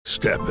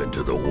Step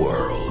into the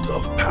world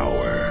of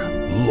power,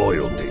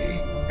 loyalty,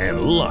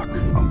 and luck.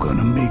 I'm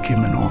gonna make him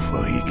an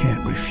offer he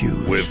can't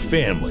refuse. With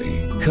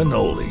family,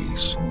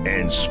 cannolis,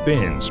 and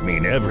spins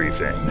mean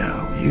everything.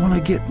 Now, you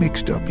wanna get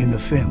mixed up in the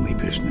family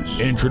business.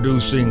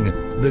 Introducing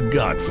The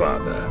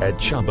Godfather at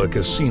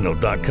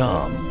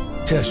ChumbaCasino.com.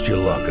 Test your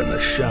luck in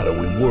the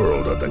shadowy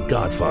world of The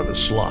Godfather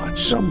slot.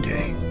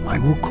 Someday, I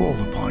will call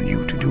upon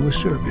you to do a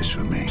service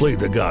for me. Play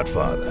The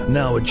Godfather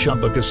now at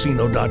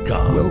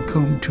ChumbaCasino.com.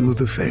 Welcome to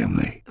the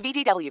family.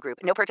 VGW Group.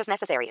 No purchase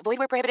necessary. Void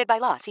where prohibited by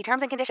law. See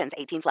terms and conditions.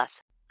 18+.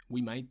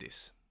 We made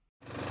this.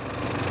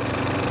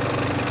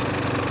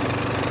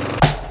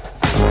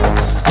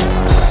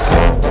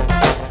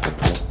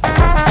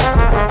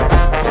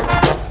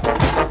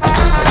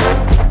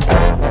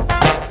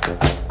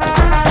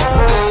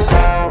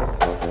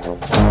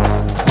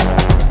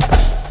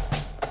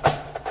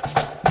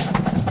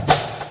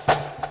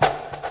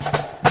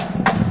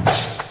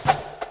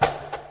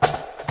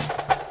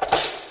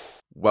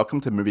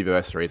 Welcome to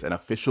Movieversaries, an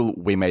official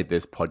We Made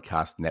This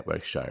podcast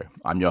network show.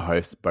 I'm your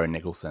host, Bo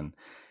Nicholson.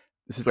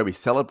 This is where we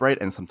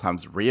celebrate and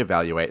sometimes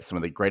reevaluate some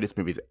of the greatest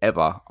movies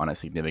ever on a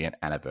significant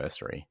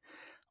anniversary.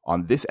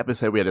 On this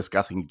episode, we are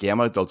discussing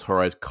Guillermo del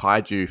Toro's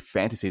kaiju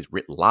fantasies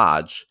writ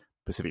large,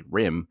 Pacific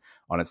Rim,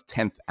 on its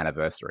 10th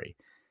anniversary.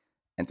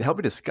 And to help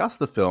me discuss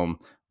the film,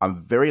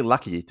 I'm very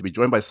lucky to be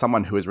joined by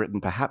someone who has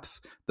written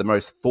perhaps the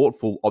most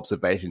thoughtful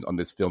observations on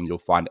this film you'll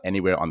find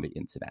anywhere on the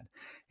internet.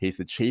 He's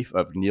the chief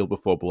of Kneel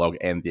Before blog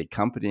and the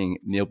accompanying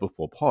Kneel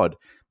Before pod,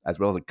 as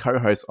well as a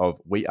co-host of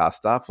We Are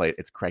Starfleet.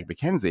 It's Craig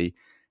McKenzie.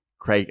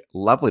 Craig,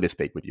 lovely to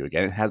speak with you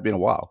again. It has been a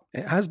while.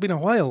 It has been a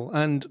while,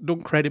 and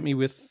don't credit me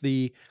with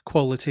the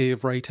quality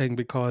of writing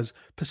because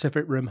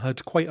Pacific Rim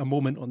had quite a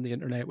moment on the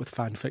internet with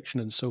fan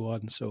fiction and so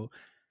on, so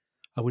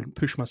I wouldn't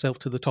push myself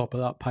to the top of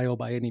that pile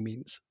by any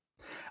means.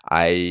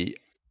 I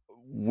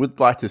would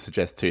like to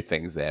suggest two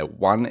things there.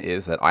 One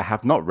is that I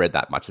have not read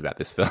that much about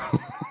this film.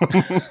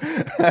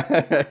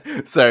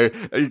 So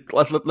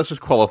let's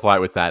just qualify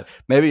it with that.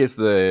 Maybe it's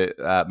the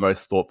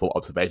most thoughtful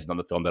observations on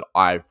the film that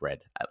I've read,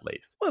 at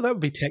least. Well, that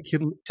would be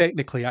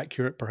technically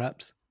accurate,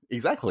 perhaps.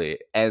 Exactly.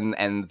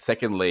 And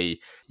secondly,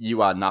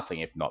 you are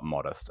nothing if not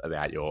modest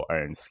about your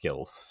own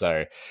skills.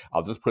 So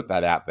I'll just put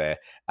that out there.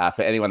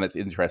 For anyone that's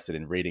interested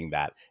in reading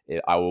that,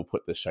 I will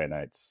put the show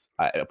notes,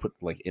 I'll put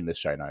the link in the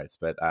show notes.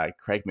 But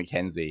Craig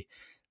McKenzie,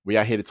 we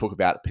are here to talk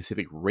about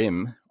Pacific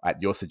Rim,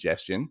 at your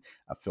suggestion,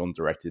 a film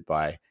directed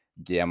by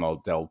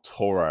Guillermo del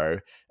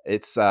Toro.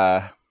 It's,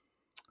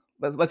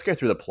 let's go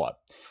through the plot.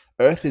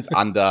 Earth is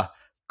under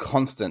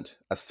constant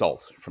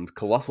assault from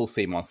colossal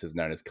sea monsters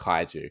known as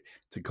kaiju.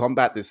 To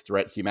combat this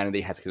threat,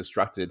 humanity has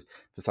constructed,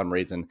 for some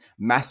reason,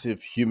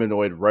 massive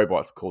humanoid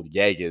robots called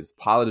Jaegers,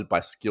 piloted by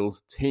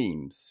skilled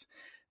teams.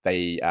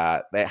 They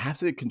have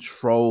to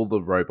control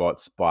the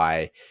robots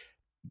by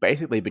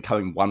basically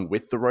becoming one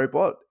with the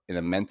robot in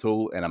a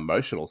mental and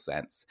emotional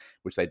sense,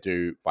 which they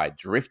do by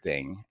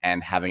drifting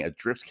and having a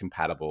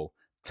drift-compatible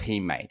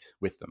teammate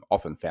with them,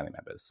 often family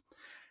members.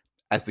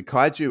 As the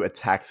kaiju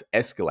attacks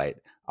escalate,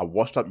 a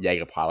washed-up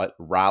Jaeger pilot,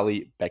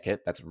 Raleigh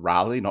Beckett, that's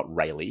Raleigh, not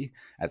Rayleigh,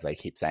 as they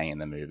keep saying in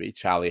the movie,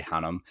 Charlie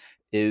Hunnam,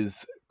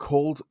 is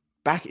called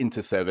back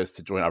into service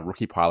to join a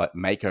rookie pilot,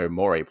 Mako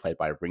Mori, played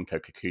by Rinko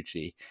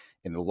Kikuchi,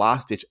 in the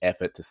last-ditch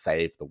effort to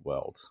save the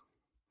world.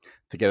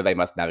 Together, they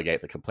must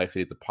navigate the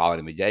complexities of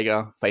piloting the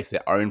Jaeger, face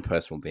their own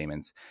personal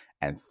demons,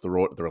 and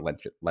thwart the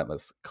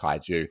relentless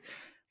kaiju.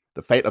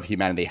 The fate of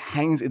humanity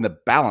hangs in the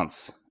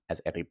balance as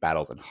epic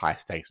battles and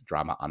high-stakes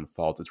drama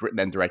unfolds. It's written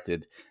and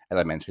directed, as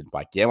I mentioned,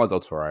 by Guillermo del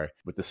Toro,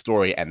 with the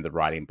story and the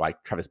writing by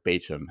Travis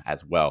Beacham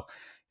as well.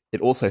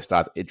 It also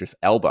stars Idris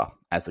Elba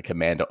as the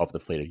commander of the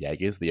fleet of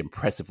Jaegers, the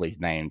impressively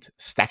named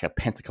Stacker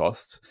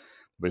Pentecost.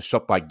 It was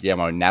shot by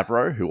Guillermo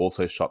Navarro, who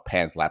also shot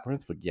Pan's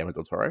Labyrinth for Guillermo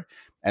del Toro.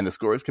 And the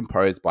score is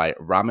composed by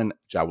Ramin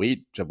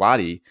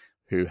Djawadi,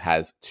 who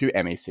has 2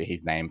 Emmys to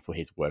his name for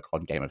his work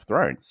on Game of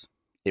Thrones.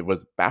 It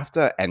was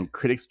BAFTA and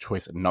Critics'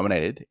 Choice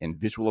nominated in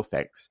visual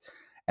effects,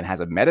 and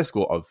has a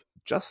Metascore of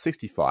just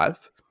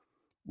 65,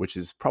 which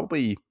is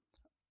probably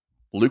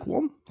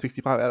lukewarm,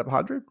 65 out of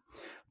 100.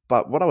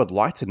 But what I would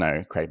like to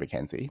know, Craig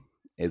McKenzie,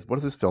 is what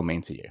does this film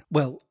mean to you?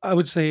 Well, I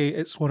would say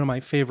it's one of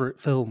my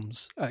favourite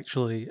films,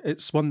 actually.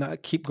 It's one that I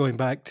keep going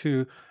back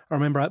to. I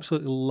remember I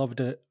absolutely loved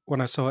it when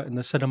I saw it in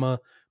the cinema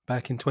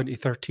back in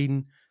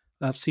 2013.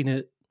 I've seen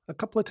it a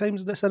couple of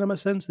times in the cinema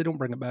since. They don't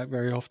bring it back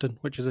very often,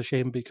 which is a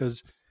shame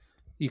because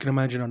you can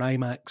imagine on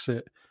IMAX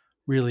it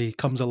really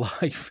comes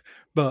alive.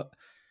 But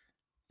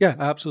yeah,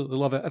 I absolutely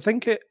love it. I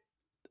think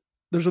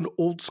there's an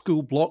old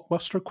school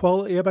blockbuster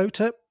quality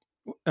about it,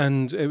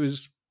 and it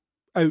was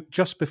out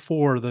just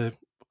before the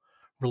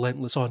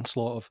relentless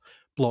onslaught of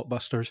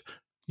blockbusters.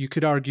 You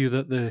could argue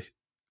that the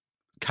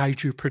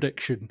kaiju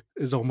prediction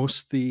is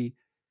almost the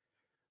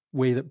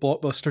way that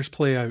blockbusters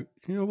play out.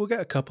 You know, we'll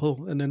get a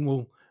couple, and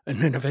then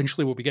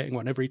eventually we'll be getting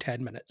one every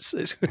 10 minutes.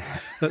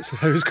 That's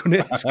how it's going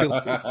to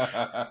escalate.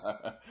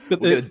 But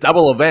we'll get a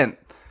double event.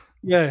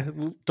 Yeah,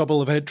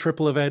 double event,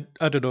 triple event.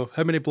 I don't know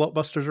how many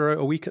blockbusters are out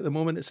a week at the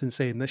moment. It's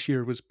insane. This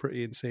year was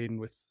pretty insane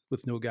with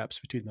no gaps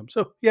between them.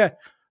 So yeah,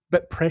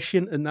 bit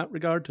prescient in that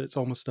regard. It's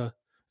almost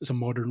it's a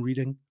modern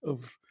reading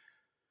of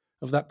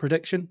that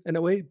prediction in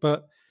a way.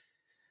 But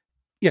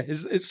yeah,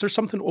 there's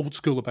something old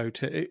school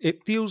about it.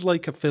 It feels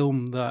like a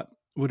film that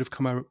would have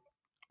come out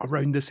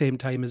around the same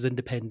time as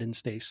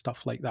Independence Day,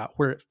 stuff like that,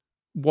 where it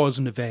was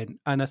an event.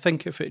 And I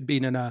think if it had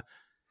been in a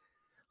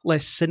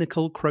less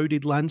cynical,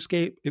 crowded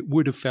landscape, it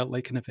would have felt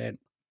like an event.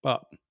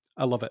 But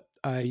I love it.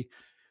 I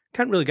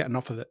can't really get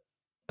enough of it.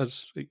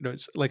 As you know,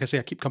 it's like I say,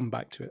 I keep coming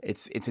back to it.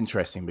 It's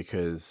interesting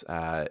because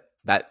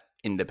that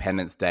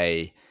Independence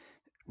Day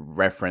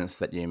reference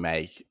that you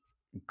make,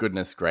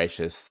 goodness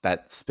gracious,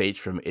 that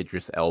speech from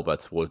Idris Elba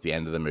towards the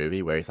end of the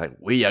movie where he's like,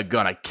 "We are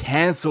gonna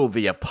cancel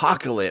the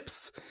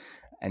apocalypse,"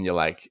 and you're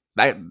like,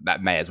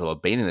 that may as well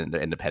have been in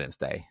Independence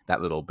Day.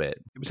 That little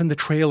bit. It was in the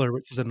trailer,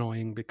 which is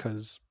annoying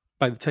because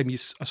by the time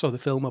I saw the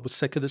film, I was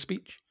sick of the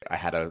speech. I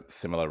had a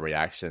similar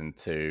reaction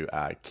to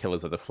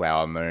Killers of the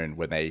Flower Moon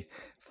when they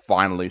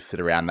finally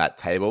sit around that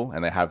table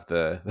and they have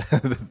the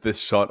the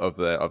shot of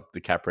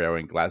DiCaprio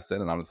and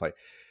Gladstone, and I'm just like,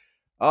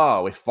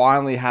 oh, we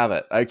finally have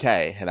it.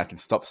 Okay, and I can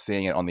stop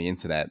seeing it on the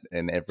internet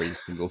in every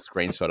single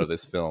screenshot of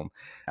this film.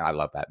 And I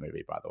love that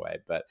movie, by the way.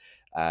 But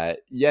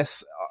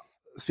yes,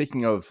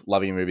 speaking of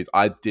loving movies,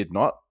 I did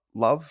not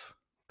love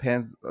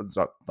Pan's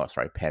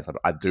Labyrinth.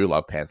 I do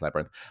love Pan's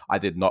Labyrinth. I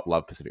did not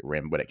love Pacific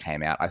Rim when it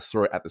came out. I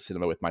saw it at the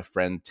cinema with my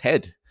friend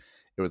Ted.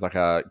 It was like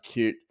a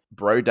cute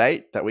bro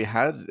date that we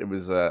had. It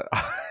was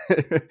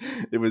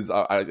it was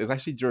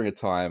actually during a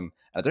time,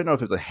 I don't know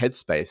if it was a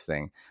Headspace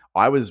thing.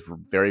 I was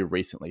very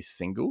recently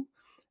single,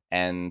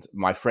 and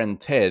my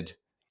friend Ted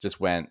just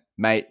went,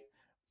 "Mate,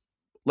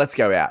 let's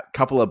go out.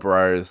 Couple of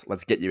bros,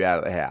 let's get you out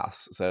of the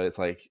house." So it's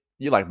like,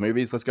 you like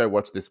movies? Let's go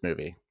watch this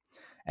movie.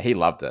 And he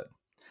loved it.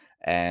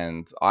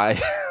 And I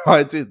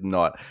I did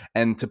not.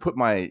 And to put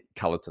my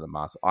colors to the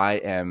mast, I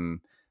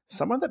am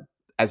someone that,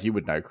 as you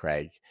would know,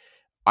 Craig,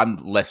 I'm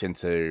less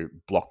into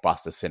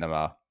blockbuster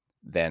cinema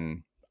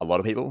than a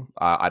lot of people.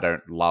 I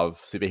don't love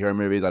superhero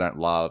movies. I don't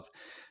love,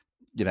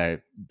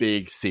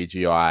 big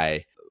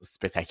CGI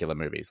spectacular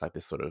movies like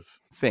this sort of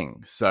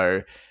thing.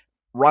 So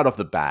right off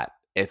the bat,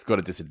 it's got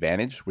a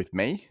disadvantage with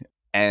me.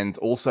 And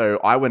also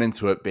I went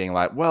into it being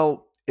like,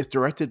 well, it's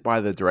directed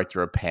by the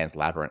director of Pan's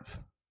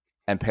Labyrinth.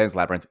 And Pan's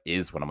Labyrinth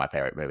is one of my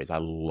favorite movies. I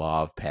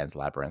love Pan's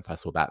Labyrinth. I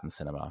saw that in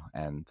cinema,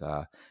 and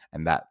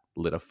that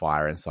lit a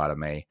fire inside of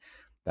me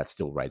that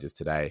still rages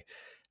today.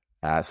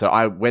 So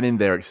I went in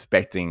there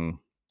expecting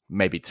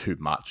maybe too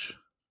much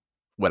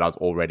when I was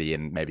already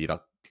in maybe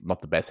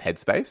not the best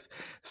headspace.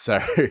 So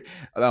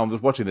I'm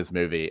just watching this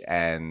movie,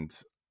 and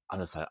I'm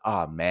just like,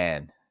 oh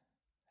man.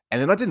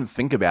 And then I didn't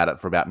think about it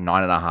for about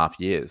 9.5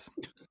 years.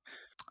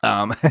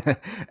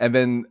 And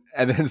then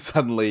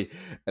suddenly,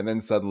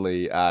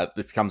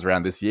 this comes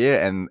around this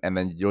year, and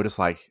then you're just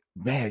like,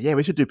 man, yeah,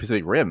 we should do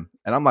Pacific Rim,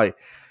 and I'm like,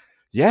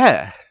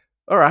 yeah,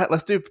 all right,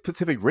 let's do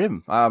Pacific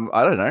Rim. I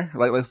don't know,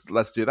 like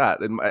let's do that,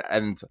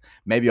 and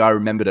maybe I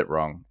remembered it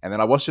wrong, and then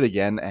I watched it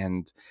again,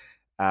 and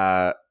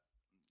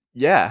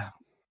yeah,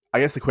 I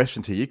guess the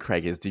question to you,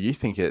 Craig, is: do you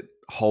think it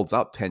holds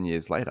up 10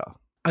 years later?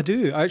 I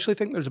do. I actually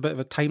think there's a bit of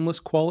a timeless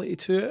quality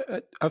to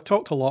it. I've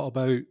talked a lot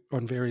about,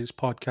 on various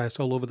podcasts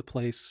all over the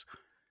place,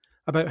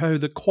 about how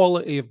the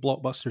quality of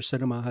blockbuster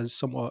cinema has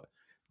somewhat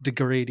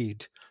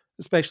degraded,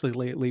 especially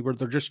lately, where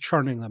they're just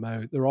churning them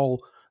out. They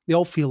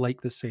all feel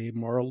like the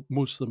same, or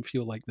most of them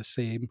feel like the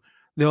same.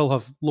 They all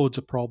have loads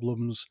of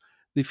problems.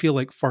 They feel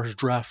like first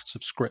drafts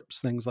of scripts,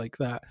 things like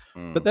that.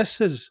 But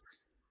this is,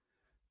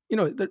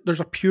 there's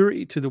a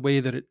purity to the way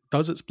that it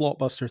does its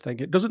blockbuster thing.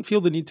 It doesn't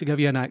feel the need to give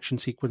you an action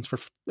sequence for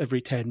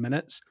every 10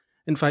 minutes.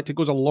 In fact, it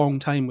goes a long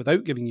time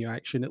without giving you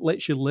action. It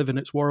lets you live in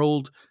its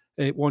world.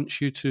 It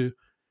wants you to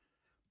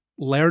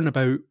learn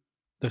about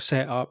the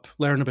setup,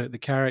 learn about the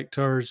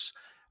characters.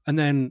 And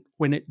then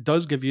when it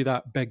does give you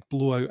that big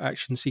blowout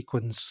action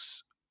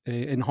sequence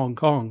in Hong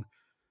Kong,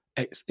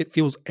 it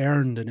feels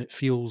earned, and it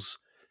feels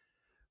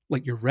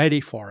like you're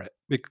ready for it.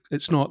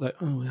 It's not that,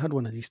 oh, we had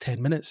one of these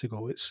 10 minutes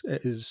ago. It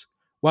is,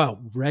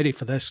 wow, ready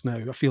for this now.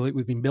 I feel like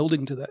we've been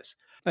building to this.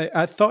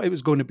 I thought it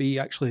was going to be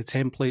actually a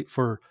template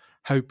for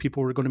how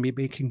people were going to be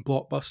making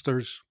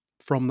blockbusters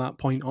from that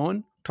point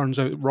on. Turns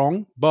out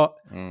wrong, but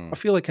I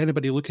feel like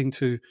anybody looking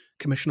to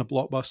commission a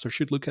blockbuster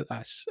should look at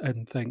this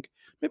and think,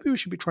 maybe we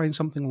should be trying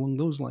something along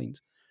those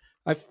lines.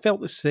 I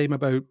felt the same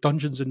about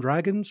Dungeons and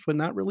Dragons when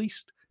that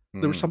released.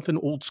 There was something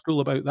old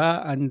school about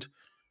that, and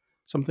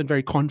something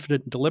very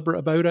confident and deliberate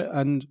about it.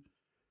 And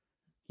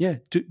yeah,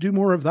 do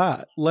more of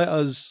that. Let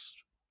us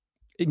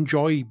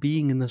enjoy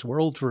being in this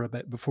world for a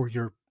bit before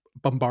you're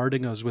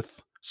bombarding us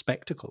with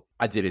spectacle.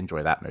 I did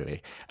enjoy that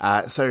movie.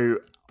 So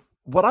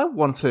what I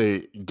want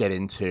to get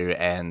into,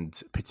 and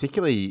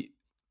particularly,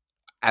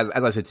 as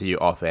I said to you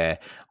off air,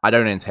 I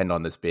don't intend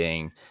on this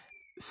being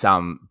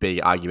some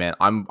big argument.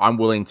 I'm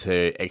willing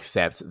to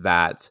accept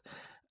that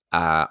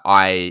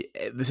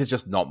this is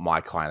just not my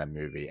kind of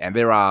movie. And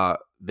there are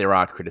there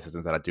are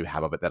criticisms that I do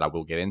have of it that I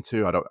will get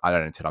into. I don't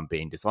intend on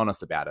being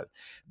dishonest about it,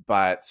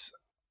 but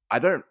I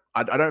don't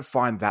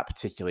find that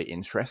particularly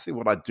interesting.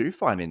 What I do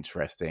find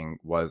interesting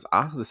was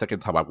after the second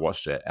time I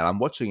watched it, and I'm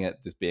watching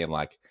it just being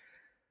like,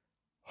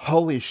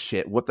 holy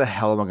shit, what the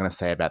hell am I going to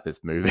say about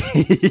this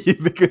movie?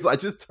 Because I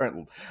just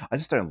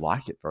don't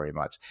like it very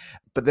much.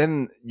 But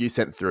then you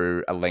sent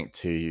through a link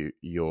to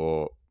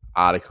your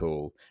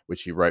article,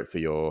 which you wrote for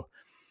your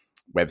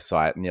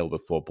website, Kneel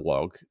Before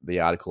blog.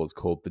 The article is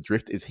called "The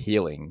Drift is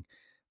Healing: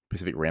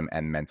 Pacific Rim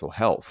and Mental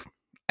Health,"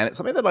 and it's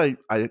something that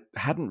I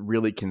hadn't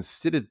really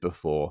considered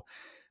before.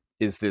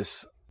 Is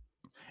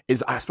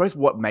I suppose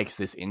what makes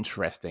this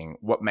interesting?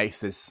 What makes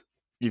this?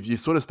 You've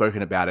sort of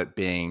spoken about it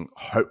being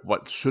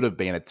what should have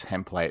been a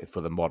template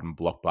for the modern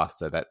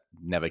blockbuster that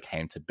never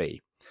came to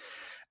be.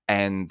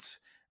 And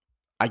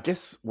I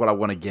guess what I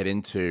want to get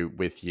into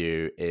with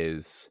you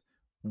is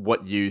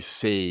what you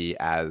see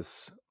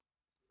as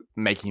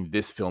making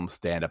this film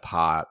stand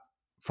apart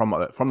from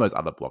those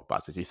other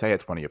blockbusters. You say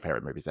it's one of your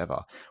favorite movies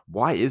ever.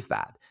 Why is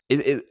that?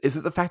 Is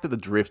it the fact that The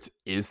Drift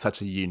is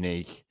such a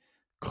unique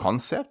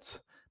concept?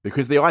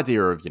 Because the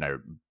idea of,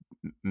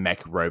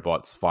 mech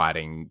robots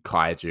fighting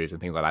kaijus and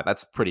things like that,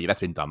 that's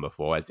been done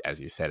before. As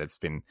you said, it's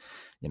been,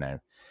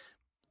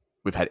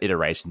 we've had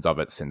iterations of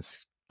it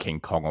since King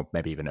Kong or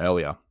maybe even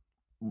earlier.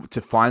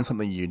 To find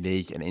something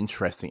unique and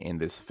interesting in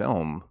this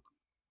film,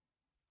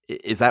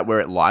 is that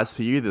where it lies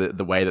for you,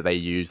 the way that they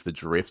use the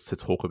drift to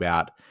talk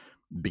about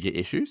bigger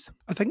issues?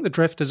 I think the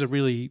drift is a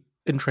really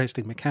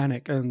interesting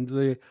mechanic, and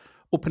the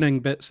opening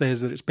bit says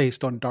that it's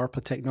based on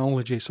DARPA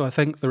technology. So I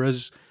think there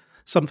is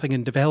something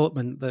in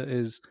development that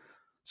is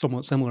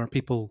somewhat similar.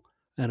 People,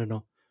 I don't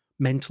know,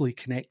 mentally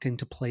connecting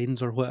to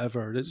planes or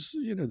whatever. It's,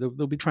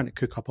 they'll be trying to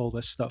cook up all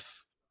this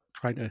stuff,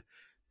 trying to,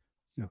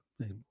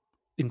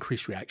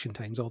 increase reaction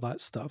times, all that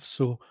stuff.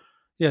 So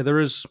yeah, there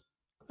is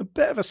a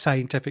bit of a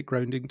scientific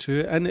grounding to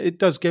it, and it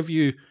does give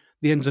you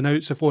the ins and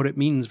outs of what it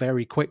means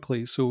very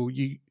quickly. So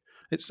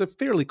it's a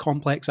fairly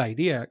complex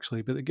idea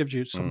actually, but it gives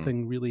you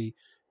something really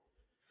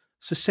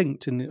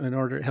succinct in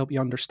order to help you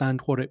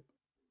understand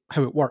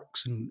how it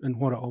works and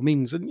what it all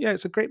means. And yeah,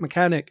 it's a great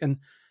mechanic. And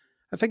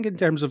I think in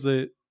terms of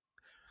the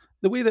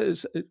way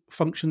that it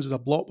functions as a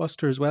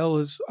blockbuster as well,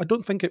 is I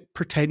don't think it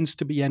pretends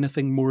to be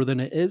anything more than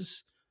it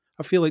is.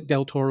 I feel like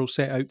Del Toro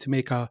set out to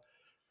make a,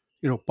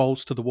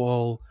 balls to the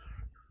wall,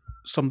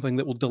 something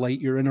that will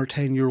delight your inner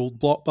 10-year-old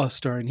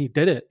blockbuster, and he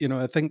did it.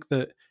 I think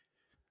that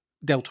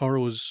Del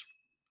Toro is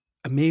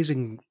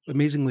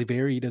amazingly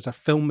varied as a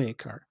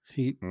filmmaker.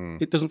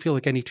 It doesn't feel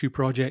like any two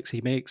projects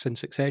he makes in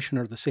succession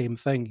are the same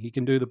thing. He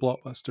can do the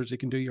blockbusters, he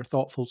can do your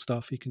thoughtful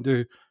stuff, he can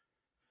do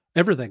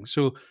everything.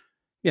 So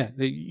yeah,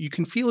 you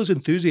can feel his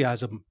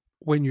enthusiasm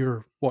when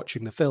you're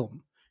watching the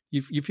film.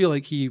 You feel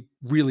like he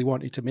really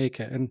wanted to make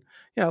it. And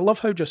yeah, I love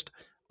how just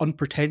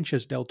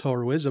unpretentious Del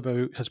Toro is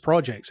about his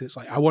projects. It's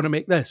like, I want to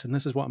make this, and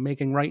this is what I'm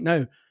making right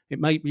now.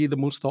 It might be the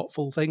most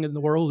thoughtful thing in the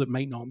world. It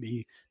might not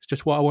be. It's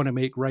just what I want to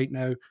make right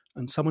now,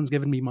 and someone's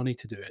given me money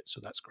to do it,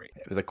 so that's great.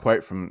 There's a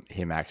quote from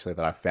him, actually,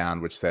 that I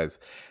found, which says,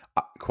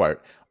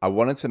 quote, "I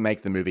wanted to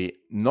make the movie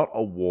not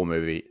a war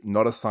movie,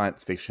 not a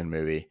science fiction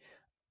movie,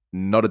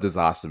 not a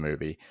disaster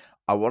movie.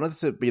 I wanted it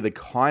to be the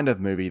kind of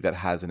movie that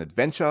has an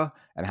adventure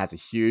and has a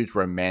huge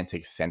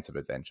romantic sense of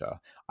adventure.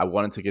 I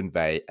wanted to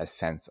convey a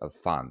sense of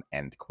fun,"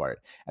 end quote.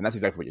 And that's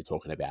exactly what you're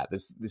talking about.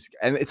 This,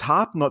 and it's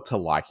hard not to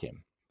like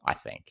him, I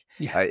think.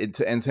 Yeah.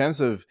 In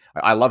terms of,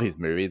 I love his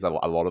movies, a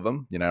lot of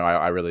them.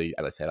 I really,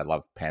 as I said, I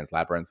love Pan's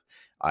Labyrinth.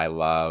 I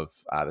love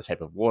The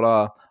Shape of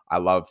Water. I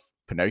love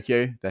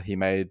Pinocchio that he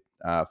made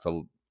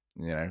for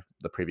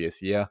the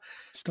previous year.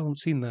 Still haven't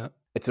seen that.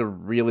 It's a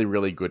really,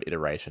 really good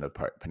iteration of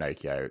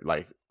Pinocchio,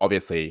 like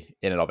obviously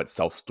in and of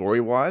itself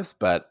story-wise,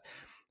 but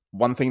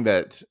one thing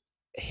that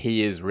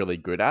he is really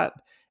good at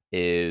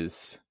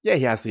is, he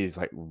has these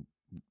like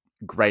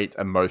great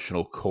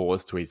emotional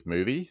cores to his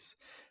movies,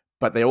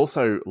 but they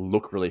also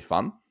look really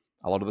fun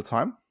a lot of the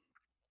time.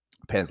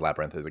 Pan's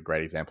Labyrinth is a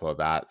great example of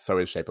that. So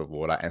is Shape of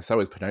Water, and so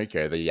is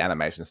Pinocchio. The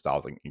animation style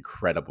is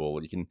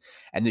incredible. You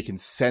can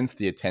sense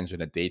the attention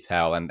to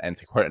detail. And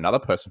to quote another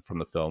person from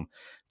the film,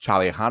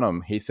 Charlie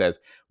Hunnam, he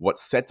says, "What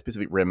sets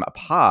Pacific Rim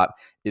apart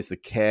is the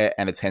care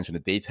and attention to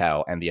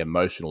detail and the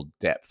emotional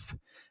depth.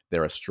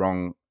 There are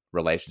strong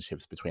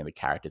relationships between the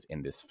characters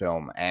in this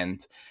film."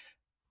 And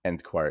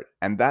end quote.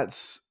 And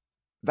that's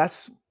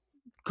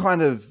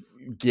kind of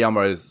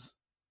Guillermo's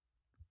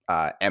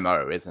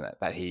MO, isn't it?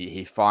 That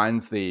he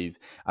finds these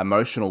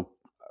emotional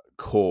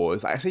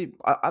cores. Actually,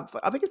 I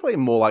think it's probably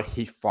more like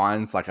he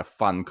finds like a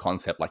fun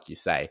concept, like you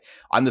say.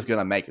 I'm just going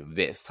to make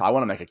this. I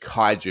want to make a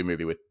kaiju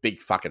movie with big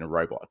fucking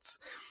robots,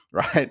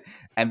 right?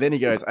 And then he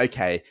goes,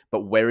 okay,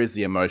 but where is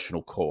the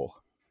emotional core?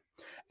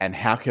 And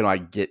how can I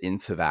get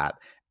into that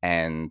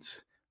and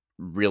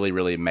really,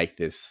 really make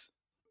this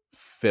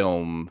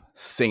film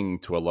sing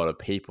to a lot of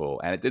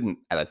people? And it didn't,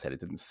 as I said, it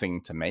didn't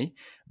sing to me,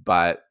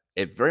 but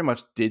it very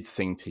much did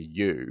sing to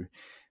you.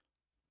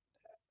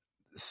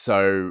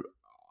 So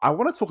I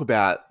want to talk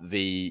about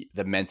the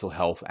mental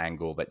health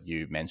angle that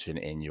you mentioned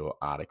in your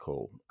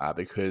article,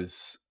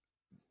 because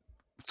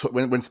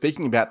when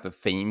speaking about the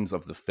themes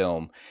of the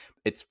film,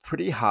 it's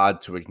pretty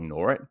hard to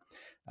ignore it.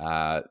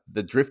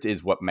 The drift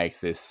is what makes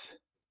this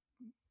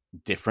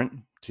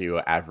different to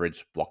your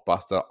average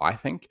blockbuster, I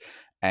think.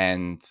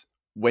 And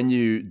when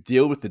you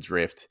deal with the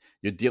drift,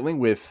 you're dealing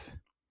with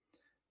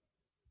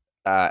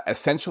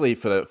essentially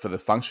for the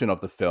function of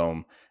the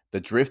film,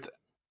 the drift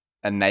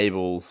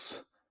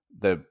enables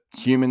the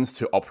humans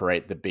to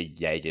operate the big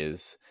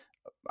Jaegers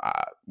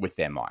with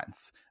their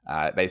minds.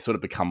 They sort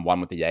of become one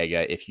with the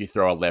Jaeger. If you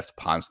throw a left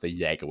punch, the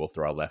Jaeger will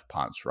throw a left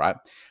punch, right?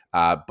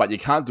 But you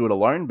can't do it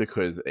alone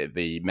because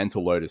the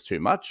mental load is too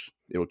much.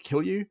 It will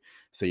kill you.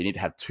 So you need to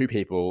have two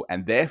people,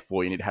 and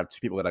therefore you need to have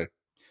two people that are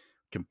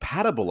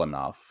compatible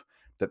enough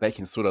that they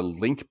can sort of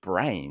link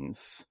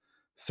brains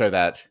so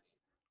that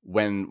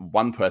when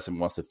one person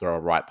wants to throw a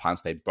right punch,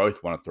 they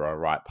both want to throw a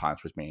right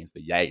punch, which means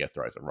the Jaeger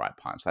throws a right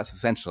punch. That's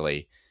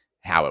essentially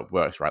how it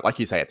works, right? Like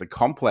you say, it's a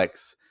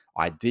complex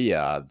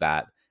idea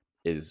that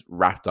is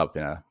wrapped up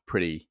in a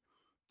pretty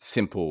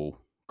simple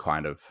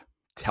kind of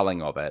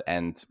telling of it.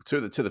 And to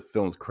the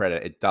film's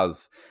credit, it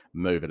does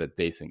move at a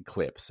decent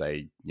clip. So,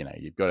 you know,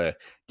 you've got to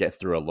get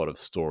through a lot of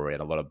story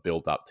and a lot of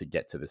build up to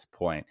get to this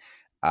point.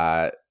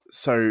 But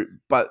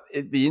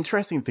the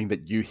interesting thing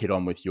that you hit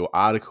on with your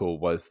article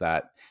was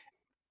that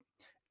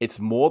it's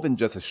more than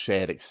just a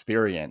shared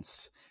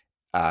experience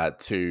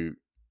to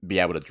be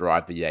able to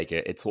drive the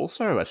Jaeger. It's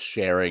also a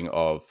sharing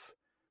of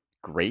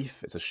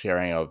grief. It's a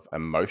sharing of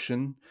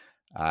emotion.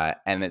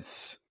 And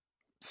it's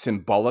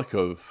symbolic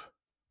of,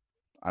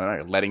 I don't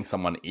know, letting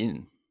someone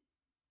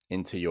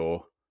into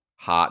your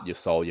heart, your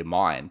soul, your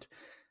mind,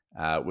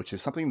 which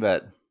is something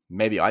that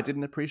maybe I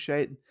didn't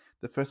appreciate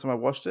the first time I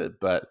watched it,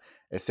 but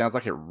it sounds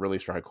like it really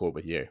struck a chord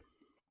with you.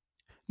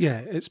 Yeah,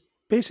 it's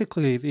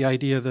basically the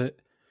idea that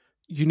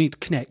you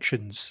need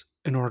connections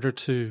in order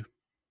to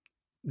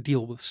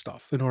deal with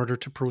stuff, in order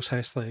to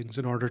process things,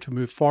 in order to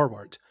move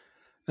forward.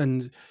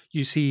 And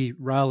you see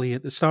Raleigh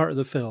at the start of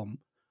the film,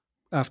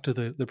 after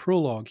the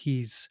prologue,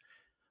 he's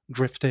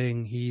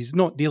drifting, he's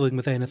not dealing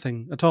with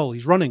anything at all,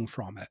 he's running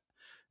from it.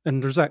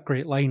 And there's that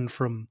great line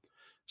from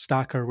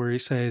Stacker where he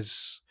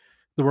says,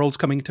 the world's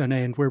coming to an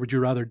end, where would you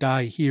rather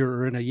die, here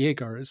or in a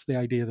Jaeger? It's the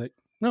idea that,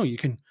 no, you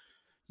can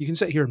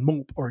sit here and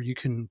mope, or you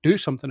can do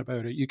something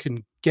about it. You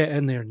can get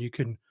in there and you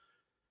can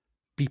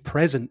be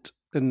present.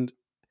 And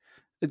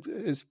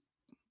it's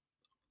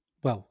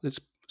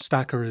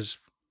Stacker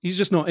he's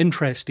just not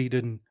interested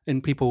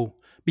in people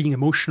being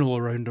emotional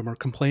around him or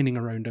complaining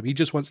around him. He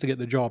just wants to get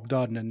the job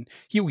done, and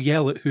he'll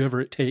yell at whoever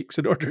it takes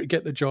in order to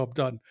get the job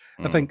done.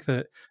 I think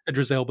that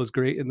Idris Elba's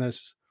great in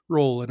this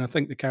role, and I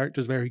think the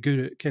character's very good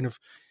at kind of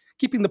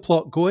keeping the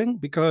plot going,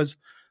 because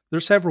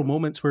there's several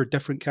moments where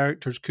different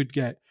characters could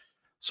get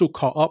so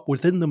caught up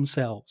within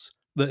themselves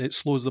that it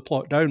slows the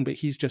plot down, but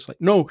he's just like,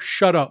 no,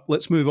 shut up,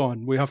 let's move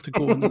on. We have to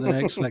go on to the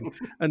next thing.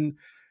 And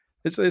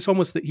it's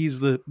almost that he's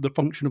the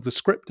function of the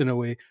script in a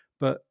way.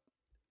 But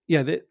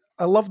yeah,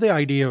 I love the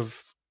idea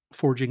of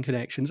forging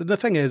connections. And the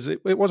thing is,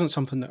 it wasn't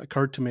something that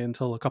occurred to me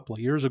until a couple of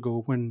years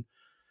ago when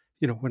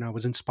I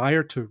was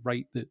inspired to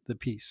write the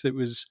piece.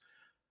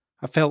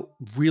 I felt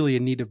really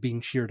in need of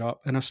being cheered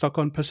up, and I stuck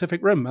on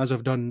Pacific Rim, as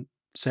I've done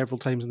several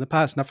times in the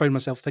past. And I found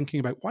myself thinking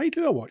about, why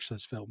do I watch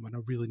this film when I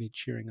really need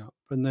cheering up?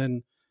 And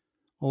then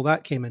all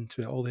that came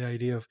into it, all the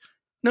idea of,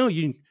 no,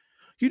 you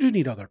do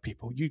need other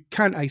people. You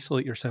can't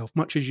isolate yourself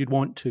much as you'd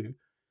want to.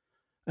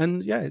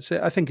 And yeah,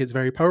 I think it's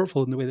very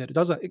powerful in the way that it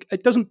does that.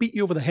 It doesn't beat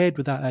you over the head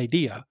with that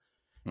idea.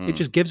 It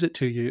just gives it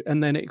to you,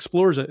 and then it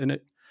explores it, and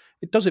it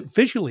does it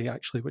visually,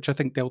 actually, which I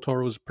think Del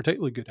Toro is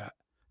particularly good at,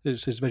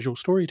 is his visual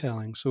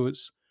storytelling. So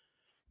it's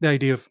the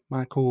idea of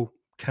Mako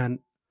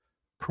can't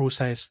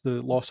process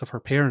the loss of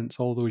her parents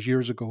all those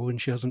years ago, and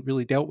she hasn't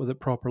really dealt with it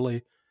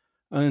properly.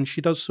 And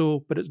she does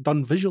so, but it's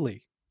done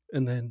visually,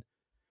 and then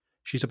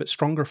she's a bit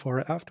stronger for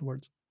it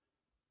afterwards.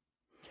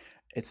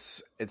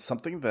 It's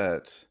something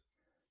that...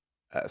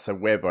 so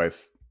we're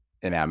both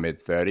in our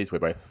mid-30s. We're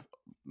both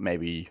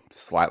maybe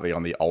slightly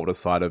on the older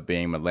side of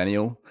being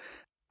millennial.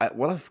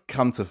 What I've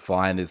come to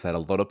find is that a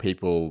lot of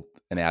people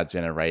in our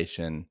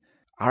generation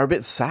are a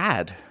bit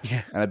sad,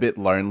 and a bit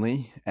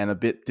lonely, and a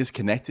bit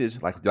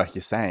disconnected, like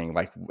you're saying.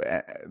 Like,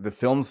 the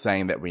film's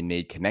saying that we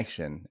need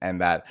connection, and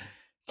that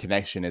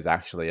connection is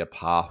actually a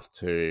path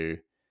to,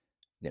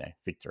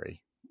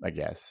 victory, I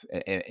guess,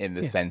 in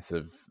the sense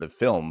of the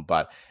film,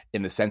 but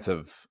in the sense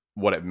of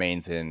what it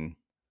means in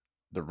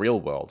the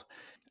real world,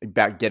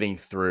 about getting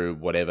through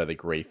whatever the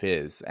grief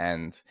is.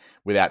 And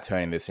without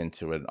turning this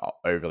into an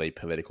overly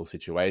political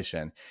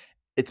situation,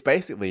 it's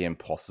basically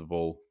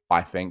impossible,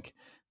 I think,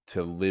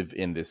 to live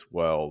in this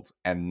world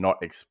and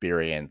not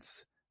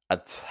experience a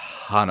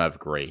ton of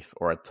grief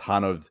or a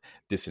ton of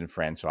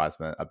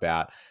disenfranchisement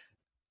about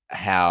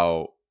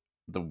how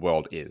the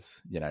world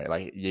is.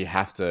 Like, you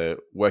have to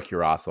work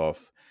your ass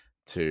off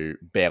to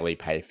barely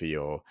pay for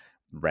your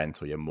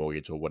rent or your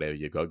mortgage or whatever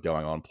you've got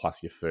going on,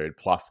 plus your food,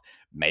 plus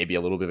maybe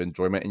a little bit of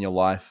enjoyment in your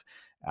life.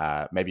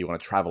 maybe you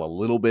want to travel a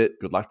little bit,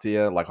 good luck to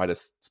you. Like I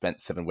just spent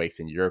 7 weeks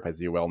in Europe, as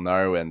you well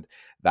know, and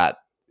that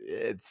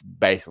it's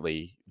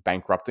basically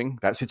bankrupting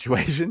that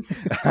situation.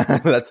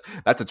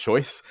 that's a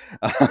choice.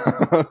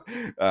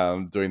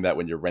 Doing that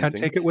when you're renting.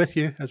 Can't take it with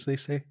you, as they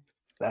say.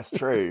 That's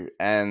true.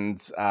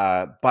 And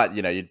but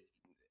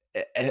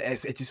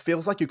it just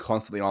feels like you're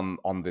constantly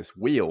on this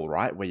wheel,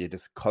 right? Where you're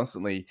just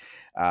constantly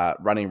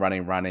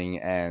running,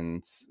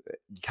 and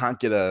you can't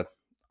get a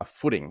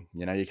footing.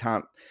 You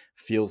can't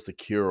feel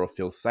secure or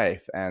feel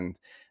safe. And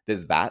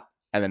there's that.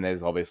 And then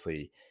there's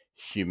obviously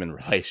human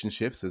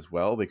relationships as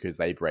well, because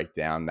they break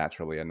down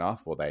naturally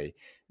enough, or they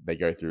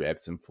go through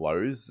ebbs and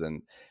flows,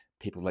 and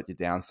people let you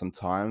down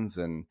sometimes,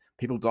 and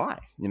people die.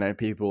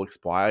 People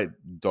expire,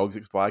 dogs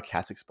expire,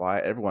 cats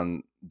expire,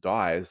 everyone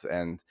dies,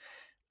 and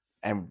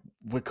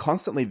we're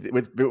constantly,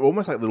 we're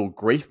almost like little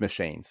grief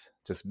machines,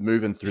 just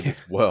moving through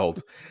this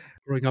world.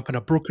 Growing up in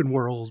a broken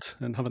world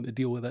and having to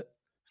deal with it.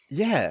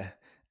 Yeah.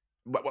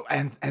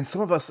 And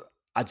some of us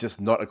are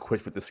just not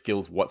equipped with the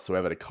skills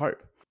whatsoever to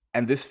cope.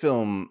 And this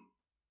film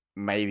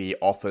maybe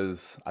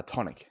offers a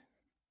tonic.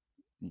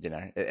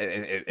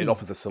 It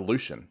offers a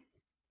solution.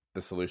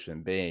 The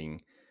solution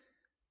being,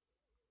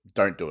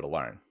 don't do it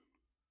alone,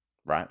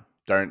 right?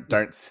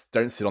 Don't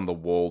sit on the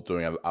wall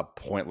doing a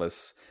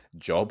pointless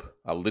job,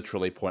 a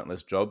literally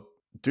pointless job.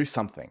 Do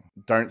something.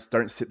 Don't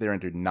sit there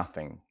and do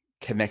nothing.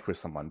 Connect with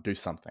someone. Do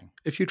something.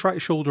 If you try to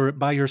shoulder it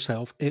by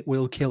yourself, it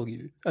will kill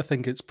you. I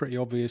think it's pretty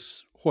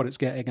obvious what it's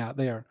getting at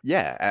there.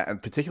 Yeah,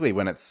 and particularly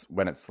when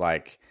it's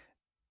like,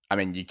 I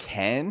mean, you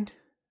can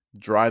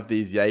drive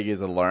these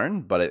Jaegers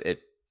alone, but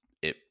it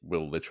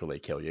will literally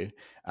kill you.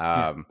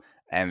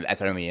 And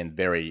that's only in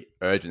very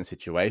urgent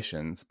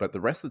situations. But the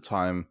rest of the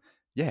time,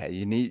 yeah,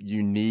 you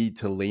need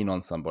to lean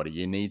on somebody.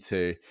 You need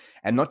to,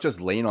 and not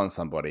just lean on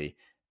somebody.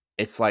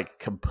 It's like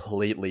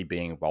completely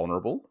being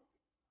vulnerable,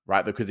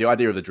 right? Because the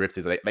idea of the drift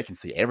is they can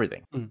see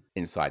everything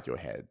inside your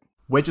head.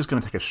 We're just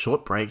going to take a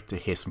short break to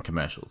hear some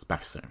commercials.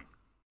 Back soon.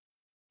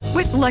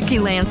 With Lucky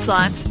Land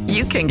Slots,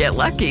 you can get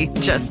lucky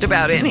just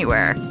about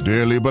anywhere.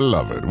 Dearly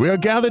beloved, we are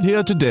gathered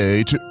here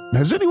today to...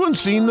 Has anyone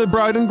seen the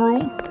bride and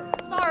groom?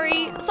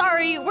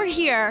 Sorry, we're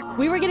here.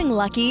 We were getting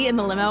lucky in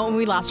the limo and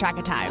we lost track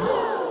of time.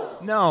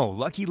 No,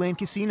 Lucky Land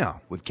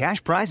Casino, with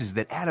cash prizes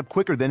that add up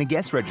quicker than a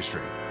guest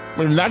registry.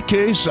 In that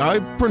case, I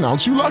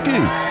pronounce you lucky.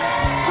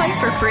 Play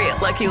for free at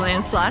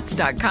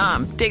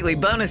LuckyLandSlots.com. Daily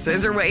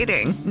bonuses are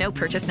waiting. No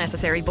purchase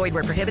necessary. Void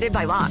where prohibited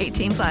by law.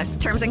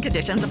 18+. Terms and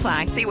conditions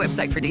apply. See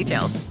website for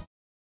details.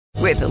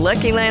 With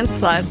Lucky Land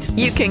Slots,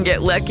 you can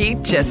get lucky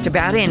just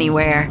about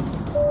anywhere.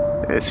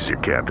 This is your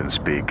captain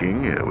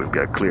speaking. We've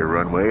got clear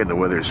runway and the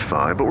weather's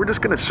fine, but we're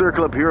just going to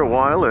circle up here a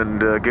while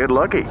and get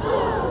lucky.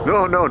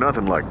 No,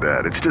 nothing like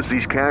that. It's just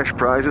these cash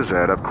prizes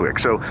add up quick.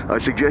 So I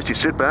suggest you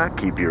sit back,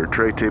 keep your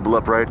tray table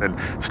upright, and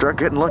start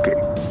getting lucky.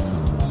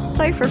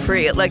 Play for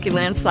free at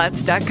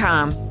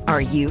LuckyLandSlots.com.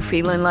 Are you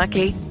feeling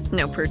lucky?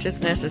 No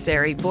purchase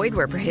necessary. Void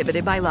where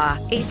prohibited by law.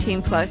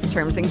 18+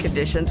 terms and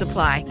conditions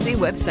apply. See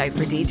website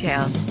for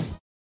details.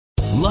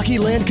 Lucky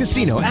Land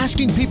Casino,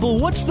 asking people,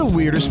 what's the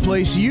weirdest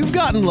place you've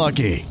gotten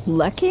lucky?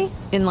 Lucky?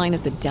 In line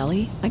at the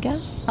deli, I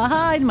guess?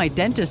 Aha, in my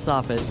dentist's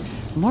office.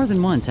 More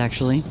than once,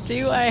 actually.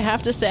 Do I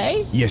have to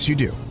say? Yes, you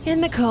do. In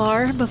the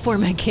car before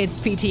my kids'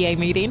 PTA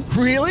meeting.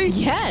 Really?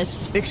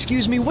 Yes.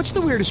 Excuse me, what's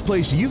the weirdest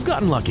place you've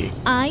gotten lucky?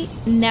 I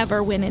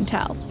never win and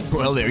tell.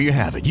 Well, there you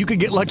have it. You can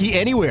get lucky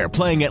anywhere,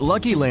 playing at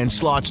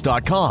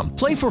LuckyLandSlots.com.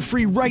 Play for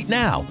free right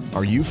now.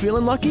 Are you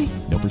feeling lucky?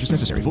 No purchase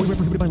necessary. Void where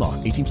prohibited by law.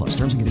 18+.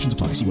 Terms and conditions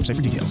apply. See website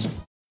for details.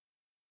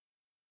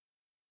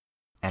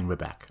 And we're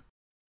back.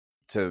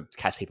 To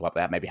catch people up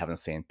that maybe haven't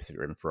seen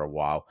Pacific Rim for a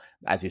while,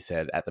 as you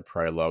said at the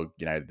prologue,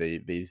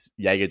 these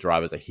Jaeger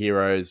drivers are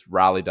heroes.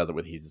 Raleigh does it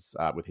with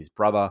his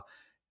brother.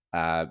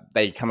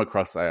 They come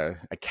across a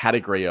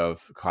category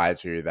of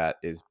kaiju that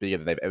is bigger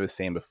than they've ever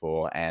seen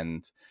before,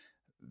 and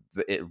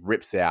it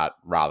rips out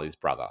Raleigh's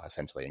brother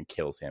essentially and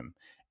kills him.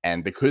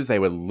 And because they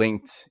were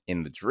linked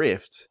in the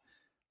drift,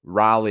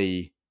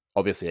 Raleigh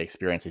obviously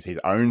experiences his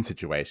own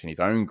situation, his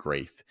own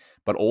grief,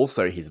 but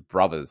also his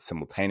brother's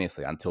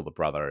simultaneously until the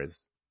brother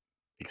is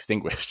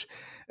extinguished,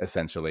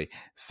 essentially.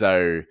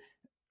 So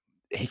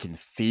he can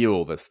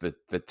feel this,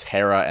 the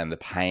terror and the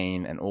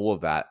pain and all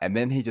of that. And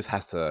then he just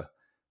has to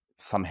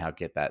somehow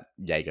get that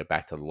Jaeger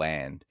back to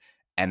land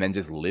and then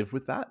just live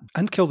with that.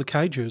 And kill the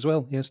kaiju as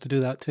well. He has to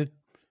do that too.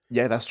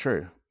 Yeah, that's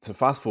true. So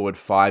fast forward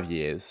 5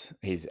 years,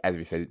 as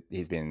we said,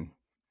 he's been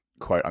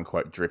quote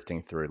unquote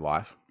drifting through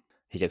life.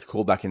 He gets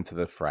called back into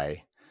the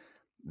fray.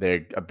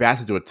 They're about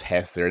to do a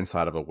test. They're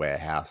inside of a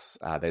warehouse.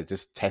 They're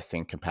just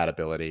testing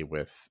compatibility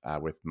with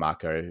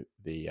Marco,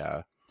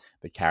 the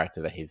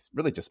character that he's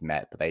really just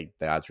met, but they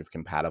are drift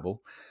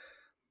compatible.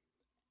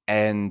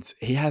 And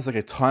he has like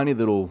a tiny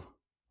little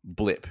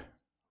blip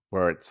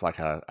where it's like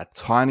a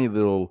tiny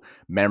little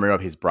memory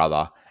of his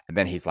brother. And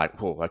then he's like,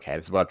 oh, okay,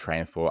 this is what I've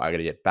trained for. I got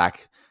to get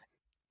back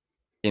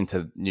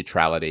into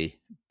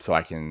neutrality so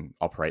I can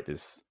operate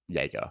this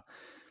Jaeger.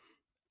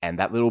 And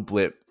that little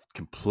blip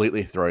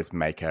completely throws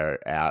Mako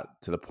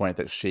out to the point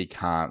that she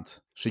can't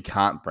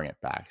bring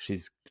it back.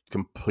 She's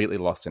completely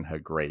lost in her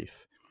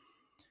grief.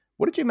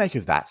 What did you make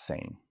of that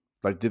scene?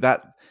 Like, did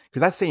that,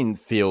 because that scene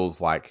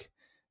feels like,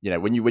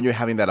 when you're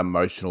having that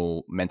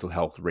emotional mental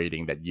health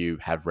reading that you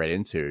have read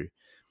into,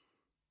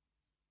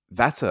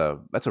 that's a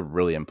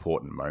really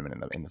important moment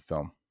in the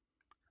film.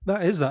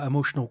 That is that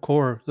emotional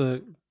core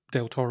that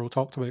Del Toro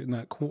talked about in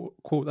that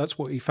quote. That's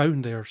what he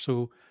found there.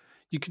 So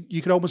you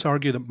could almost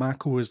argue that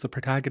Mako is the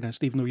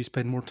protagonist, even though you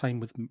spend more time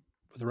with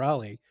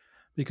Raleigh,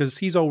 because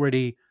he's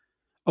already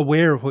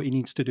aware of what he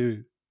needs to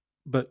do,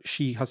 but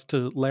she has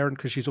to learn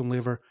because she's only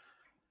ever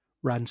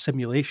ran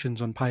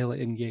simulations on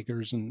piloting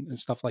Jaegers and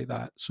stuff like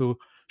that. So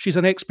she's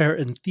an expert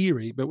in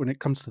theory, but when it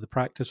comes to the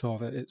practice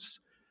of it, it's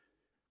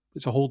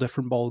a whole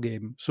different ball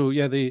game. So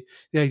yeah, the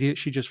idea that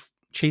she just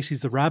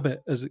chases the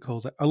rabbit, as it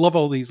calls it. I love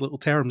all these little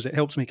terms. It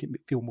helps make it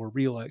feel more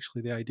real,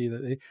 actually, the idea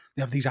that they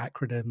have these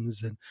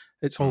acronyms and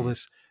it's all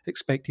this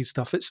expected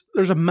stuff.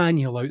 There's a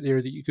manual out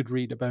there that you could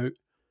read about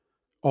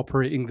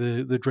operating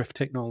the drift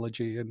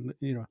technology, and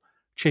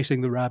chasing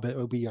the rabbit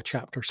will be a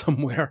chapter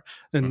somewhere,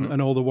 and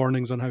all the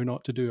warnings on how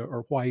not to do it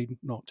or why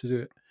not to do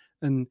it.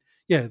 And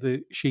yeah,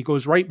 she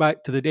goes right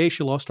back to the day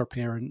she lost her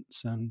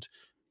parents, and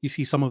you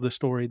see some of the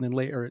story, and then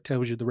later it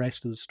tells you the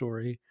rest of the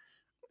story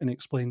and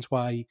explains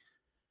why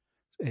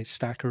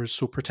Stacker is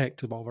so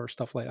protective of her,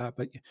 stuff like that.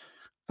 But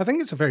I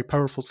think it's a very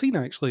powerful scene,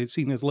 actually.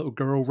 Seeing this little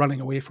girl running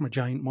away from a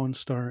giant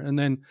monster, and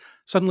then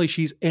suddenly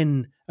she's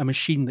in a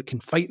machine that can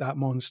fight that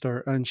monster,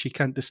 and she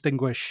can't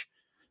distinguish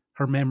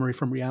her memory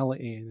from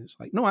reality. And it's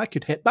like, no, I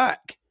could hit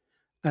back.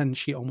 And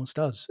she almost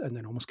does, and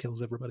then almost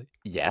kills everybody.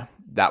 Yeah,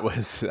 that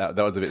was a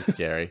bit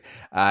scary.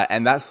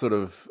 And that sort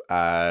of,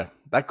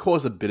 that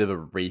caused a bit of a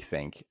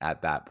rethink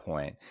at that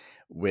point,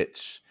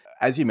 which,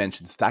 as you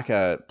mentioned,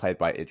 Stacker, played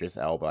by Idris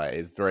Elba,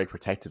 is very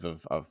protective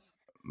of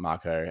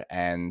Mako,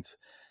 and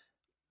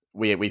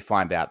we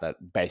find out that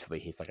basically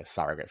he's like a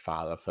surrogate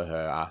father for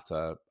her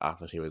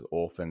after she was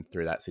orphaned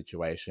through that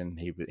situation.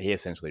 He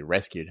essentially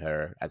rescued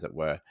her, as it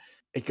were.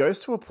 It goes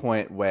to a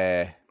point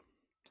where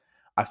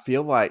I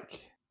feel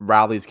like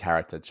Rowley's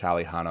character,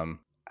 Charlie Hunnam,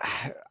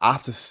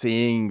 after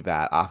seeing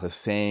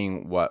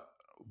what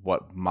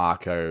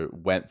Mako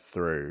went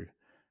through,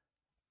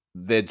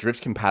 their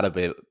drift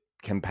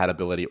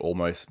compatibility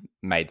almost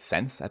made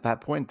sense at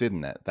that point,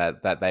 didn't it?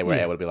 That they were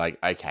able to be like,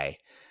 okay,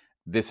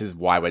 this is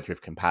why we're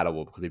drift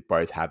compatible, because we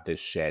both have this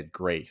shared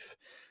grief.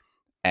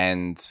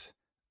 And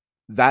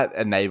that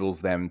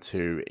enables them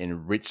to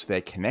enrich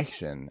their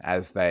connection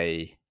as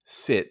they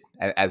sit,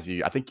 I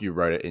think you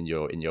wrote it in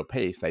your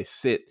piece, they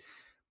sit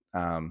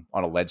on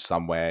a ledge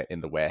somewhere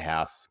in the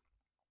warehouse,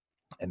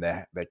 and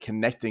they're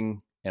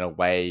connecting in a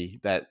way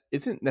that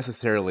isn't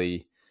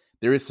necessarily,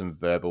 there is some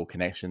verbal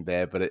connection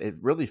there, but it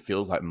really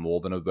feels like more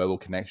than a verbal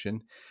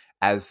connection,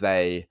 as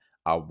they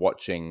are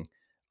watching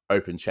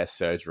open chest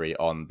surgery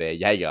on their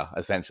Jaeger,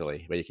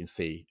 essentially, where you can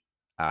see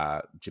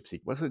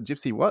Gypsy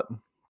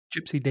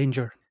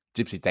Danger.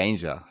 Gypsy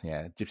Danger,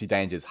 yeah. Gypsy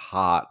Danger's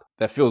heart.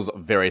 That feels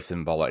very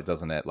symbolic,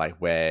 doesn't it? Like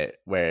where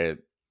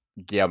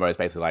Guillermo is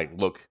basically like,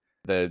 look,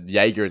 the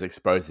Jaeger is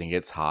exposing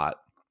its heart,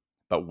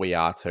 but we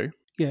are too.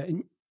 Yeah,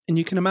 and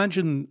you can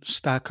imagine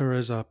Stacker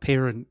as a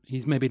parent.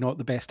 He's maybe not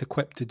the best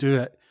equipped to do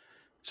it.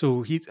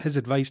 So his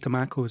advice to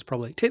Mako is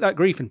probably, take that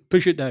grief and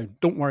push it down.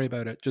 Don't worry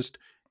about it. Just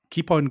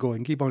keep on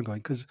going,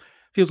 because it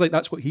feels like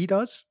that's what he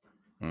does.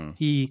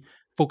 He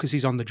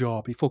focuses on the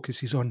job. He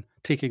focuses on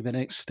taking the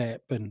next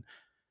step, and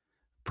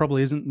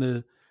probably isn't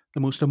the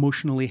most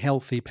emotionally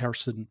healthy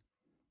person.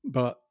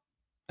 But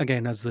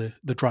again, as the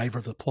driver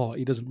of the plot,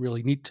 he doesn't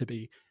really need to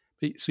be.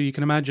 So you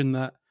can imagine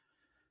that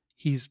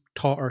he's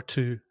taught her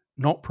to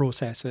not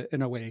process it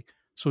in a way.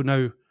 So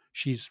now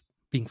she's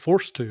being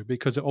forced to,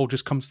 because it all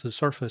just comes to the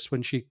surface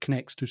when she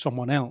connects to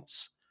someone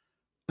else,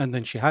 and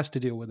then she has to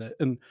deal with it.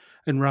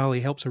 And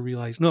Raleigh helps her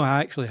realize, no, I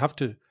actually have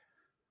to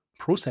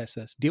process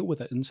this, deal with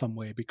it in some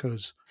way,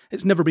 because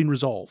it's never been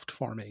resolved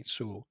for me.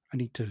 So I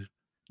need to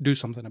do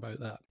something about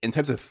that. In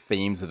terms of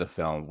themes of the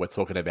film, we're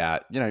talking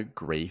about,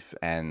 grief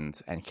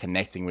and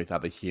connecting with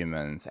other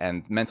humans,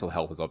 and mental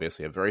health is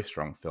obviously a very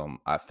strong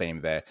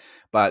theme there.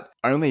 But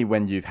only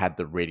when you've had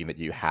the reading that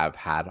you have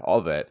had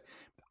of it,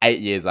 8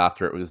 years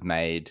after it was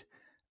made,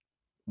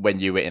 when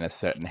you were in a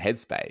certain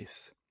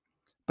headspace.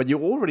 But you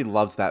already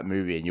loved that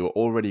movie and you were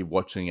already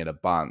watching it a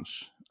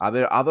bunch. Are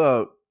there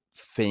other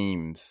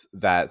themes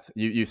that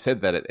you said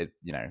that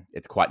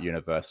it's quite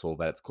universal,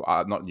 that it's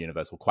not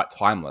universal, quite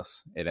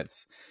timeless in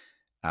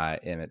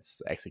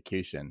its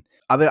execution?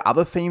 Are there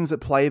other themes at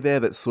play there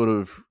that sort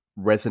of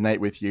resonate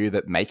with you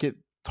that make it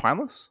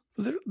timeless?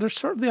 There's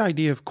sort of the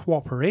idea of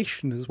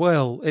cooperation as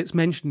well. It's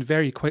mentioned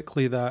very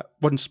quickly that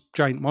once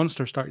giant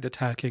monsters started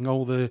attacking,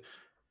 all the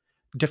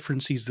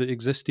differences that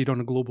existed on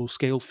a global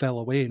scale fell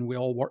away, and we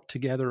all worked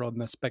together on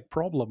this big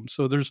problem.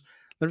 So there's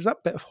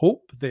that bit of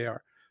hope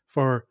there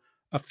for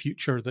a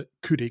future that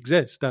could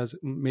exist, as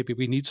maybe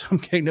we need some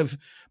kind of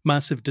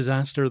massive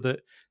disaster that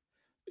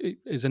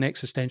is an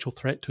existential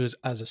threat to us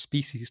as a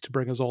species to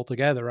bring us all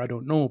together. I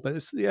don't know, but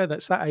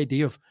that's that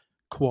idea of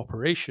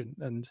cooperation.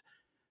 And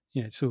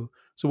yeah, so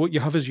what you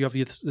have is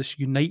this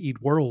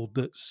united world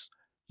that's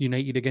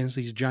united against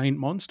these giant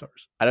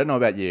monsters. I don't know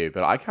about you,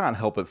 but I can't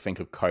help but think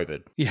of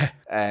COVID. Yeah.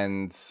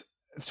 And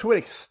to an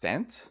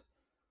extent,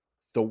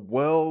 the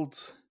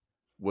world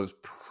was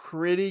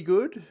pretty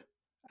good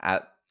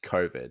at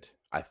COVID,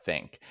 I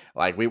think.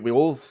 Like, we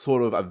all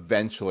sort of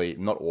eventually,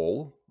 not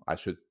all, I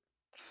should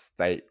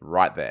state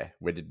right there,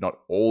 we did not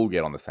all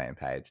get on the same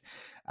page.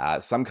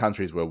 Some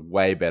countries were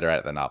way better at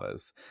it than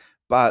others.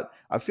 But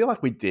I feel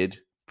like we did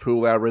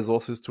pool our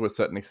resources to a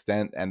certain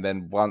extent. And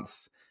then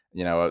once,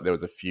 there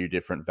was a few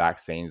different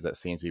vaccines that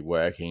seemed to be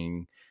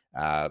working,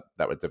 that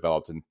were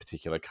developed in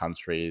particular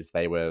countries,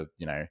 they were,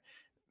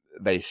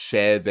 they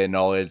shared their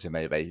knowledge and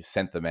they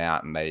sent them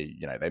out, and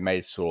they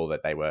made sure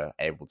that they were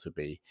able to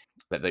be,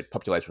 that the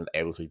population was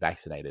able to be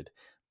vaccinated.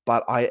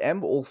 But I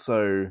am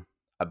also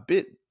a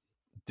bit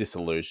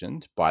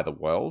disillusioned by the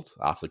world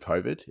after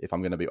COVID, if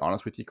I'm going to be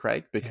honest with you,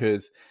 Craig,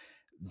 because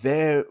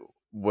there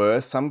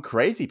were some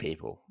crazy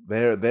people.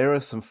 There are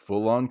some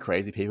full-on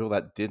crazy people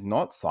that did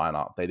not sign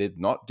up. They did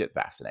not get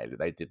vaccinated.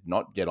 They did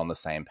not get on the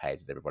same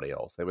page as everybody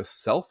else. They were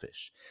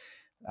selfish.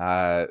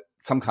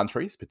 Some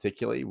countries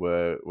particularly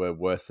were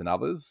worse than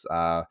others.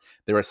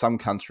 There are some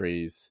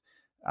countries,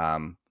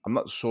 I'm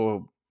not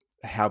sure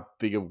how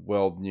big a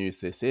world news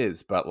this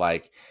is, but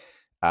like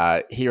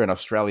here in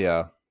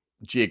Australia,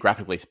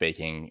 geographically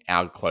speaking,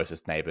 our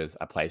closest neighbors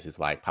are places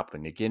like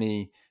Papua New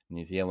Guinea,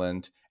 New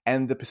Zealand,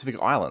 and the Pacific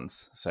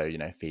Islands. So,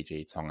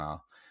 Fiji,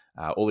 Tonga,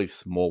 all these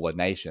smaller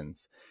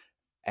nations.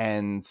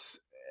 And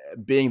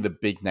being the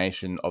big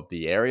nation of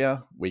the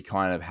area, we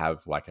kind of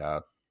have like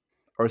a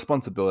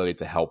responsibility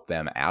to help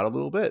them out a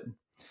little bit.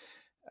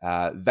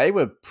 They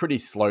were pretty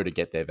slow to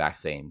get their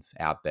vaccines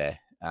out there,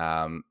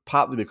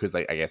 partly because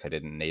I guess they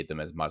didn't need them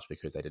as much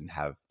because they didn't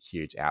have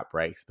huge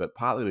outbreaks, but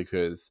partly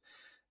because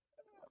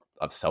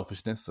of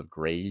selfishness, of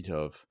greed,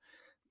 of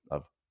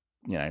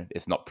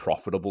it's not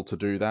profitable to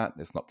do that.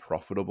 It's not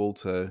profitable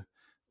to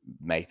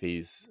make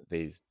these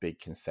big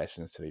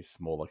concessions to these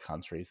smaller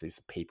countries,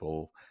 these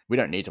people we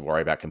don't need to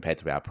worry about compared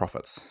to our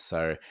profits.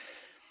 So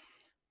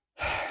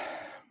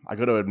I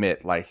got to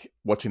admit, like,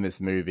 watching this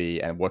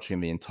movie and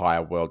watching the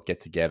entire world get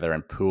together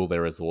and pool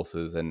their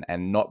resources and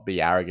not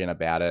be arrogant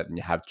about it, and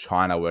you have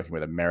China working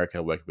with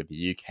America, working with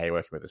the UK,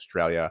 working with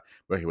Australia,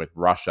 working with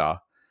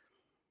Russia,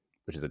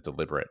 which is a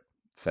deliberate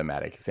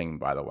thematic thing,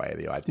 by the way,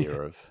 the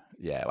idea of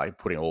like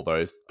putting all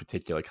those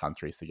particular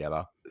countries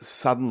together.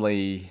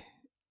 Suddenly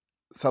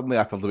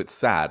I felt a bit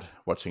sad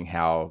watching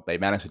how they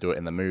managed to do it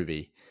in the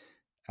movie.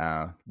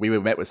 We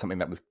were met with something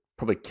that was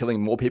probably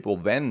killing more people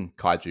than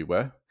kaiju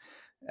were,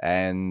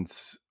 and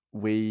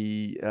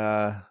we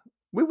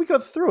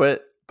got through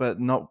it,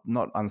 but not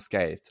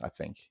unscathed, I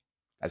think,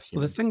 as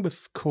humans. Well, the thing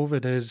with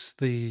COVID is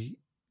the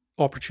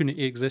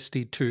opportunity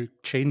existed to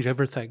change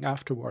everything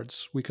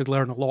afterwards. We could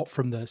learn a lot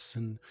from this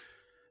and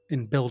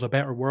build a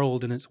better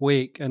world in its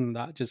wake, and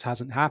that just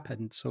hasn't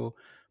happened. So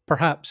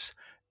perhaps,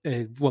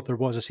 there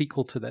was a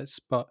sequel to this,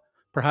 but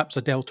perhaps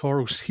a Del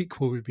Toro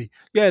sequel would be,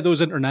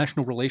 those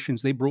international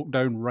relations, they broke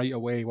down right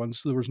away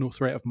once there was no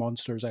threat of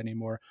monsters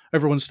anymore.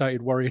 Everyone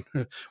started worrying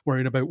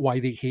about why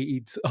they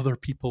hated other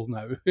people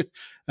now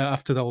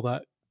after all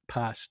that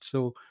passed.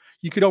 So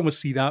you could almost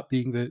see that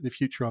being the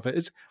future of it.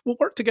 Is we'll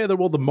work together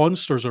while the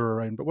monsters are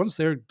around, but once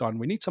they're done,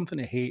 we need something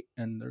to hate,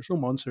 and there's no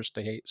monsters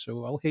to hate,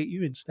 so I'll hate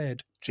you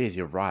instead. Jeez,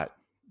 you're right.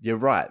 You're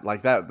right.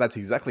 Like that's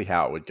exactly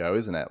how it would go,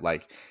 isn't it?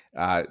 Like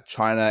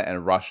China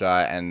and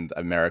Russia and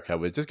America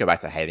would just go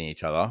back to hating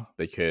each other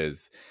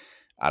because,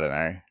 I don't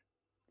know,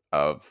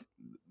 of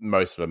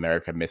most of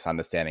America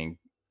misunderstanding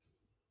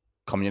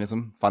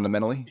communism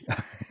fundamentally.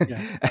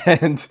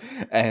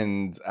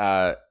 and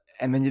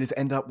then you just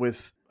end up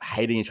with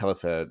hating each other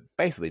for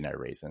basically no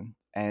reason.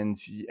 And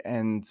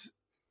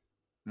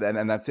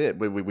that's it.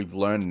 We've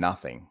learned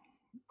nothing.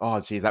 Oh,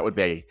 geez, that would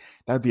be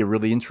a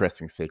really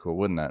interesting sequel,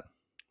 wouldn't it?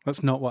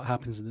 That's not what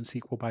happens in the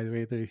sequel, by the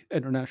way. The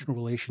international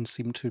relations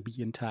seem to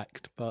be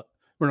intact, but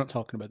we're not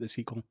talking about the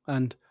sequel.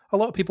 And a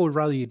lot of people would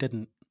rather you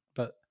didn't,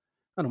 but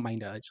I don't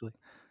mind it, actually.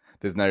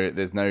 There's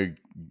no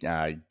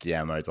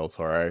Guillermo del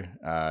Toro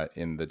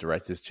in the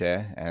director's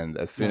chair, and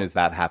as soon as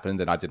that happened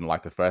and I didn't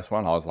like the first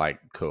one, I was like,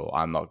 cool,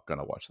 I'm not going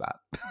to watch that.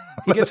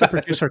 He gets a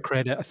producer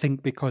credit, I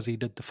think, because he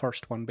did the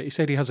first one, but he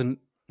said he hasn't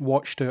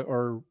watched it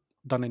or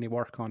done any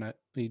work on it.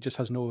 He just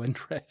has no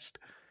interest.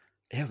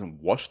 He hasn't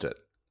watched it.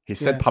 He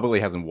said publicly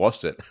he hasn't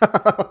watched it.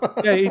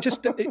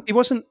 He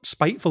wasn't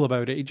spiteful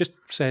about it. He just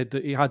said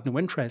that he had no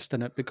interest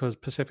in it because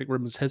Pacific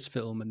Rim was his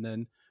film, and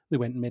then they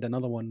went and made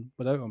another one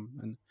without him.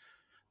 And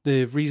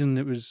the reason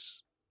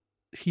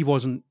he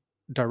wasn't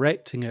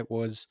directing it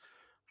was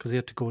because he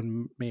had to go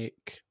and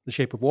make The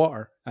Shape of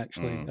Water,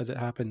 actually, as it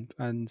happened.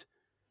 And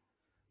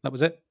that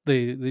was it.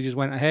 They just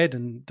went ahead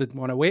and didn't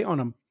want to wait on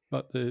him.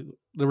 But the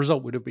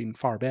result would have been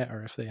far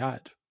better if they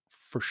had,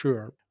 for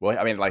sure. Well,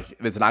 I mean, like,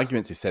 there's an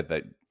argument to said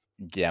that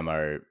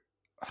Guillermo,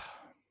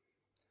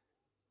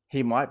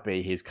 he might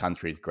be his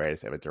country's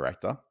greatest ever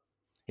director.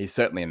 He's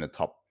certainly in the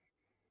top,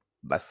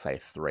 let's say,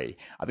 3.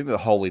 I think the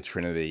holy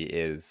trinity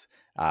is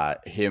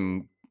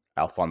him,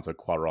 Alfonso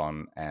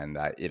Cuarón, and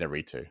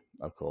Inarritu,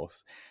 of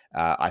course.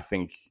 I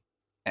think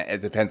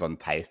it depends on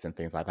taste and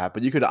things like that,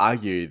 but you could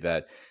argue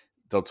that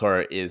Del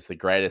Toro is the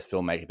greatest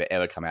filmmaker to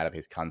ever come out of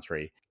his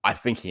country. I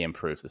think he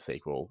improves the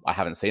sequel. I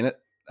haven't seen it,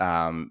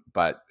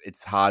 but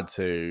it's hard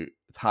to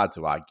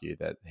argue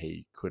that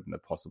he couldn't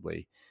have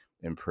possibly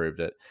improved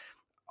it.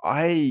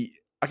 I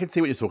can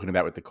see what you're talking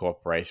about with the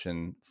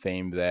corporation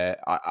theme there.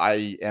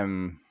 I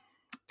am,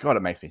 God,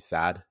 it makes me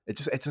sad. It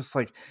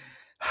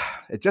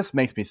just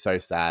makes me so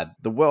sad.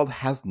 The world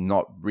has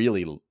not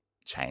really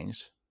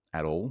changed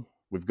at all.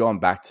 We've gone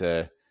back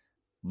to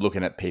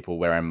looking at people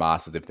wearing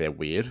masks as if they're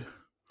weird.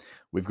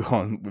 We've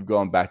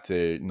gone back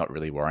to not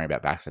really worrying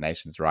about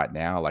vaccinations right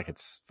now. Like,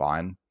 it's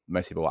fine.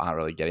 Most people aren't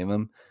really getting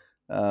them.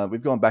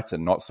 We've gone back to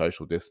not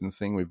social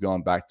distancing. We've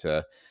gone back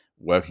to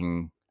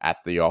working at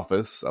the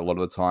office a lot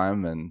of the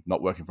time and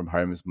not working from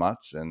home as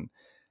much,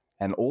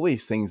 and all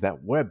these things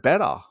that were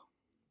better.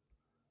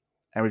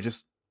 And we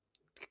just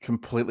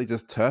completely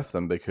just turf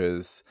them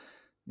because,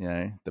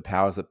 the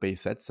powers that be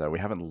said so. We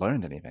haven't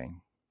learned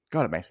anything.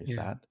 God, it makes me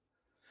sad.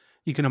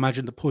 You can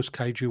imagine the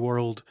post-kaiju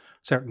world,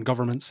 certain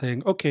governments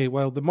saying, okay,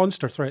 well, the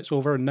monster threat's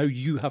over and now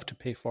you have to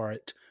pay for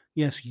it.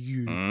 Yes,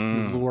 you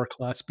lower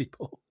class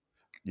people.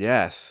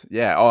 Yes.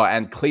 Yeah. Oh,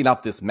 and clean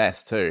up this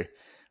mess too.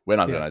 We're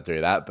not going to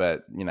do that,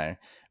 but,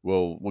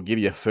 we'll give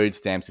you food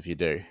stamps if you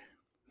do,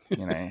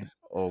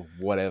 or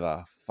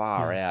whatever.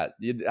 Far out.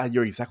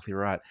 You're exactly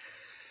right.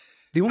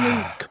 The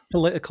only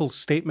political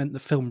statement the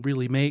film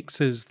really makes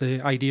is the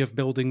idea of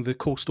building the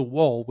coastal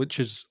wall, which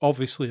is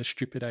obviously a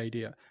stupid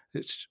idea.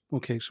 It's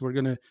okay, so we're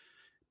going to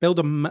build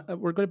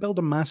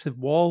a massive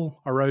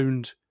wall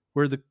around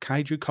where the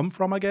kaiju come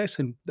from, I guess,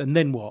 and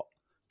then what?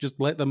 Just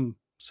let them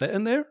sit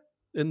in there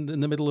in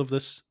the middle of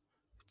this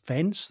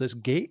fence, this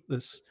gate,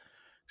 this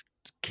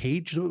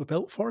cage that we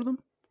built for them?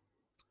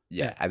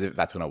 Yeah, as if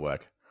that's going to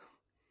work.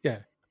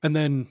 Yeah, and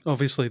then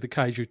obviously the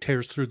kaiju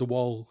tears through the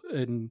wall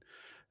in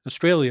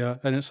Australia,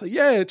 and it's like,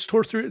 yeah, it's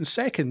tore through it in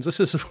seconds. This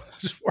is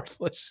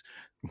worthless.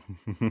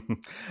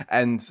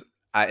 And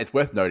it's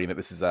worth noting that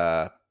this is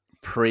a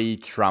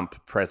pre-Trump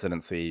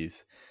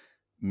presidency's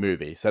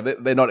movie, so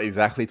they're not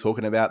exactly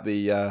talking about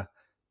the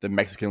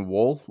Mexican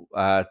Wall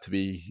to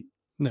be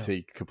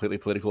completely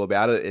political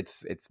about it.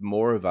 It's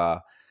more of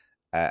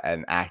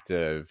an act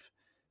of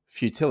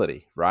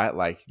futility, right?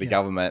 Like the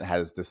government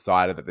has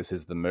decided that this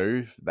is the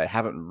move. They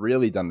haven't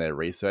really done their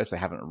research. They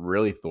haven't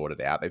really thought it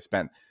out. They've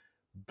spent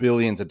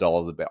billions of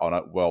dollars on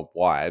it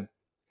worldwide,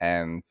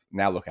 and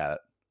now look at it.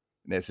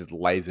 It's just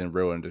lays in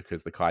ruin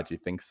because the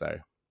kaiju thinks so.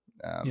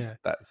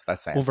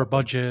 That's saying over something.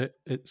 Budget.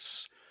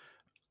 It's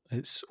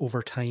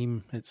over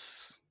time.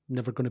 It's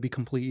never going to be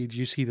completed.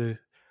 You see the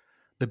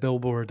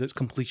billboard that's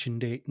completion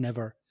date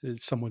never.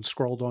 Someone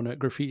scrawled on it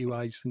graffiti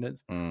wise, and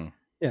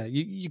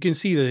you can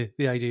see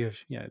the idea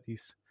of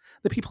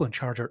the people in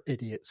charge are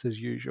idiots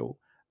as usual,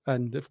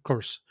 and of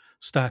course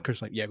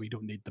Stacker's like, we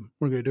don't need them.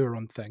 We're going to do our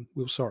own thing.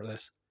 We'll sort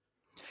this.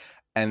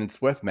 And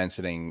it's worth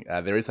mentioning,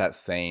 there is that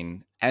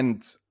scene,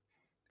 and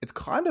it's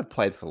kind of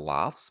played for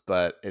laughs,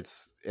 but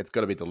it's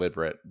got to be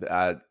deliberate.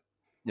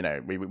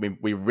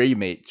 We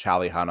re-meet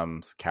Charlie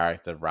Hunnam's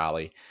character,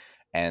 Raleigh,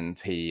 and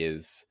he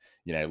is,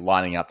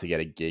 lining up to get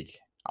a gig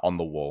on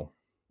the wall.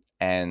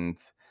 And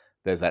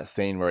there's that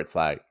scene where it's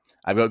like,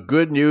 I've got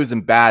good news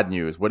and bad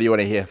news. What do you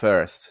want to hear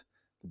first?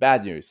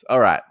 Bad news. All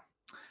right.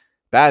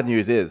 Bad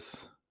news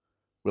is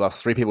we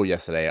lost 3 people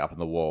yesterday up on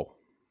the wall.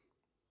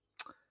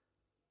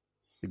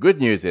 The good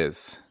news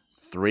is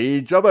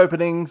 3 job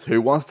openings.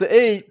 Who wants to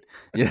eat?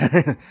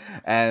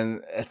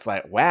 And it's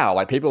like, wow,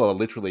 like people are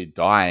literally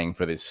dying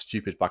for this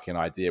stupid fucking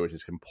idea, which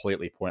is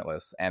completely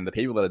pointless. And the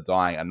people that are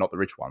dying are not the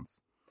rich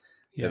ones.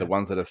 They're the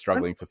ones that are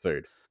struggling for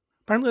food.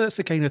 Apparently that's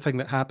the kind of thing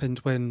that happened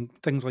when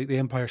things like the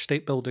Empire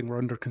State Building were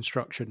under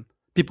construction.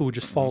 People would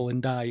just fall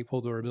and die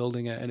while they were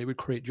building it, and it would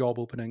create job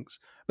openings.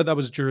 But that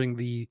was during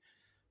the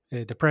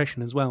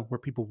Depression as well, where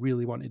people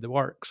really wanted the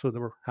work, so they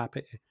were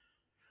happy to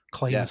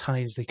climb as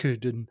high as they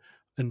could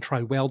and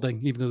try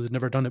welding, even though they'd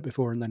never done it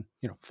before, and then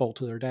fall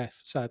to their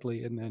death,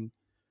 sadly. And then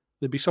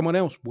there'd be someone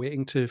else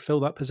waiting to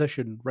fill that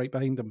position right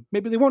behind them.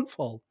 Maybe they won't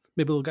fall.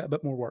 Maybe they'll get a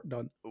bit more work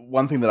done.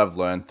 One thing that I've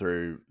learned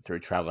through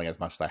traveling as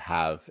much as I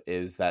have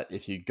is that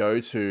if you go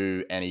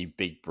to any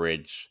big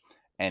bridge,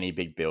 any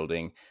big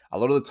building, a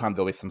lot of the time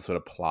there'll be some sort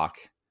of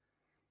plaque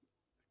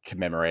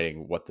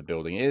commemorating what the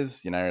building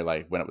is,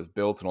 like when it was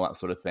built and all that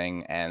sort of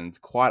thing. And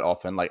quite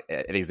often, like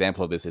an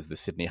example of this is the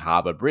Sydney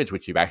Harbour Bridge,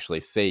 which you actually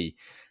see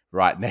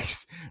right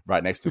next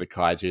to the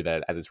kaiju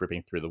that as it's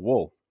ripping through the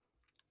wall.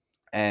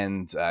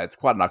 And it's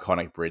quite an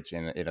iconic bridge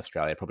in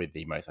Australia, probably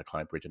the most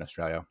iconic bridge in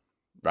Australia,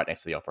 right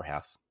next to the Opera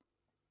House.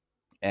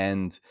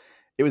 And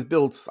it was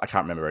built, I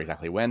can't remember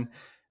exactly when,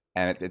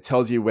 and it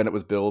tells you when it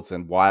was built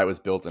and why it was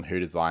built and who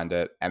designed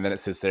it. And then it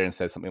sits there and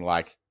says something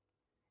like,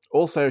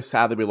 also,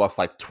 sadly, we lost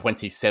like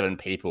 27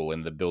 people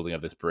in the building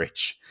of this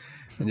bridge.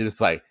 And you're just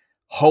like,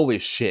 holy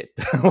shit.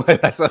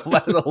 that's a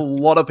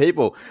lot of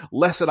people.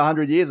 Less than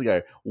 100 years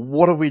ago.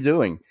 What are we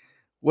doing?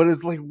 What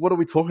are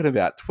we talking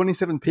about?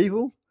 27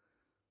 people?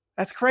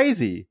 That's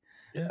crazy.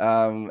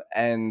 Yeah.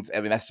 And I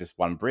mean, that's just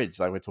one bridge.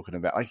 Like we're talking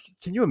about, like,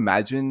 can you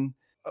imagine?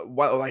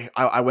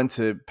 I went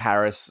to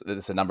Paris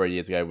this a number of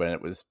years ago when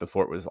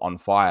before it was on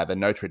fire. The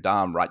Notre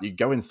Dame, right? You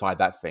go inside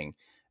that thing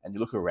and you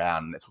look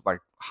around, and it's like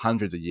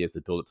hundreds of years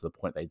to build it to the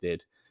point they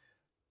did.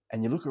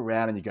 And you look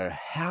around and you go,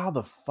 how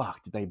the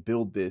fuck did they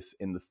build this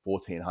in the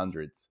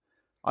 1400s?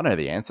 I know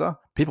the answer.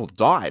 People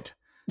died.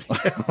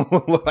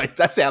 Like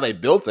that's how they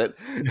built it.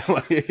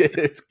 Like,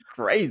 it's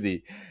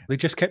crazy. They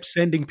just kept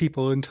sending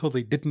people until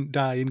they didn't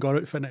die and got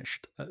it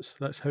finished.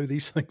 That's how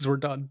these things were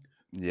done.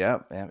 Yeah,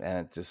 and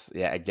it just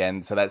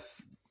again. So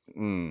that's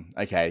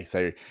okay.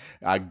 So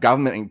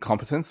government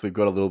incompetence. We've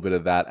got a little bit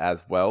of that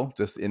as well,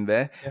 just in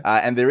there.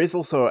 Yeah. And there is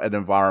also an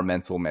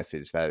environmental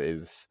message that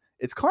is.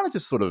 It's kind of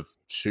just sort of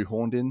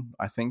shoehorned in.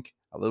 I think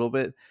a little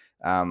bit.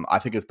 I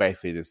think it's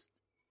basically just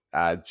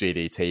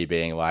GDT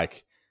being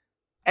like,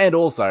 and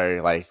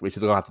also like we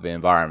should look after the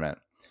environment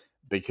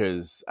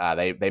because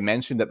they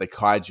mentioned that the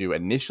kaiju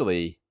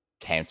initially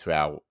came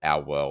to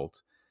our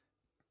world.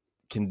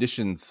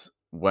 Conditions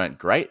weren't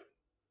great.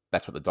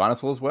 That's what the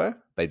dinosaurs were.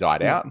 They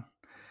died out.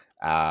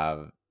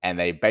 And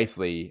they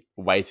basically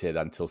waited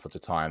until such a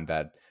time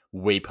that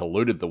we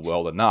polluted the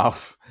world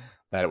enough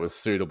that it was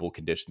suitable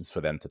conditions for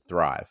them to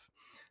thrive.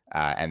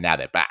 And now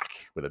they're back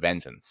with a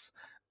vengeance.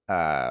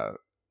 A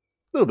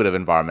little bit of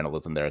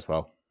environmentalism there as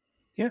well.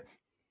 Yeah.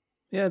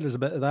 Yeah, there's a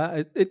bit of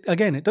that.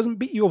 It doesn't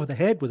beat you over the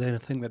head with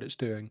anything that it's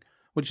doing,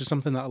 which is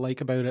something that I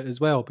like about it as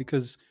well,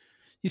 because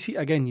you see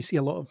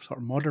a lot of sort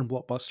of modern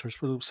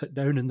blockbusters where they'll sit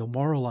down and they'll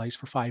moralize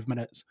for 5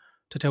 minutes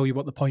to tell you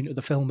what the point of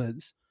the film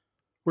is.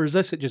 Whereas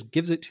this, it just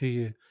gives it to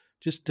you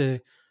just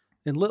in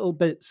little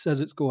bits as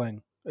it's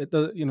going.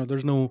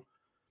 There's no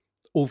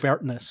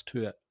overtness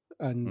to it.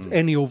 And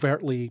any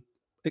overtly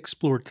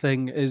explored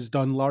thing is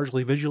done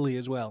largely visually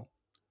as well.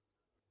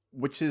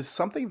 Which is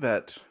something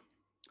that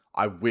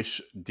I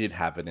wish did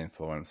have an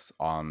influence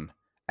on,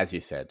 as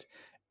you said,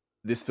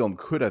 this film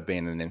could have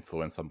been an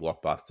influence on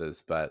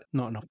blockbusters, but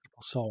not enough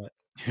people saw it.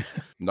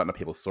 Not enough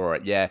people saw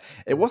it. Yeah,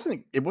 it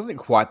wasn't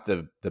quite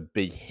the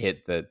big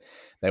hit that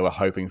they were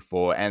hoping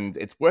for. And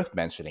it's worth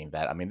mentioning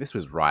that, I mean, this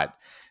is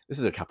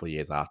a couple of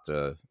years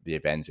after the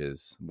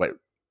Avengers. Wait,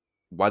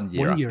 1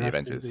 year after the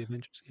Avengers.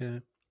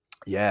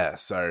 Yeah,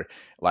 so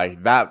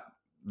like that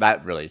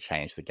really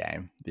changed the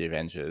game, the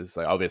Avengers.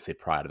 Like obviously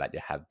prior to that you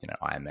had,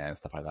 Iron Man and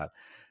stuff like that.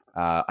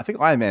 I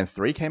think Iron Man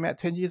 3 came out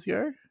 10 years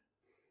ago.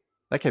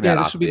 That came out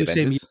after the Avengers.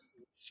 Same year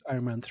as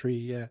Iron Man 3,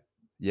 yeah.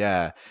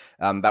 Yeah,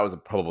 that was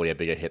probably a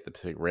bigger hit than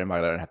Pacific Rim.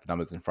 I don't have the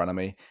numbers in front of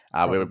me.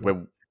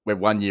 We're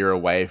 1 year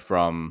away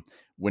from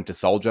Winter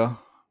Soldier,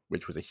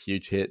 which was a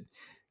huge hit,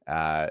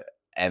 and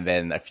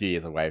then a few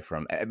years away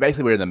from.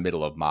 Basically, we're in the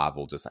middle of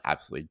Marvel, just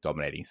absolutely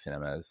dominating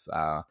cinemas.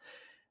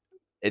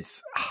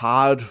 It's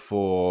hard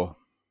for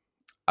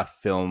a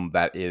film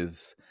that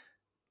is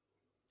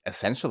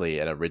essentially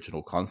an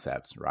original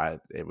concept, right?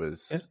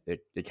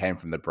 It came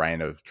from the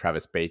brain of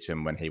Travis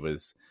Beacham when he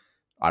was,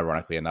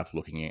 ironically enough,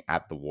 looking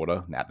at the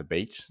water, at the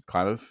beach,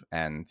 kind of,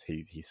 and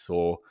he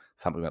saw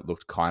something that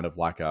looked kind of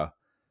like a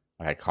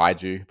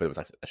kaiju, but it was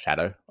like a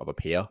shadow of a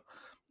pier,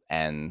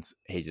 and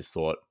he just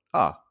thought,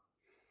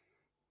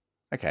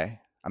 okay,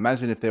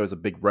 imagine if there was a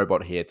big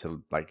robot here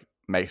to like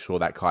make sure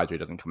that kaiju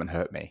doesn't come and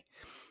hurt me.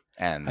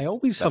 And I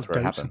always have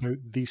doubts about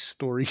these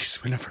stories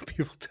whenever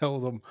people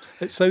tell them.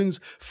 It sounds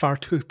far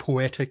too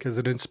poetic as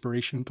an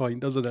inspiration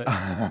point, doesn't it?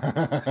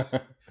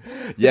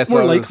 Yes, it's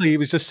more likely he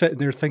was just sitting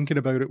there thinking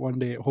about it one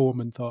day at home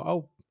and thought,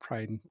 I'll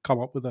try and come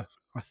up with a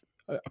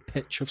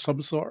pitch of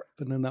some sort,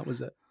 and then that was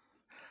it.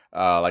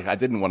 Like I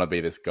didn't want to be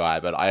this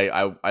guy, but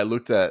I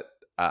looked at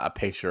a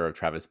picture of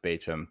Travis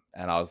Beacham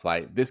and I was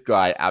like, this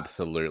guy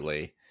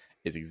absolutely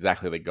is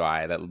exactly the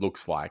guy that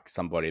looks like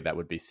somebody that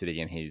would be sitting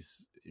in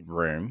his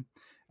room,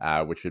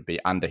 which would be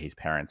under his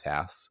parents'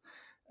 house,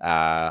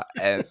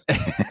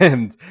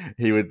 and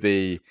he would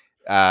be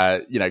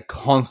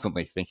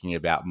constantly thinking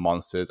about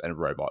monsters and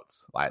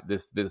robots. Like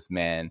this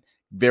man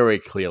very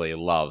clearly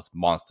loves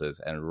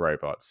monsters and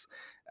robots,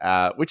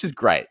 which is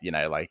great.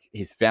 Like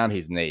he's found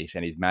his niche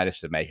and he's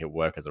managed to make it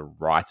work as a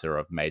writer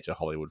of major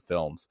Hollywood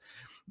films.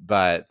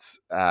 But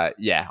I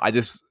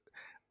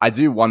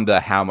do wonder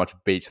how much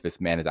beach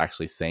this man has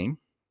actually seen.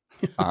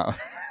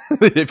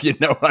 If you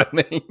know what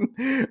I mean.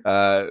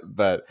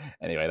 But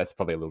anyway, that's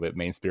probably a little bit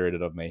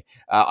mean-spirited of me.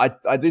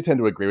 I do tend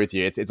to agree with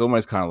you. It's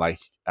almost kind of like,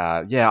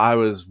 I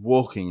was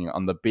walking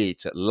on the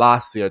beach at La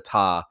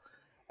Ciotat,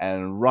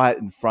 and right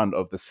in front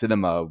of the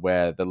cinema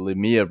where the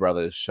Lumiere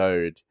brothers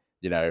showed,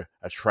 a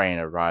train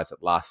arrives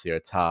at La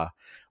Ciotat,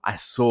 I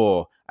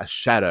saw a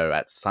shadow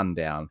at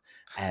sundown,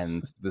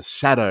 and the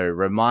shadow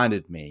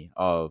reminded me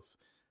of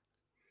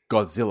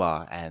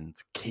Godzilla and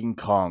King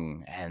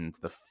Kong and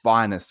the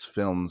finest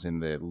films in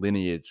the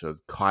lineage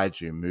of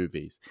kaiju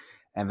movies.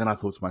 And then I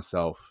thought to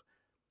myself,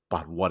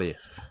 but what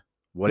if?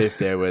 What if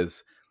there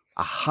was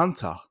a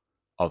hunter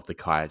of the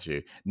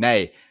kaiju?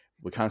 Nay,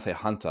 we can't say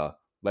hunter.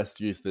 Let's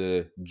use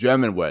the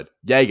German word,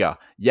 Jäger.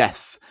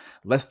 Yes,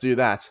 let's do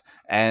that.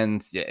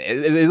 And yeah,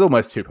 it is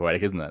almost too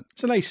poetic, isn't it?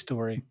 It's a nice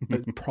story,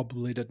 but it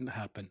probably didn't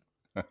happen.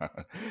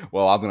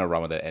 Well, I'm going to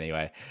run with it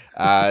anyway.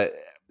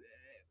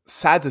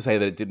 Sad to say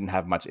that it didn't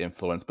have much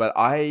influence, but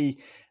I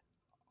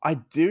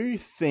do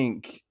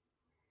think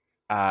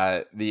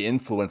the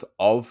influence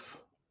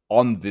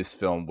on this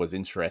film was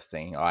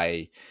interesting.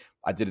 I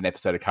did an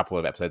episode a couple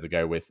of episodes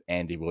ago with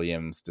Andy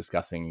Williams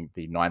discussing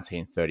the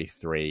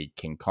 1933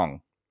 King Kong.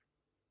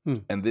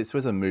 And this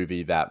was a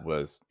movie that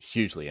was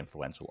hugely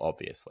influential,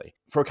 obviously,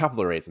 for a couple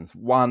of reasons.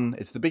 One,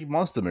 it's the big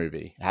monster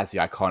movie. It has the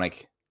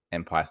iconic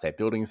Empire State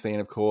Building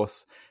scene, of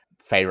course,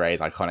 Fay Wray's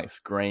iconic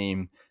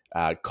scream,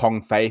 Kong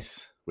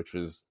face, which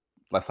was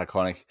less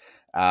iconic,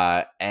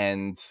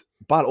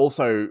 but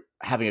also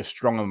having a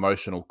strong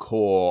emotional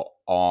core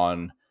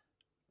on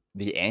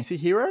the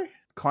anti-hero,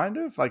 kind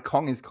of. Like,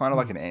 Kong is kind of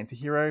like an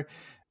anti-hero.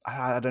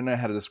 I don't know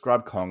how to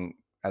describe Kong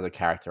as a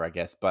character, I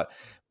guess, but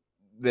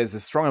there's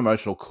a strong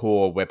emotional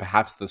core where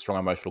perhaps the strong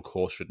emotional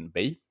core shouldn't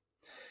be.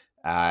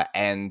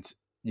 And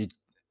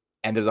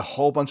there's a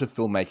whole bunch of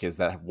filmmakers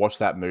that have watched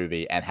that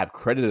movie and have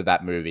credited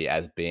that movie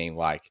as being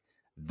like,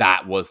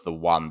 that was the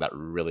one that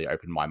really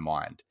opened my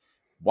mind.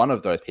 One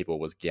of those people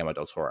was Guillermo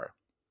del Toro.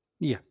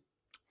 Yeah.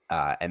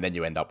 And then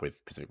you end up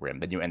with Pacific Rim.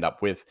 Then you end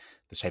up with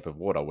The Shape of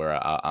Water, where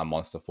a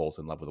monster falls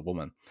in love with a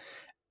woman.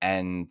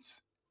 And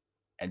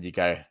you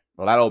go,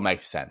 well, that all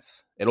makes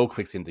sense. It all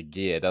clicks into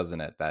gear,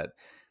 doesn't it? That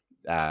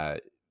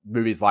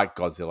movies like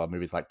Godzilla,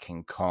 movies like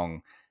King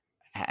Kong,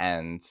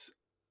 and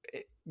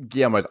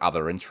Guillermo's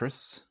other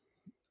interests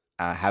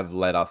have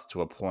led us to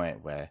a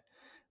point where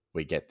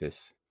we get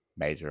this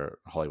major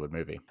Hollywood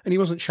movie. And he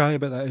wasn't shy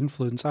about that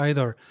influence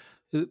either.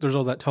 There's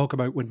all that talk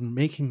about when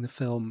making the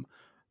film,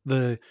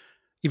 even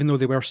though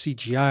they were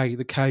CGI,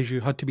 the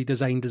kaiju had to be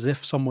designed as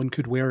if someone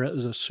could wear it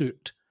as a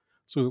suit.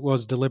 So it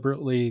was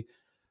deliberately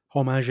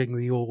homaging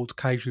the old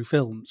kaiju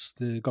films,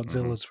 the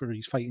Godzillas where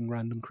he's fighting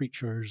random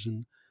creatures.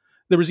 And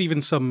there was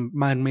even some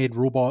man-made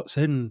robots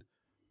in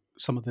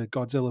some of the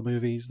Godzilla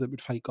movies that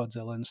would fight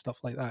Godzilla and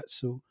stuff like that.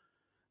 So,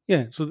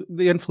 yeah, so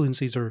the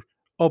influences are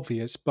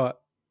obvious, but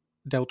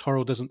Del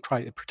Toro doesn't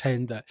try to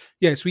pretend that,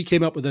 yes, we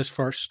came up with this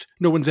first.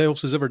 No one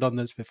else has ever done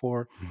this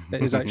before.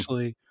 It is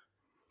actually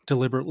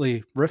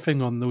deliberately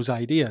riffing on those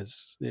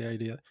ideas. The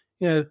idea,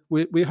 yeah,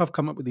 we have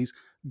come up with these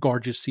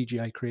gorgeous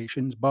CGI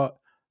creations, but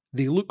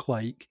they look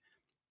like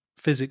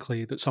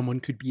physically that someone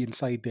could be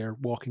inside there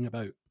walking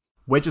about.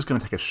 We're just going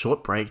to take a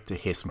short break to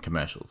hear some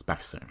commercials.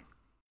 Back soon.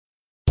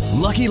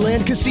 Lucky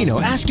Land Casino,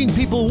 asking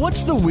people,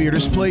 what's the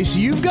weirdest place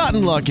you've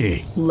gotten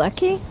lucky?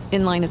 Lucky?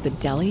 In line at the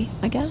deli,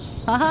 I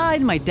guess? Aha,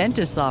 in my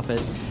dentist's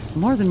office.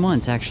 More than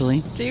once,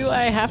 actually. Do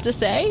I have to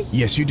say?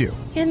 Yes, you do.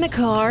 In the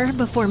car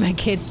before my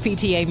kids'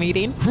 PTA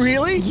meeting.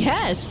 Really?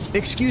 Yes.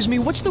 Excuse me,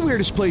 what's the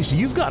weirdest place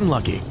you've gotten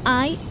lucky?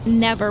 I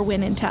never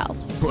win and tell.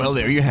 Well,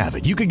 there you have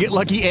it. You can get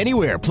lucky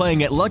anywhere,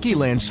 playing at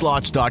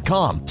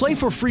LuckyLandSlots.com. Play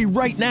for free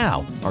right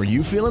now. Are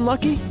you feeling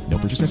lucky? No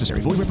purchase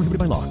necessary. Void where prohibited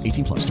by law.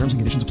 18 plus. Terms and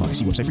conditions apply.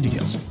 See website for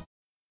details.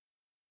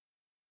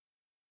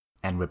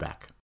 And we're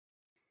back.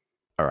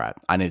 All right,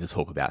 I need to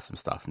talk about some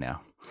stuff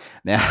now.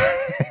 Now,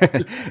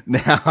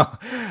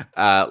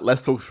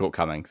 let's talk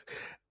shortcomings.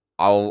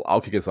 I'll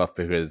kick us off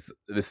because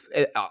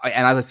and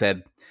as I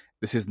said,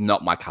 this is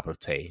not my cup of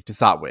tea to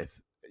start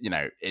with. You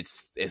know,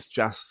 it's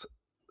just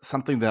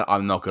something that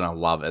I'm not going to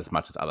love as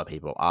much as other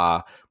people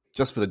are,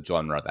 just for the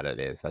genre that it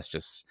is. That's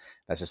just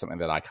something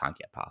that I can't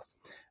get past.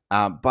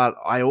 But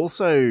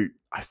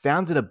I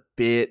found it a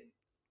bit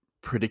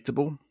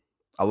predictable.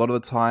 A lot of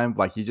the time,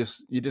 like you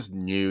just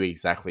knew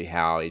exactly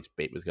how each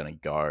beat was going to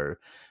go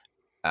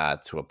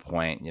to a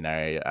point. You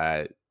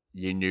know,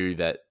 you knew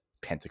that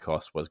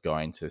Pentecost was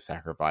going to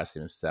sacrifice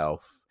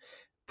himself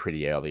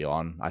pretty early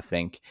on. I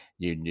think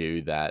you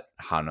knew that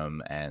Hunnam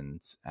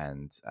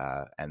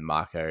and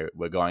Mako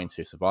were going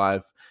to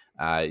survive.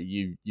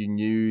 You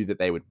knew that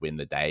they would win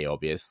the day.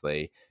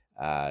 Obviously,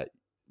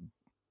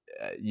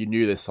 you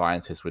knew the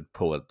scientists would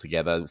pull it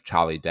together.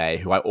 Charlie Day,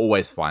 who I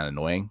always find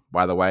annoying,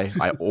 by the way.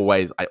 I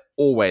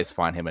always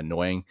find him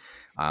annoying.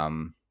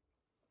 I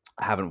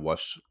haven't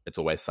watched It's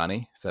Always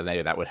Sunny, so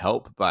maybe that would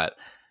help. But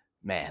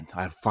man,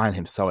 I find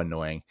him so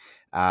annoying.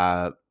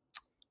 I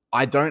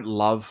don't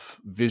love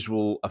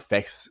visual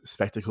effects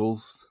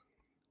spectacles.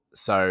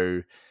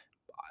 So,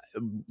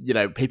 you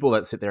know, people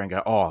that sit there and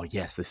go, oh,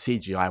 yes, the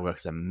CGI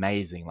works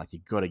amazing. Like, you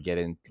got to get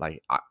in.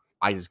 Like,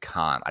 I just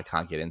can't. I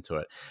can't get into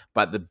it.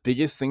 But the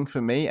biggest thing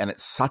for me, and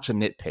it's such a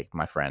nitpick,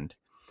 my friend,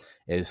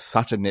 it is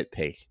such a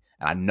nitpick.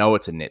 And I know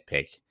it's a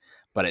nitpick,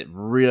 but it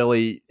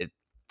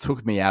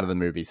took me out of the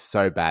movie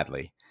so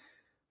badly.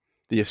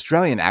 The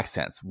Australian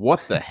accents. What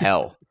the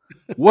hell?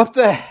 What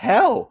the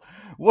hell?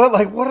 What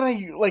are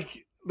they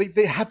like?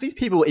 They have these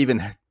people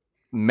even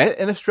met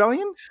an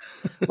Australian?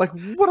 Like,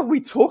 what are we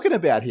talking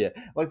about here?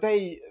 Like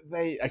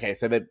okay,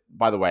 so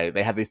by the way,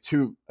 they have these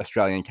two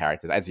Australian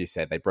characters. As you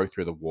said, they broke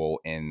through the wall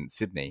in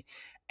Sydney,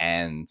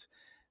 and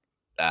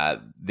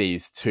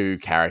these two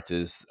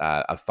characters,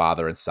 a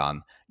father and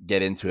son,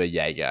 get into a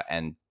Jaeger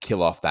and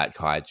kill off that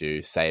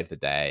kaiju, save the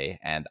day,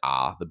 and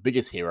are the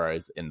biggest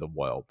heroes in the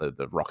world,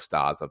 the rock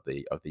stars of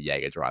the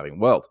Jaeger driving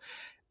world.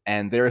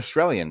 And they're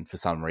Australian for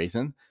some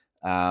reason.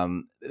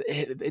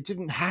 It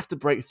didn't have to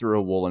break through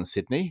a wall in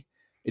Sydney.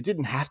 It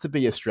didn't have to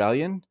be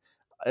Australian.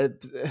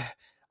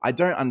 I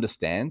don't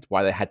understand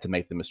why they had to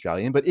make them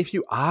Australian, but if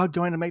you are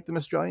going to make them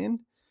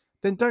Australian,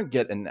 then don't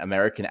get an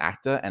American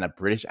actor and a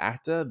British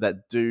actor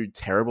that do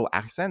terrible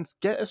accents.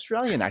 Get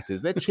Australian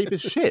actors. They're cheap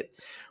as shit.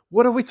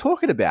 What are we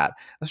talking about?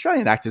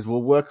 Australian actors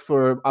will work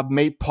for a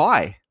meat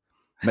pie.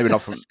 Maybe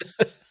not from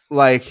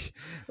like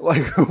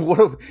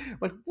what,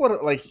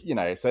 you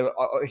know, so,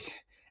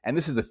 and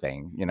this is the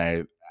thing, you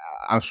know,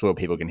 I'm sure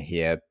people can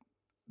hear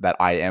that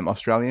I am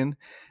Australian.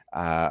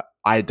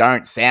 I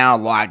don't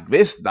sound like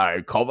this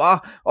though, Cobber.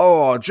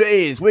 Oh,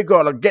 geez, we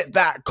gotta get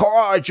that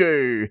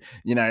kaiju.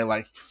 You know,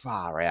 like,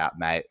 far out,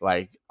 mate.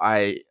 Like,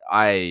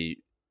 I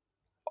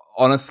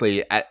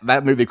honestly,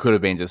 that movie could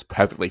have been just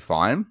perfectly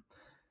fine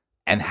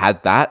and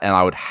had that, and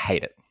I would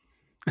hate it.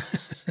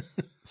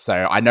 So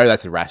I know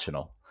that's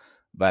irrational,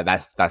 but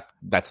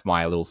that's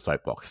my little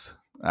soapbox.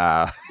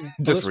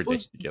 Just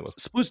ridiculous.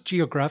 I suppose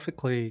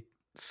geographically,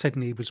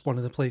 Sydney was one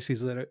of the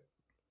places that it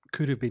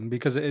could have been,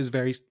 because it is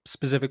very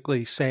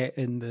specifically set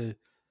in the,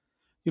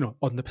 you know,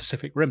 on the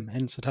Pacific Rim,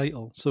 hence the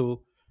title.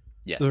 So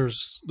yes,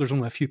 there's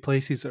only a few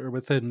places that are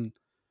within,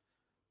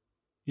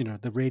 you know,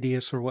 the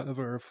radius or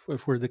whatever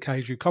of where the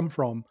kaiju come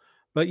from.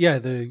 But yeah,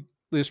 the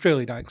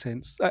Australian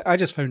accents, I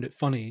just found it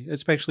funny,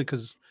 especially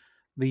because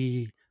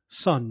the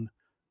son,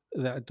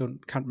 that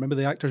can't remember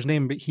the actor's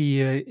name, but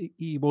he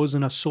was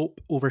in a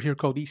soap over here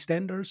called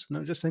EastEnders, and I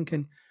was just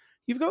thinking,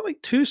 you've got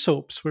like two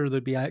soaps where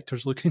there'd be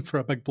actors looking for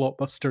a big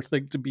blockbuster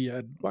thing to be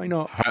in. Why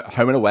not?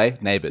 Home and Away,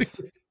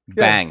 Neighbours,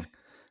 Bang.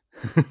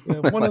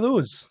 One of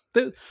those.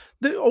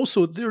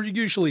 They're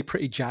usually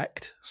pretty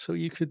jacked, so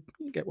you could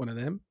get one of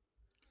them.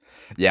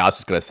 Yeah, I was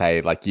just gonna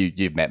say, like,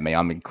 you've met me.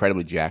 I'm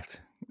incredibly jacked.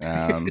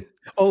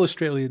 All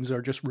Australians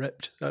are just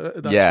ripped.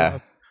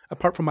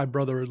 Apart from my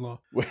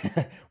brother-in-law.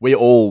 We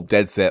all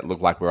dead set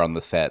look like we're on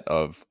the set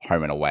of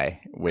Home and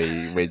Away.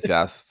 We're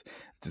just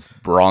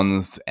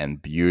bronzed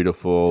and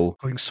beautiful.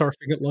 Going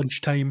surfing at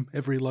lunchtime,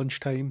 every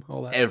lunchtime,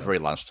 all that Every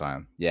stuff.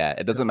 lunchtime. Yeah,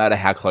 it doesn't matter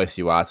how close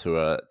you are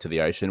to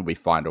the ocean, we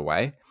find a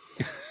way.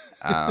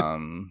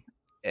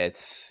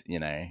 It's, you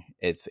know,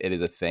 it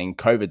is a thing.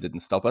 COVID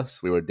didn't stop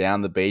us. We were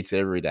down the beach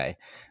every day.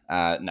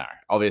 No,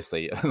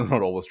 obviously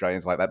not all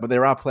Australians like that, but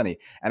there are plenty.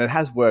 And it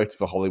has worked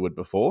for Hollywood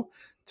before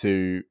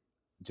to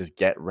just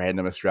get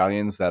random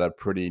Australians that are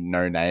pretty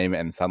no name,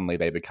 and suddenly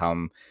they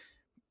become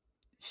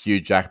Hugh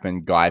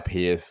Jackman, Guy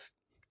Pearce,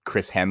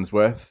 Chris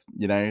Hemsworth,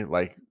 you know,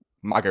 like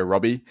Margot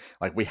Robbie.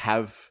 Like, we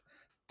have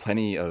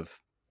plenty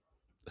of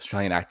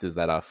Australian actors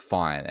that are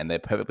fine and they're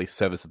perfectly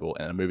serviceable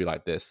in a movie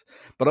like this.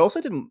 But I also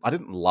didn't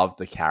love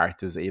the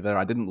characters either.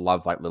 I didn't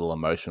love like little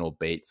emotional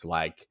beats,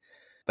 like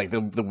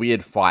the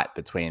weird fight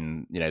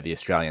between, you know, the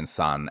Australian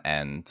son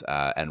and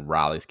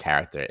Riley's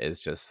character is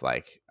just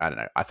like, I don't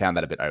know. I found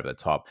that a bit over the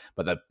top.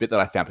 But the bit that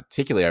I found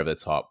particularly over the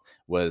top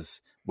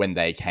was when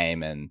they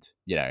came and,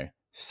 you know,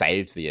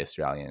 saved the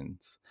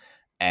Australians,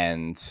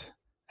 and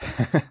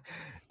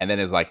and then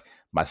it was like,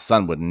 my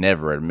son would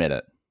never admit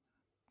it,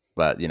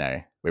 but, you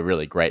know, we're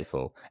really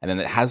grateful. And then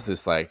it has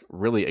this like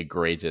really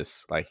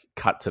egregious like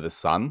cut to the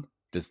son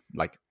just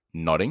like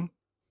nodding,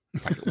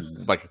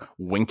 like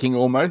winking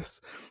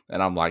almost,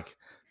 and I'm like,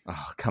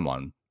 oh, come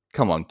on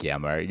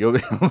Guillermo, you're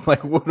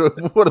like,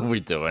 what are we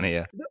doing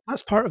here?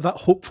 That's part of that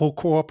hopeful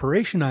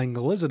cooperation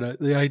angle, isn't it?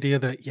 The idea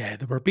that, yeah,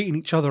 they were beating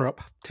each other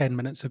up 10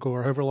 minutes ago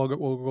or however long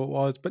ago it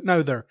was, but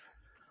now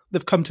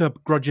they've come to a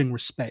grudging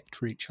respect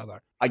for each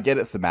other. I get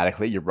it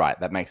thematically, you're right,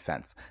 that makes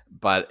sense.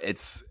 But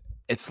it's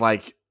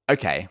like,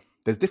 okay,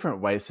 there's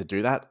different ways to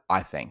do that,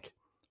 I think.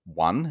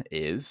 One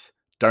is,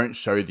 don't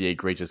show the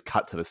egregious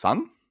cut to the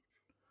son.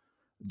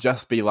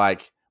 Just be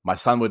like, my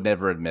son would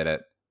never admit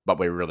it, but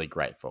we're really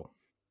grateful.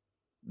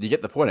 You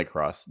get the point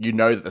across. You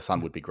know that the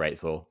son would be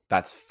grateful.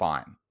 That's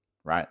fine,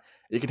 right?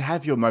 You can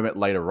have your moment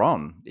later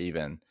on,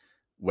 even,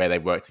 where they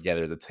work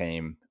together as a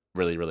team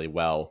really, really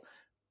well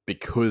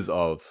because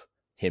of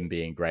him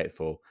being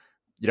grateful.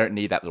 You don't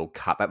need that little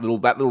cut. That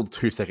little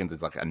 2 seconds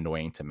is like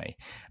annoying to me.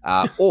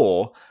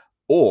 Or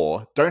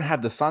don't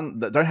have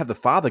the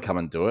father come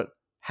and do it.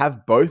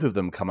 Have both of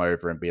them come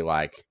over and be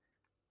like,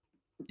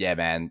 yeah,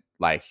 man,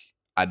 like,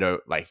 I know,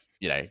 like,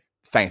 you know,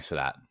 thanks for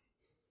that.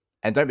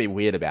 And don't be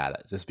weird about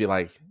it. Just be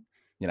like,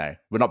 you know,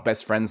 we're not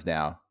best friends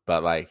now,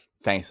 but like,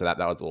 thanks for that.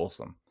 That was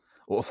awesome.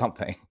 Or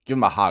something. Give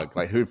him a hug.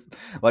 Like,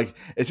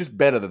 it's just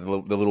better than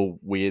the little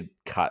weird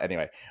cut.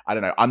 Anyway, I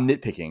don't know. I'm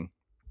nitpicking,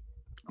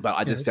 but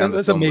I just found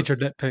that's a major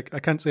nitpick. I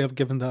can't say I've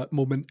given that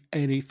moment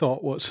any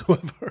thought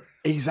whatsoever.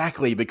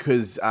 Exactly,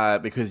 because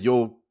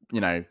you're, you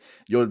know,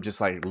 you're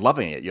just like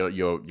loving it.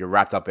 You're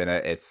wrapped up in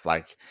it. It's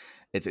like,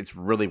 it's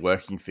really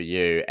working for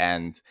you.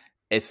 And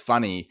it's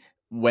funny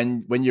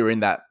when you're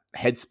in that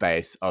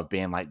headspace of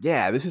being like,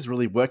 yeah, this is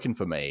really working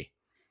for me.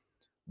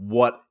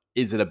 What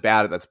is it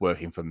about it that's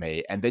working for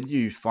me? And then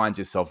you find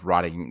yourself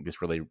writing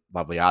this really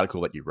lovely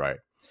article that you wrote.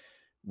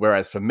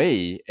 Whereas for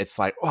me, it's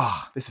like,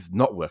 oh, this is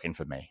not working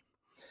for me.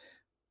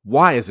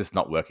 Why is this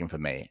not working for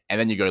me? And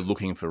then you go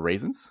looking for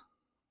reasons.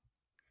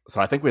 So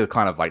I think we're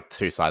kind of like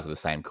two sides of the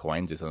same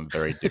coin, just on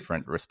very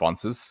different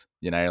responses.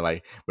 You know,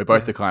 like we're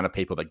both the kind of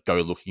people that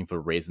go looking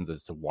for reasons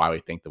as to why we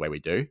think the way we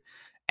do.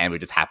 And we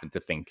just happen to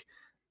think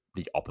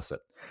the opposite.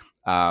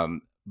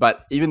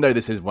 But even though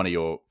this is one of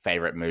your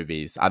favorite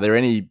movies, are there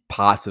any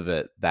parts of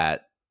it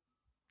that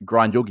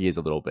grind your gears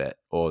a little bit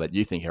or that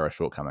you think are a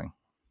shortcoming?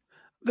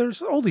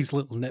 There's all these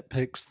little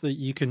nitpicks that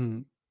you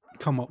can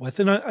come up with.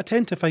 And I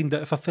tend to find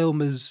that if a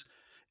film is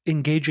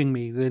engaging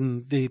me,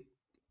 then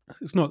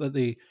it's not that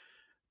they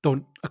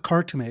don't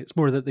occur to me. It's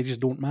more that they just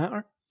don't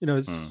matter. You know,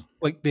 it's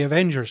like The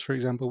Avengers, for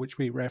example, which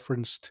we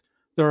referenced.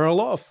 There are a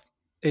lot of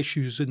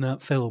issues in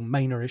that film,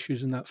 minor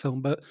issues in that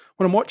film. But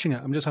when I'm watching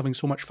it, I'm just having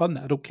so much fun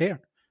that I don't care.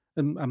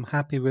 And I'm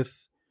happy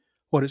with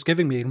what it's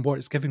giving me, and what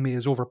it's giving me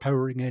is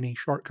overpowering any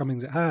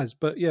shortcomings it has.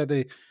 But yeah,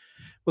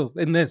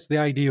 in this, the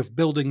idea of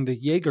building the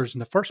Jaegers in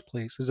the first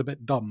place is a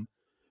bit dumb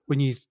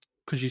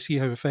because you see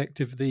how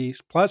effective the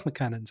plasma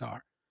cannons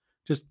are.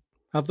 Just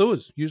have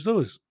those, use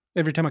those.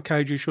 Every time a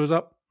kaiju shows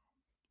up,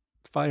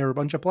 fire a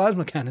bunch of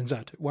plasma cannons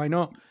at it. Why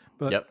not?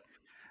 But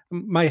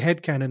my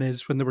headcanon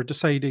is when they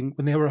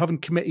were having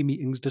committee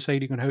meetings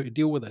deciding on how to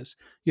deal with this,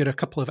 you had a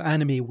couple of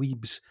anime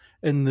weebs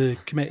in the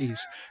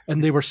committees,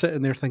 and they were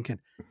sitting there thinking,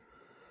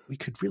 we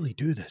could really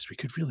do this. We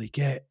could really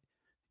get,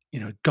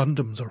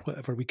 Gundams or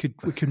whatever. We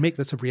could make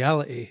this a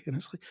reality. And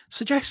it's like,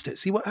 suggest it,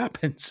 see what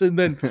happens. And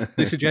then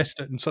they suggest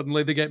it, and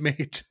suddenly they get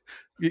made.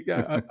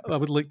 I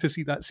would like to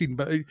see that scene,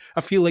 but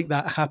I feel like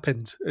that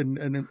happened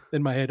in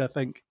my head. I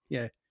think,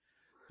 yeah,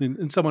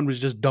 and someone was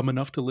just dumb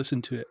enough to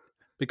listen to it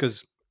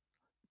because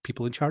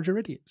people in charge are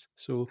idiots.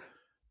 So,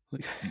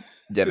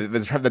 yeah,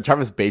 the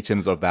Travis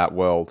Beachams of that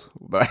world.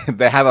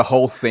 They have a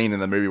whole scene in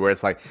the movie where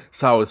it's like,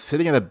 so I was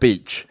sitting at a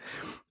beach.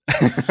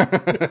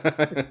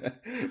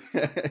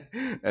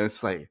 And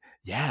it's like,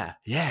 yeah,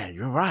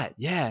 you're right,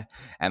 yeah.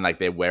 And like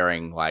they're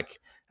wearing like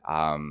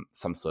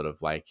some sort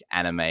of like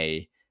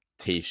anime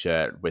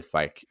t-shirt with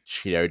like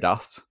Cheeto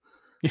dust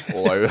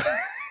all over,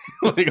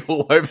 like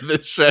all over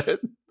the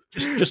shirt.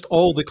 Just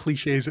all the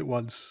cliches at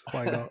once.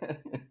 Why not?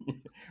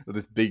 With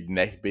this big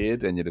neck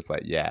beard, and you're just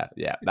like, yeah,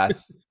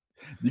 that's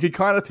you could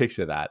kind of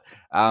picture that.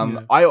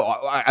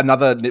 I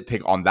another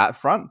nitpick on that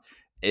front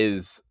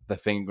is the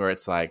thing where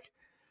it's like,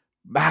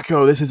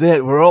 Mako, this is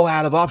it. We're all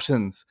out of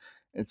options.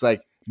 It's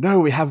like,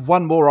 no, we have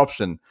one more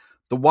option.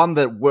 The one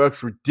that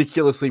works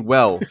ridiculously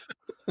well.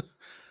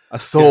 A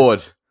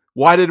sword.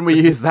 Why didn't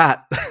we use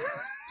that?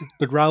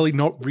 Did Raleigh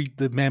not read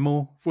the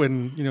memo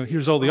when,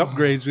 here's all the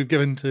upgrades we've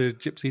given to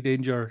Gypsy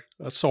Danger?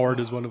 A sword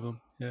is one of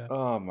them. Yeah.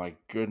 Oh my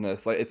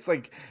goodness.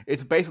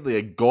 It's basically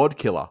a god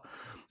killer.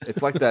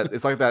 It's like that.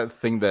 It's like that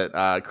thing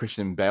that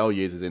Christian Bale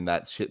uses in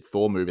that shit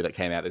Thor movie that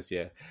came out this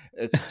year.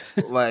 It's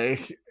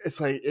like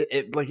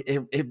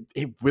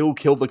it will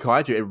kill the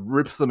kaiju. It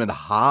rips them in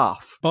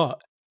half.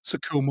 But it's a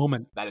cool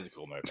moment. That is a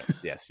cool moment.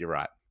 Yes, you're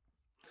right.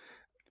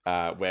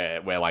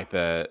 Where like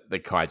the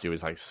kaiju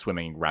is like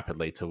swimming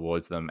rapidly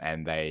towards them,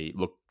 and they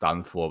look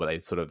done for, but they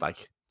sort of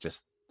like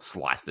just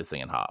slice this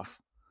thing in half.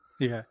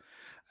 Yeah,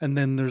 and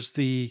then there's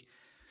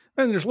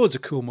loads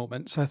of cool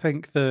moments. I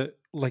think that,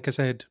 like I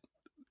said,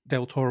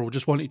 Del Toro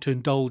just wanted to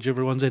indulge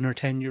everyone's inner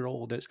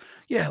 10-year-old. It's,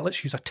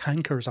 let's use a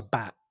tanker as a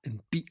bat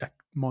and beat a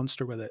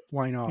monster with it.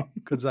 Why not?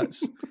 Because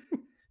it's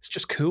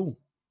just cool.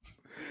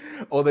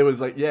 Or there was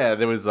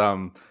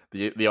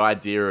the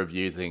idea of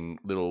using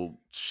little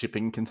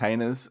shipping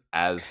containers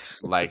as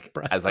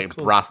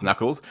brass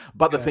knuckles.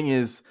 But the thing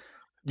is,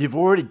 you've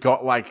already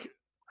got like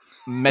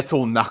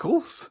metal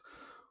knuckles.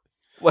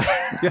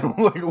 If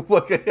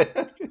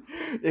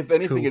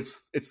anything, cool.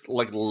 It's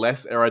like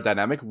less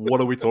aerodynamic.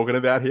 What are we talking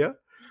about here?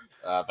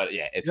 But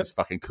yeah, it's just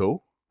fucking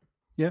cool.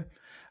 Yeah.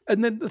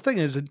 And then the thing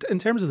is, in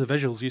terms of the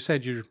visuals, you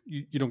said you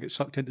don't get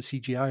sucked into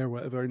CGI or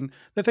whatever. And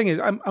the thing is,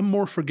 I'm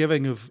more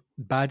forgiving of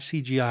bad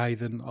CGI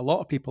than a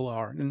lot of people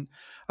are. And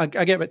I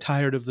get a bit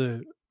tired of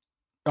the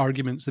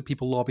arguments that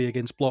people lobby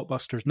against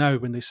blockbusters now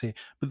when they say,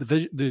 but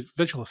the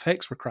visual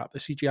effects were crap, the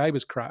CGI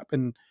was crap.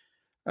 And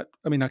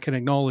I mean, I can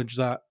acknowledge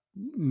that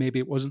maybe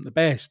it wasn't the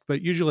best,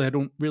 but usually I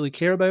don't really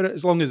care about it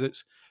as long as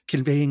it's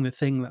conveying the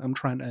thing that I'm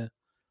trying to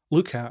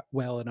look at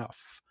well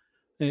enough.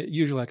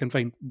 Usually I can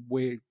find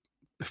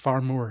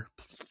far more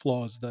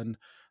flaws than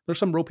there's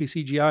some ropey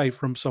CGI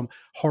from some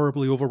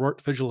horribly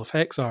overworked visual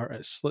effects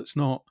artists. Let's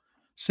not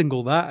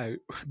single that out.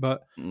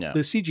 But the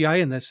CGI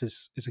in this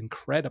is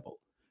incredible.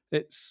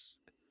 It's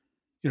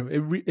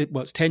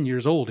it's 10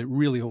 years old. It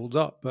really holds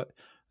up. But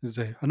there's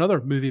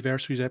another movie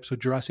versus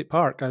episode, Jurassic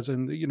Park, as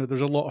in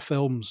there's a lot of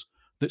films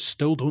that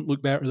still don't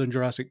look better than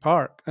Jurassic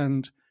Park,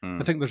 and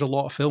I think there's a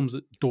lot of films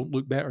that don't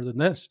look better than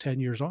this 10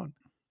 years on.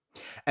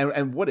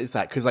 And what is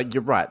that? Because like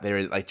you're right, there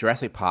is like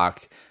Jurassic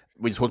Park.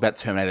 We talked about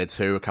Terminator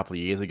 2 a couple of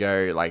years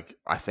ago. Like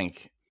I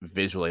think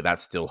visually that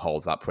still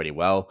holds up pretty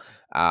well.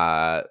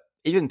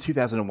 Even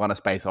 2001: A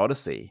Space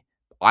Odyssey,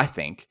 I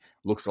think,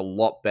 looks a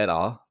lot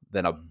better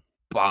than a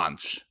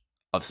bunch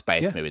of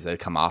space movies that have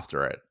come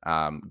after it.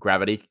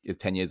 Gravity is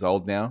 10 years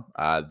old now.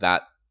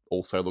 That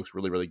also looks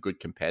really, really good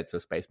compared to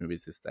space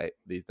movies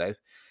these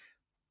days.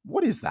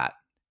 What is that?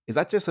 Is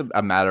that just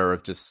a matter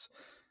of just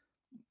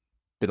a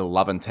bit of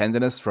love and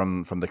tenderness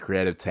from the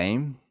creative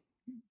team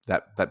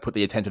that put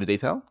the attention to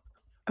detail?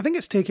 I think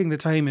it's taking the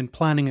time and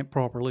planning it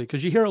properly,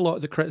 because you hear a lot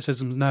of the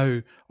criticisms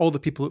now, all the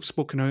people who've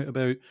spoken out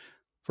about,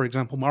 for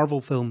example,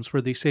 Marvel films,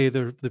 where they say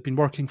they've been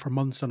working for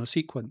months on a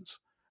sequence,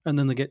 and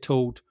then they get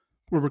told,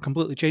 well, we're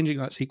completely changing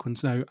that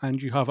sequence now,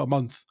 and you have a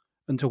month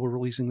until we're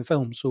releasing the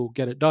film, so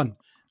get it done.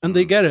 And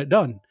they get it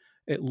done.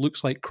 It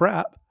looks like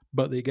crap,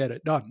 but they get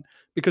it done,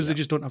 because they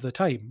just don't have the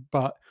time.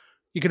 But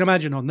you can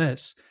imagine on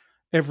this,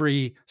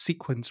 every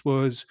sequence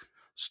was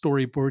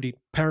storyboarded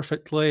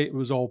perfectly. It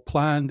was all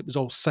planned. It was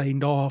all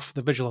signed off.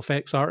 The visual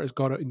effects artist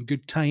got it in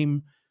good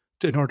time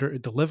in order to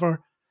deliver.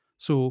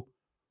 So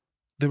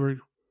it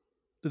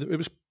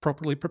was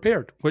properly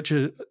prepared, which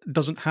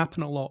doesn't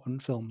happen a lot in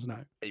films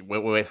now.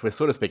 We're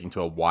sort of speaking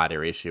to a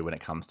wider issue when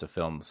it comes to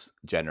films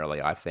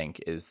generally, I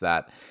think, is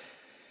that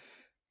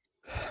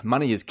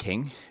money is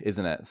king,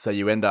 isn't it? So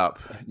you end up,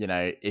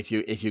 if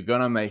you're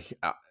going to make,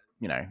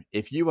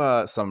 if you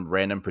are some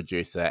random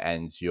producer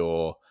and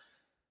your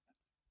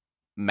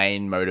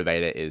main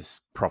motivator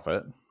is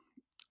profit,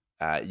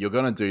 you're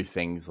going to do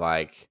things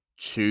like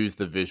choose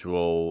the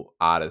visual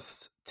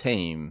artist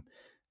team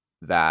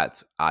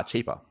that are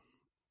cheaper.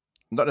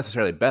 Not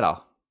necessarily better,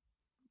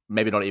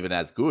 maybe not even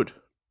as good,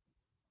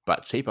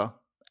 but cheaper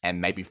and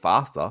maybe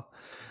faster.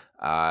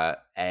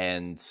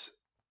 And,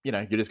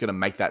 you're just going to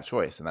make that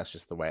choice, and that's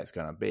just the way it's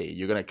going to be.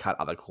 You're going to cut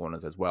other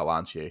corners as well,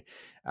 aren't you?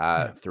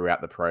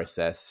 Throughout the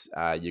process,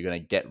 you're going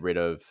to get rid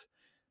of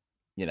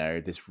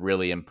this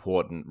really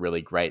important,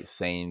 really great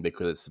scene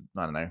because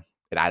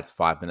it adds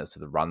 5 minutes to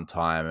the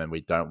runtime, and we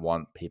don't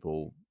want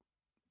people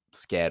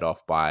scared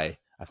off by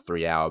a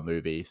 3-hour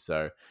movie.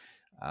 So,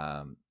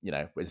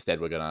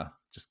 instead we're going to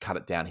just cut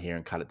it down here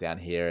and cut it down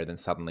here. And then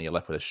suddenly you're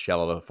left with a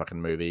shell of a fucking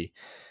movie.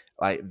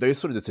 Like, those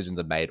sort of decisions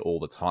are made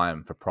all the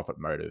time for profit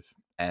motive.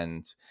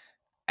 And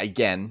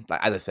again,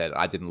 like, as I said,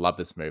 I didn't love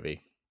this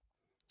movie,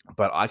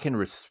 but I can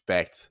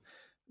respect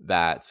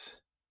that,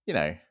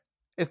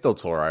 it's Del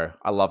Toro.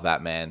 I love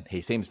that man.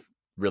 He seems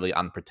really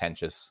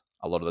unpretentious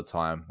a lot of the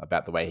time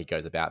about the way he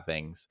goes about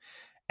things.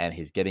 And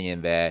he's getting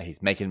in there.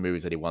 He's making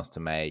movies that he wants to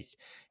make.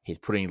 He's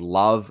putting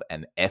love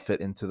and effort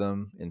into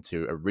them,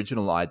 into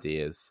original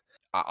ideas.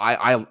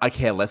 I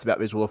care less about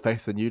visual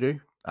effects than you do.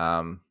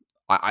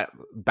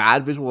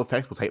 Bad visual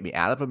effects will take me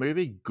out of a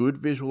movie. Good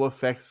visual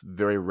effects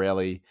very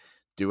rarely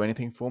do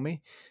anything for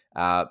me.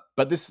 But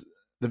the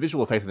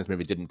visual effects in this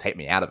movie didn't take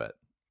me out of it.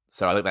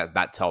 So I think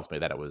that tells me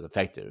that it was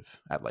effective,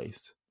 at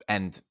least,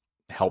 and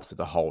helps it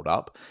to hold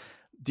up.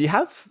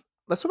 Let's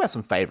talk about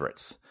some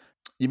favorites.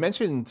 You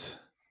mentioned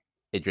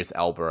Idris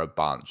Elba a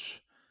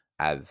bunch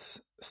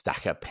as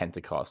Stacker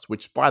Pentecost,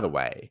 which, by the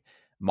way,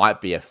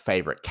 might be a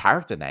favorite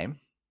character name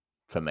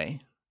for me.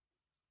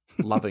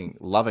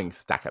 Loving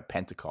Stacker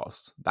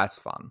Pentecost. That's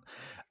fun.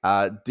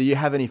 Do you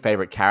have any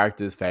favorite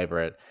characters,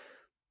 favorite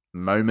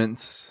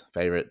moments,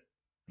 favorite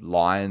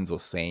lines or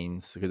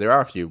scenes? Because there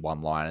are a few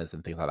one-liners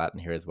and things like that in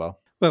here as well.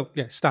 Well,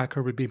 yeah,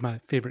 Stacker would be my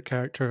favorite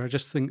character. I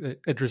just think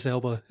that Idris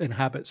Elba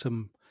inhabits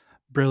him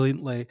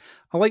brilliantly.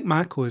 I like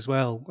Mako as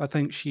well. I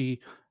think she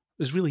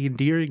is really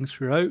endearing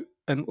throughout.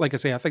 And like I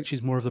say, I think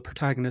she's more of the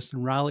protagonist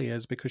than Raleigh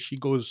is, because she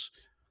goes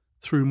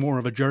through more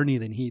of a journey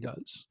than he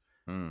does.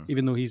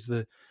 Even though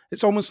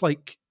it's almost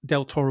like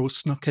Del Toro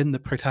snuck in the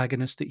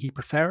protagonist that he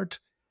preferred,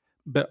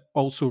 but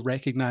also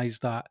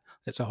recognized that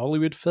it's a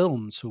Hollywood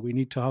film, so we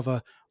need to have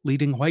a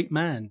leading white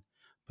man.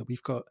 But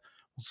we'll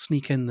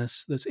sneak in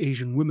this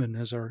Asian woman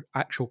as our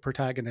actual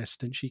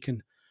protagonist, and she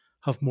can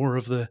have more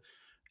of the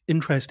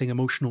interesting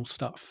emotional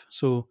stuff.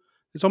 So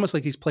it's almost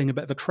like he's playing a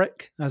bit of a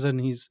trick, as in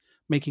he's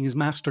making his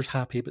masters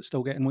happy, but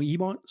still getting what he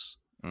wants.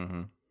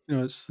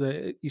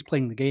 Mm-hmm. He's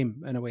playing the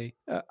game in a way,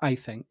 I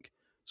think.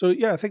 So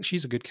yeah, I think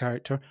she's a good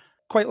character.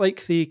 Quite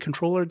like the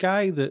controller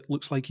guy that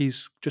looks like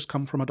he's just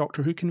come from a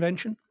Doctor Who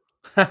convention.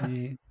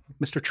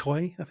 Mr.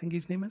 Choi, I think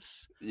his name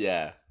is.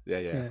 Yeah.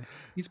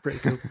 He's pretty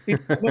cool.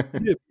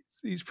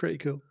 He's pretty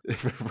cool.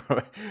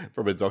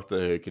 From a Doctor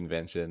Who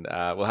convention.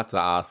 I'll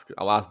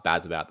ask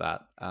Baz about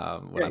that.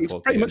 He's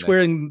pretty much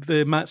wearing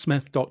the Matt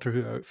Smith Doctor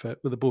Who outfit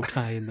with a bow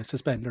tie and the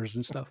suspenders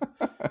and stuff.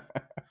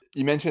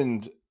 You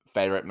mentioned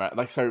favorite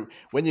so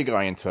when you're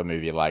going into a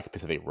movie like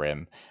Pacific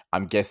Rim,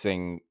 I'm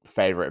guessing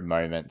favorite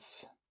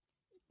moments,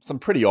 some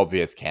pretty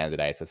obvious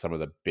candidates are some of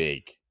the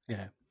big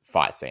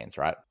fight scenes,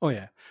 right? Oh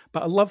yeah,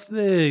 but I love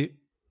the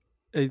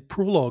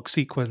prologue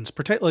sequence,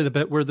 particularly the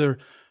bit where they're,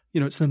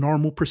 it's the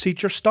normal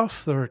procedure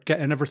stuff. They're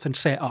getting everything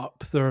set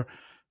up. They're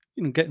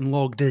getting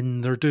logged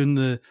in. They're doing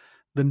the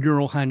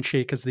neural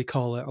handshake, as they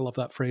call it. I love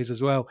that phrase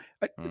as well.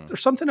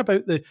 There's something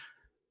about the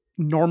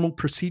normal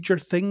procedure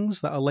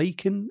things that I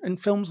like in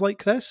films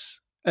like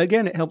this.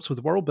 Again, it helps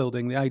with world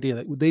building, the idea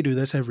that they do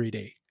this every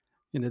day.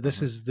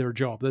 This is their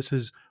job. This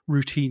is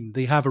routine.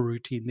 They have a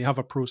routine. They have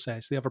a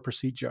process. They have a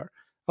procedure.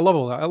 I love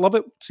all that. I love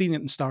it seeing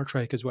it in Star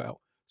Trek as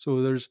well.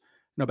 So there's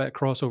a bit of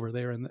crossover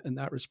there in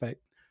that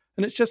respect.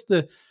 And it's just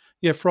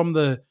from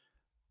the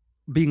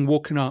being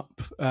woken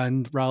up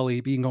and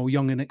Raleigh being all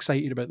young and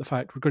excited about the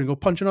fact we're going to go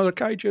punch another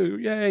kaiju,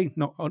 yay!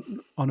 Not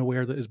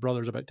unaware that his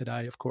brother's about to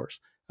die, of course.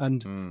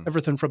 And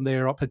everything from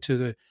there up into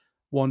the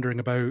wandering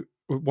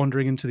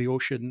into the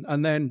ocean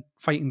and then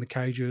fighting the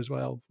kaiju as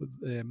well.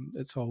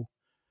 It's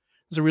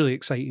a really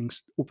exciting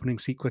opening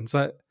sequence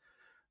that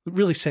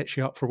really sets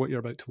you up for what you're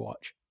about to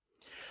watch.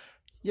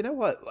 You know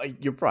what?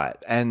 Like, you're right.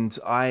 And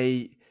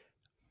I'm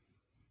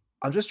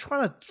just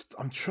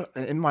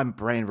in my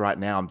brain right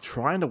now, I'm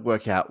trying to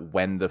work out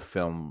when the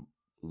film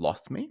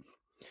lost me,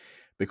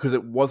 because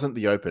it wasn't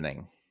the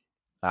opening.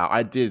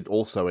 I did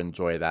also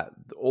enjoy that,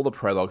 all the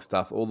prologue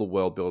stuff, all the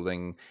world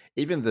building,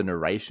 even the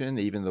narration,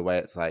 even the way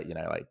it's like,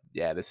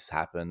 yeah, this has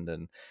happened.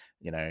 And,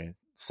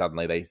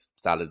 suddenly they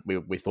started,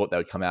 we thought they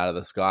would come out of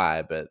the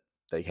sky, but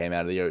they came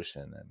out of the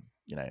ocean. And,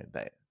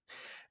 they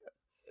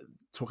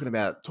talking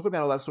about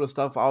all that sort of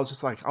stuff. I was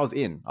just like, I was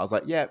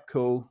like, yeah,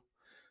 cool.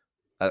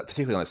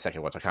 Particularly on the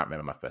second watch. I can't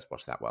remember my first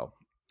watch that well.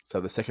 So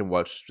the second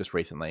watch just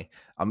recently,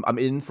 I'm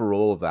in for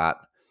all of that.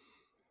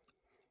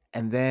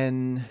 And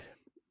then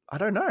I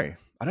don't know.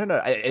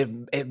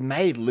 It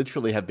may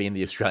literally have been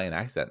the Australian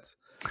accents.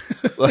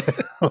 like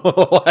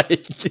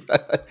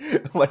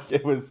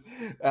it was.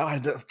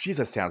 Geez,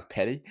 that sounds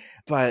petty,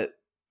 but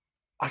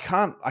I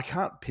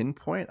can't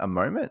pinpoint a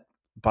moment.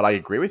 But I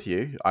agree with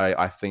you.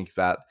 I think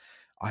that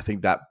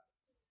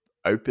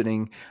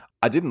opening.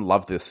 I didn't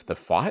love the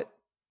fight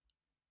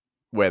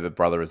where the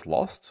brother is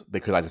lost,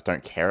 because I just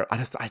don't care.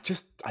 I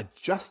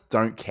just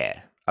don't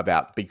care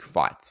about big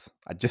fights.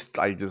 I just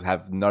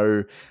have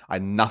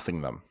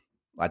nothing them.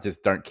 I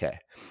just don't care.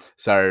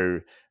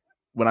 So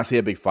when I see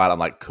a big fight, I'm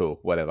like, cool,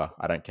 whatever.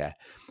 I don't care.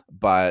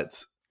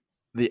 But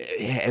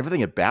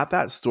everything about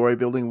that, story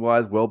building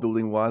wise, world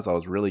building wise, I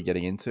was really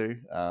getting into.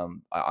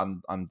 I'm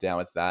down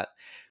with that.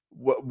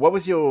 What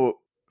was your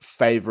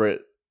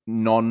favorite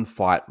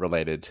non-fight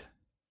related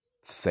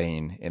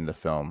scene in the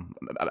film,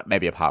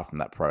 maybe apart from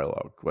that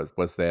prologue?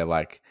 Was there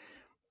like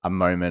a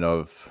moment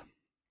of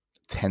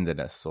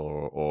tenderness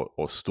or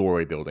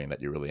story building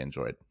that you really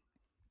enjoyed?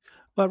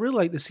 Well, I really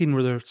like the scene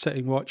where they're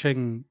sitting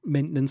watching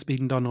maintenance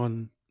being done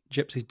on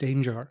Gypsy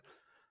Danger.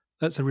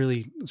 It's a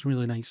really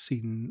nice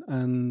scene.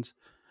 And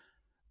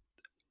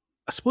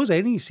I suppose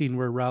any scene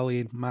where Raleigh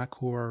and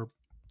Mako are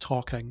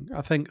talking,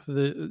 I think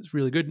that it's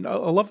really good. I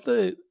love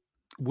the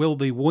will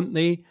they, won't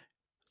they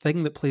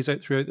thing that plays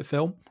out throughout the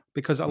film,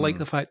 because I like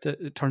the fact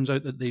that it turns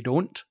out that they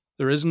don't.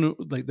 There is no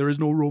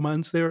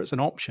romance there. It's an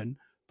option,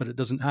 but it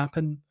doesn't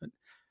happen.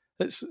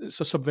 It's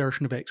a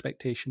subversion of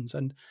expectations,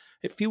 and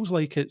it feels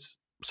like it's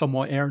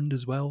somewhat earned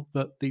as well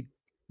that they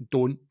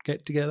don't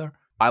get together.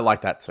 I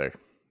like that too,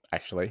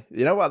 actually.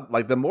 You know what?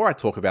 Like, the more I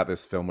talk about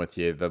this film with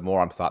you, the more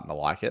I'm starting to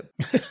like it.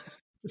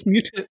 It's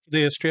muted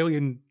the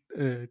Australian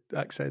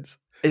accents.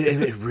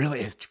 It really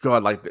is.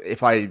 God, like,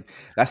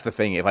 that's the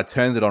thing. If I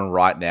turned it on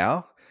right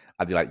now,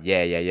 I'd be like,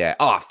 yeah.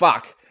 Oh,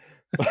 fuck.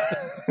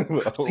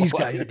 These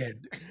guys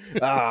again.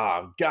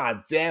 Oh,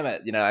 god damn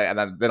it.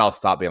 And then I'll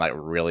start being like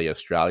really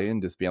Australian,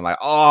 just being like,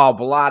 oh,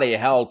 bloody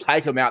hell,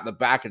 take them out the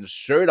back and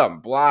shoot them.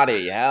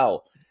 Bloody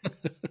hell.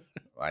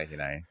 Like,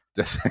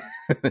 just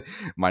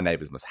my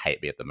neighbors must hate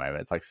me at the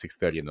moment. It's like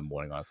 6:30 in the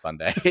morning on a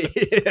Sunday.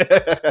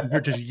 You're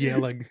just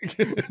yelling.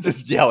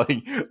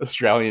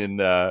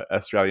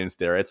 Australian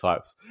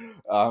stereotypes.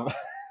 But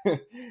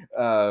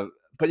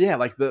yeah,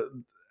 like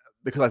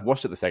because I've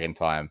watched it the second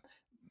time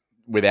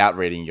without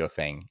reading your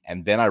thing,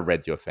 and then I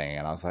read your thing,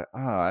 and I was like,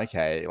 oh,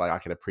 okay, like I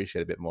can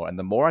appreciate a bit more. And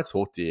the more I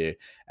talk to you,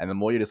 and the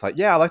more you're just like,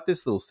 yeah, I like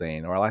this little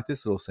scene, or I like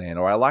this little scene,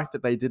 or I like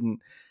that they didn't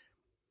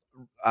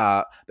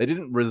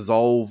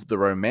resolve the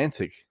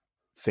romantic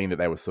thing that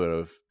they were sort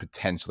of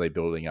potentially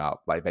building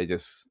up. Like, they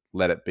just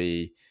let it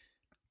be,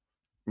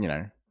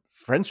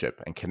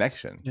 friendship and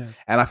connection. Yeah.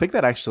 And I think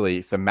that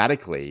actually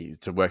thematically,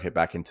 to work it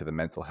back into the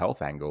mental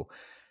health angle,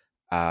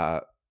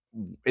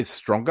 is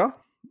stronger,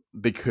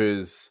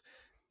 because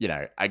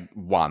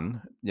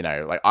I'm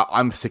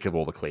sick of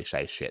all the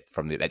cliche shit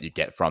that you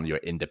get from your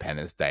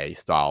Independence Day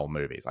style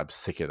movies. I'm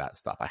sick of that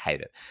stuff. I hate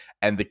it.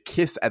 And the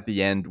kiss at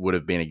the end would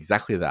have been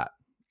exactly that.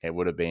 It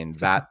would have been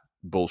that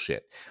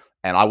bullshit.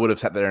 And I would have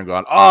sat there and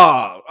gone,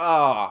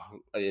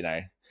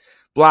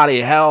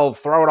 bloody hell,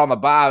 throw it on the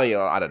Barbie,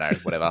 or I don't know,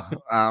 whatever.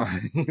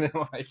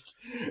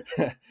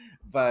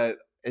 But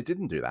it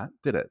didn't do that,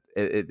 did it?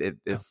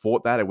 It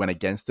fought that. It went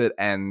against it.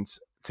 And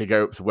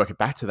to work it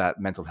back to that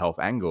mental health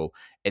angle,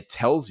 it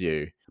tells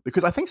you,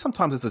 because I think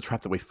sometimes it's a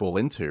trap that we fall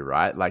into,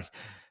 right? Like,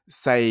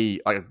 say,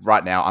 like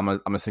right now, I'm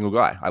a single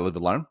guy. I live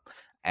alone,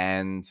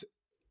 and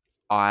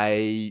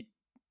I,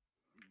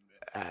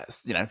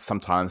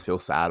 sometimes feel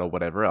sad or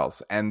whatever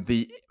else. And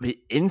the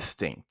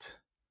instinct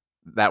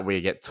that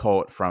we get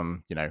taught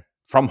from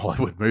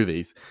Hollywood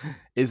movies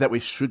is that we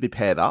should be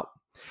paired up.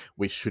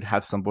 We should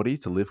have somebody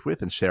to live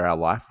with and share our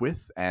life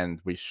with, and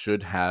we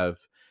should have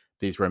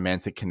these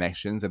romantic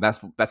connections, and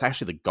that's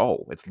actually the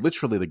goal. It's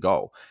literally the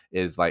goal.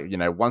 Is like, you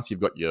know, once you've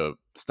got your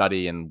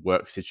study and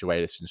work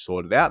situation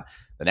sorted out,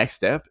 the next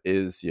step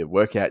is you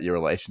work out your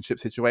relationship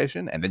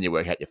situation, and then you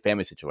work out your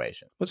family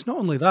situation. But it's not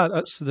only that;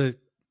 that's the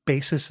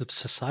basis of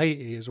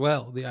society as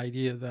well. The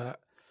idea that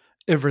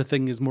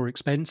everything is more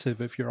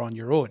expensive if you're on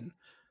your own.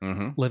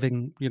 Mm-hmm.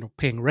 Living, you know,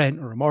 paying rent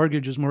or a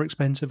mortgage is more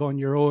expensive on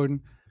your own.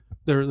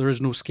 There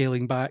is no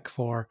scaling back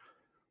for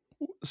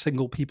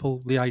single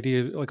people. The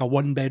idea, like a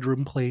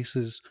 1-bedroom place,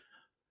 is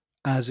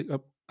as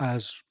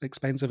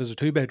expensive as a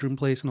 2-bedroom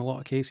place in a lot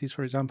of cases.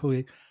 For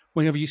example,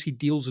 whenever you see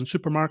deals in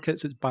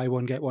supermarkets, it's buy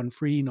one get one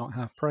free, not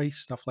half price,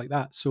 stuff like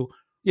that. So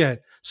yeah,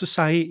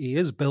 society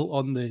is built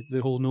on the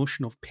whole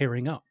notion of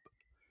pairing up.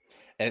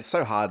 And it's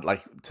so hard,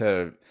 like,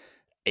 to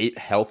eat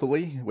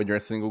healthily when you're a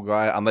single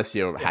guy, unless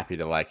you're happy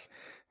to, like,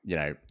 you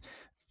know,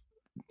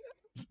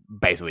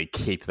 basically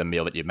keep the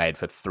meal that you made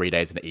for 3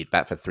 days and eat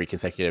that for 3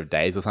 consecutive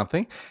days or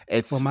something.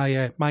 It's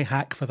my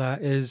hack for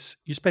that is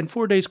you spend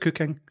 4 days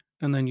cooking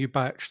and then you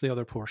batch the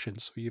other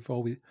portions.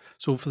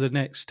 So for the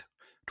next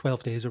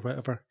 12 days or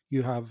whatever,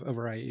 you have a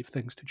variety of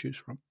things to choose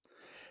from.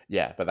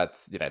 Yeah, but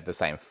that's, you know, the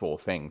same 4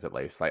 things at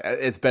least. Like,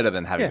 it's better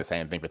than having the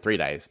same thing for 3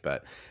 days.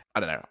 But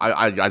I don't know.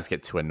 I just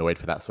get too annoyed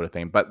for that sort of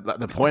thing. But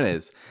the point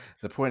is,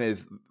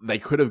 they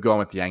could have gone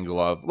with the angle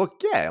of,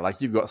 look, yeah,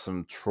 like, you've got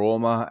some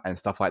trauma and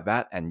stuff like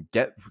that, and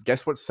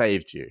guess what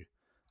saved you?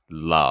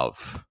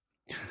 Love.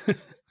 I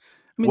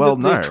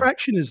mean, the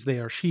attraction is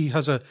there. She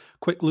has a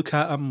quick look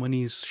at him when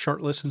he's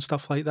shirtless and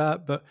stuff like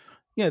that. But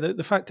yeah,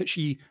 the fact that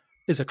she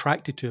is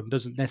attracted to him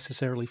doesn't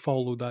necessarily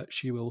follow that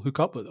she will hook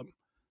up with him.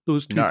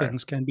 Those two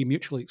things can be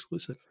mutually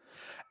exclusive.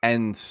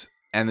 And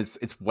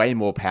it's way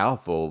more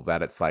powerful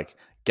that it's like,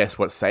 guess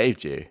what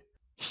saved you?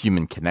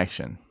 Human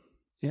connection.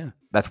 Yeah.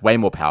 That's way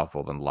more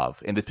powerful than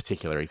love in this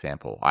particular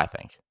example, I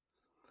think.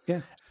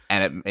 Yeah.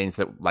 And it means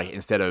that, like,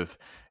 instead of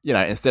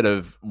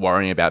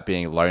worrying about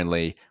being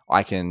lonely,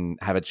 I can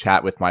have a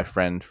chat with my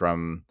friend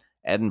from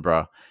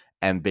Edinburgh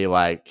and be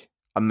like,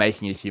 I'm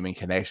making a human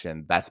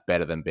connection. That's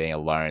better than being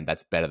alone.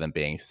 That's better than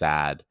being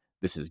sad.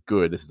 This is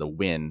good, this is a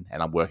win,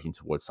 and I'm working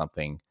towards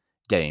something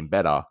getting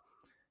better,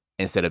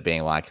 instead of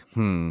being like,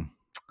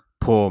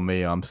 poor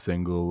me, I'm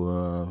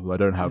single, I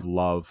don't have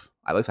love.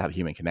 At least I have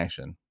human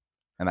connection,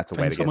 and that's a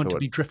way to get forward. Someone to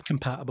be drift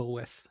compatible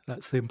with.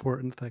 That's the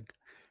important thing.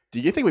 Do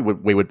you think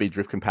we would be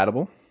drift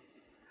compatible?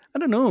 I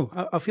don't know.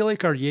 I feel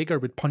like our Jaeger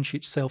would punch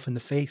itself in the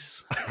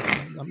face.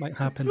 That might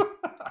happen.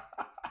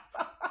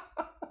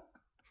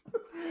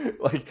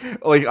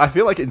 Like I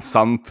feel like in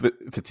some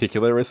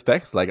particular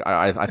respects, like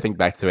I think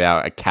back to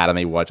our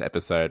Academy Watch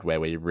episode where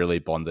we really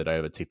bonded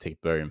over Tick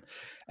Tick Boom,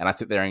 and I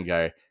sit there and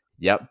go,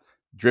 yep,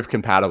 drift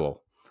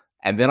compatible.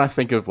 And then I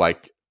think of,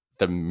 like,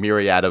 the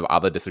myriad of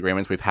other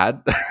disagreements we've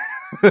had.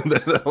 I'm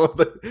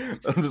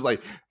just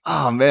like,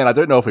 oh man, I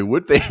don't know if we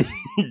would be.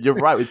 You're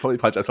right, we'd probably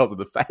punch ourselves in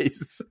the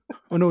face.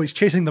 Oh no, he's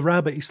chasing the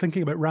rabbit. He's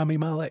thinking about Rami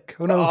Malek.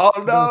 Oh no.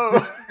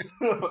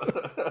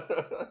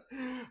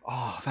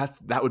 Oh,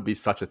 that would be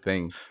such a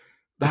thing.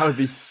 That would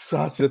be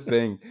such a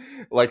thing.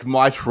 Like,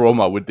 my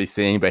trauma would be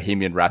seeing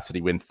Bohemian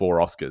Rhapsody win 4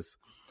 Oscars.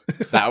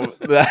 That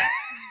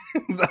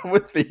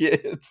would be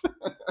it.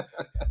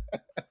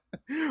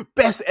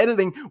 Best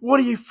editing. What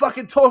are you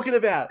fucking talking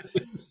about?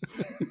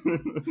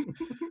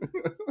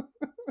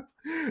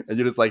 And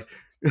you're just like,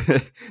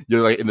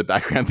 you're like in the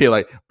background, be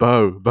like,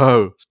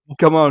 Bo,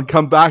 come on,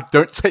 come back.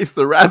 Don't chase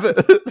the rabbit.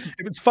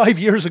 If it's 5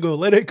 years ago,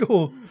 let it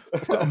go.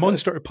 I've got a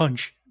monster to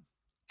punch.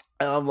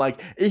 And I'm like,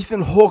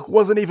 Ethan Hawke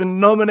wasn't even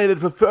nominated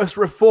for First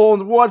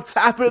Reformed. What's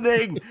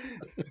happening?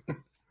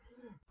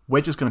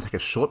 We're just going to take a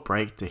short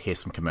break to hear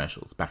some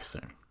commercials. Back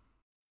soon.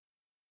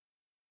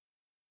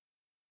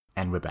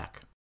 And we're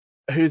back.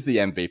 Who's the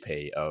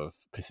MVP of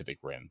Pacific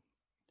Rim?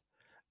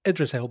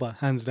 Idris Elba,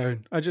 hands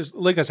down.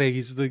 Like I say,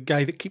 he's the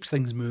guy that keeps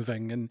things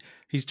moving, and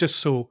he's just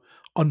so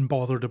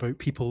unbothered about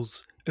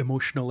people's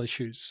emotional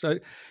issues.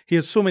 He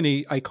has so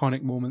many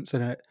iconic moments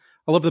in it.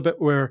 I love the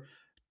bit where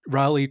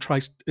Riley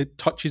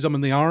touches him in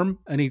the arm,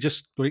 and he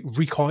just, like,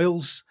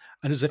 recoils,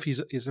 and as if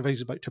he's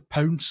about to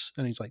pounce,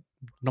 and he's like,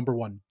 number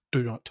 1,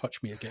 do not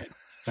touch me again.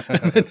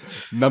 Then,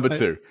 number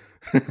 2.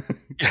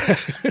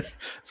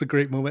 It's a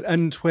great moment.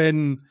 And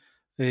when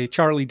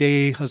Charlie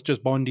Day has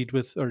just drifted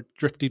with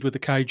the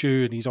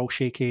kaiju, and he's all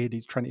shaky and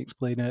he's trying to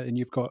explain it, and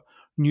you've got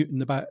Newton in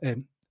the back,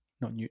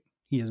 not Newton,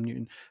 he is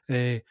Newton.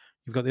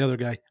 You've got the other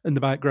guy in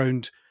the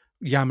background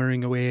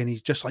yammering away, and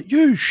he's just like,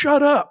 you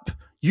shut up,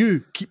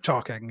 you keep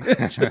talking.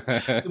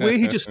 The way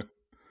he just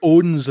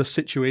owns a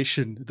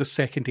situation the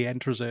second he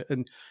enters it.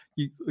 And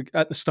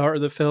at the start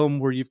of the film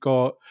where you've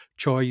got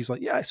Choi, he's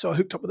like, yeah, I saw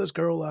hooked up with this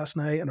girl last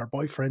night and her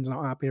boyfriend's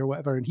not happy or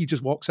whatever. And he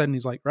just walks in and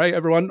he's like, right,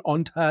 everyone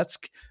on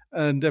task.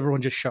 And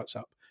everyone just shuts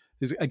up.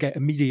 I get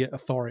immediate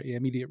authority,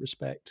 immediate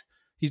respect.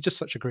 He's just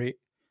such a great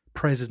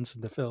presence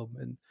in the film.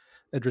 And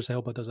Idris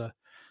Elba does a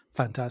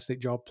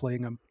fantastic job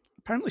playing him.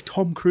 Apparently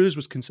Tom Cruise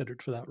was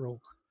considered for that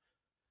role.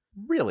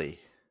 Really?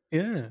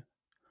 Yeah.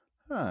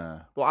 Huh.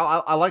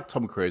 Well, I like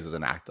Tom Cruise as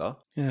an actor.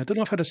 Yeah, I don't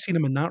know if I'd have seen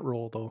him in that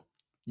role, though.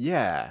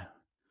 Yeah.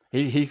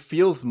 He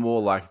feels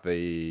more like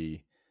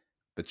the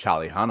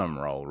Charlie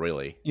Hunnam role,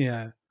 really.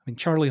 Yeah. I mean,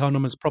 Charlie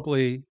Hunnam is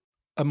probably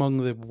among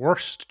the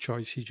worst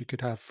choices you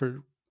could have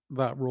for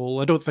that role.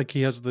 I don't think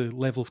he has the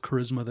level of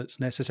charisma that's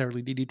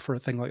necessarily needed for a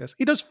thing like this.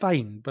 He does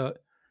fine, but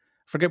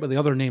forget what the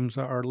other names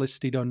that are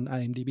listed on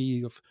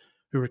IMDb of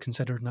who were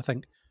considered, and I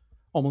think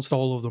almost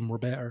all of them were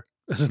better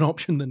as an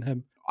option than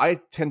him. I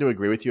tend to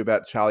agree with you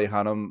about Charlie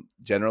Hunnam.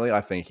 Generally,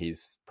 I think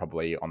he's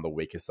probably on the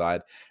weaker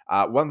side.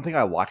 One thing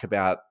I like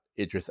about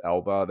Idris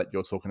Elba that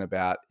you're talking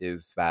about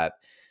is that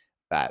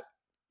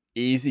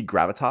easy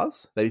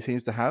gravitas that he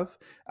seems to have.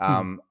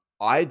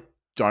 I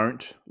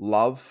don't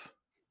love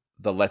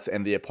the "Let's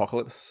End the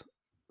Apocalypse"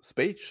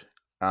 speech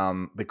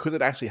because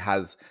it actually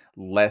has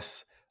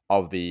less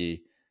of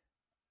the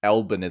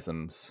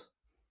Elbanisms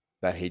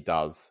that he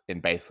does in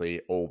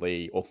basically all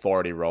the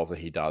authority roles that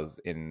he does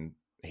in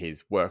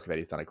his work that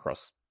he's done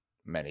across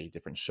many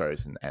different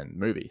shows and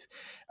movies,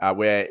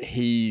 where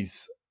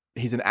he's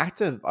an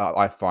actor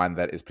I find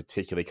that is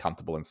particularly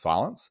comfortable in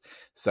silence.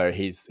 So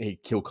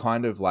he'll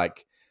kind of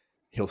like,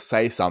 he'll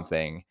say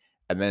something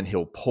and then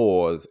he'll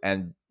pause,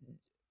 and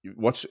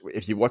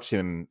if you watch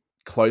him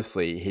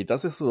closely, he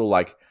does this little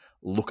like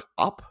look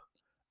up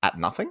at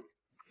nothing.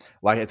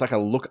 Like it's like a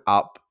look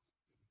up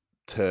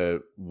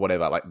to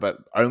whatever, like, but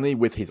only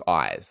with his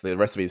eyes. The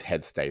rest of his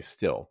head stays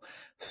still.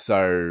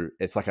 So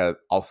it's like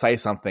I'll say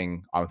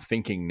something, I'm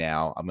thinking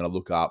now, I'm going to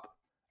look up,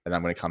 and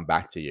I'm going to come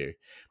back to you.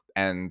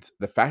 And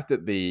the fact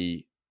that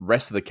the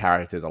rest of the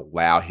characters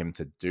allow him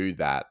to do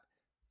that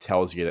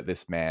tells you that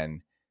this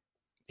man,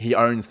 he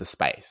owns the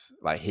space.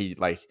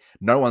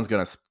 No one's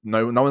going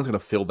to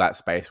fill that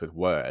space with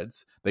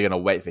words. They're going to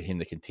wait for him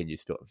to continue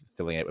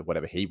filling it with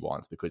whatever he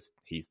wants because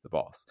he's the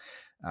boss.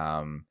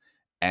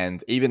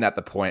 And even at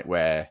the point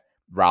where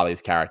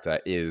Raleigh's character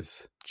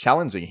is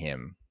correctly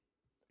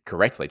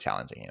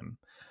challenging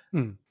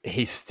him,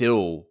 he's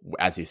still,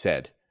 as you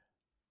said,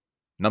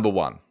 number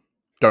one,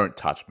 don't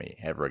touch me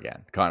ever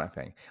again, kind of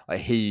thing. Like,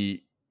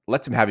 he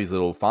lets him have his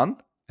little fun,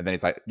 and then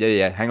he's like,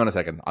 yeah, hang on a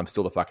second, I'm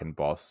still the fucking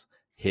boss.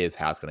 Here's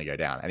how it's going to go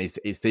down. And he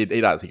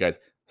does. He goes,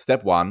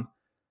 step one,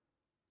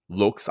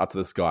 looks up to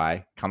the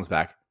sky, comes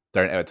back,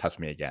 don't ever touch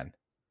me again.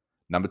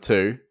 Number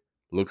two,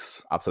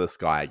 looks up to the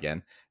sky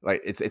again.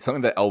 Like, it's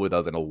something that Elba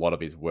does in a lot of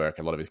his work,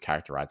 a lot of his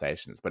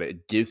characterizations, but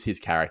it gives his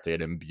character,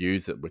 it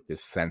imbues it with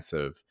this sense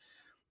of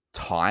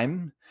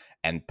time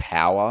and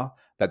power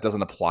that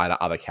doesn't apply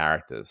to other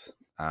characters.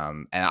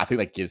 And I think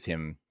that gives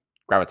him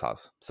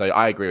gravitas. So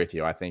I agree with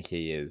you. I think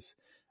he is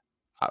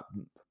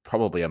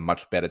probably a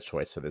much better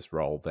choice for this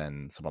role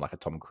than someone like a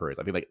Tom Cruise.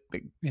 I think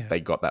they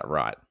got that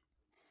right.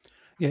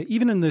 Yeah,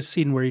 even in this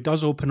scene where he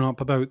does open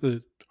up about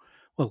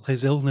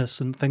his illness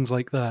and things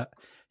like that,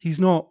 he's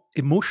not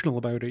emotional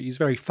about it. He's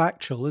very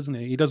factual, isn't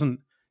he?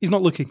 He's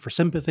not looking for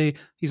sympathy.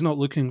 He's not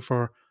looking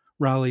for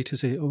Raleigh to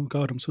say, "Oh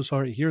God, I'm so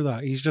sorry to hear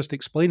that." He's just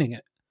explaining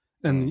it.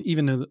 And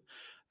even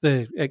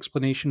the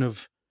explanation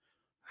of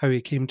how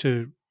he came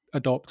to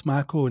adopt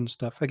Mako and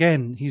stuff,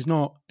 again, he's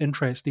not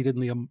interested in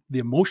the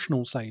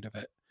emotional side of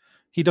it.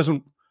 He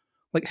doesn't,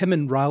 like, him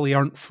and Raleigh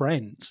aren't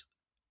friends.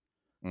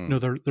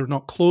 They're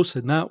not close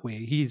in that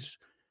way. He's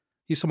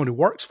someone who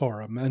works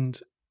for him, and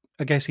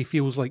I guess he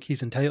feels like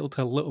he's entitled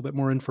to a little bit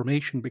more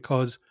information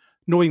because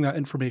knowing that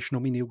information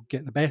will mean he'll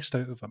get the best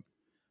out of him.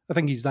 I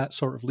think he's that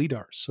sort of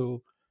leader,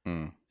 so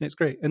it's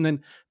great. And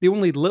then the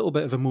only little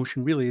bit of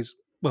emotion really is,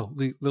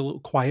 the little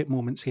quiet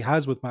moments he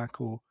has with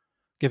Mako,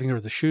 giving her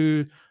the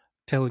shoe,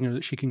 telling her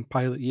that she can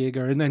pilot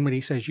Jaeger, and then when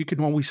he says, "You can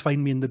always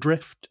find me in the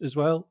drift" as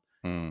well,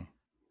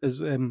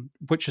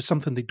 which is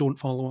something they don't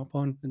follow up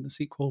on in the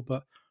sequel,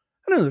 but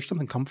I don't know, there's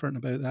something comforting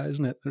about that,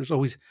 isn't it? There's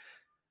always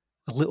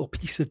a little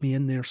piece of me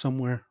in there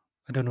somewhere.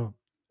 I don't know.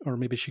 Or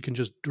maybe she can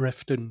just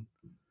drift and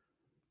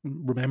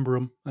remember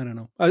him. I don't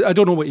know. I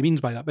don't know what he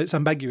means by that, but it's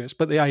ambiguous.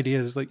 But the idea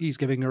is like he's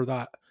giving her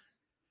that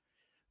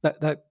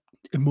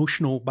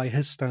emotional, by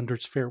his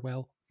standards,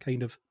 farewell,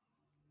 kind of.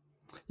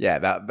 Yeah,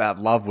 that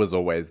love was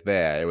always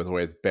there. It was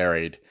always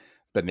buried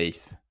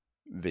beneath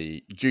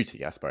the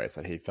duty, I suppose,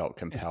 that he felt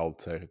compelled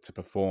to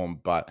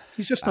perform. But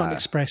he's just not an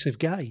expressive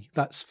guy.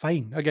 That's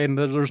fine. Again,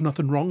 there's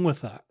nothing wrong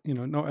with that.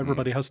 Not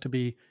everybody has to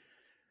be.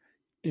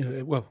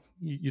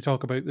 You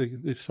talk about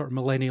the sort of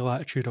millennial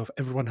attitude of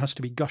everyone has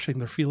to be gushing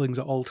their feelings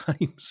at all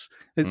times.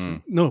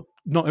 No,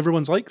 not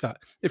everyone's like that.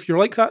 If you're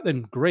like that,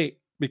 then great,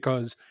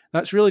 because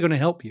that's really going to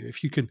help you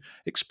if you can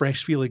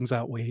express feelings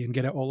that way and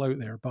get it all out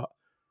there. But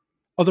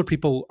other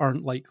people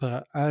aren't like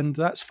that, and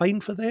that's fine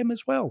for them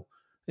as well.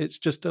 It's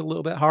just a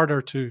little bit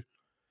harder to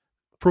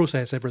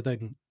process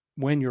everything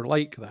when you're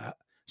like that.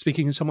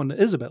 Speaking of someone that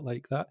is a bit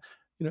like that,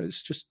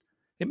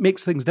 it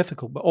makes things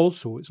difficult, but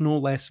also it's no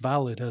less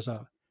valid as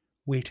a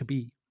way to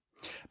be.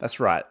 That's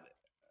right.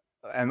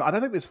 And I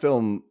don't think this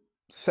film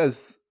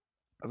says,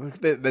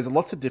 there's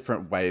lots of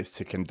different ways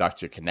to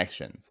conduct your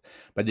connections,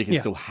 but you can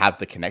still have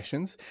the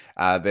connections.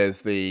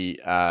 There's the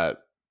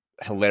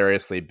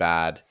hilariously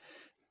bad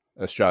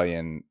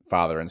Australian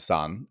father and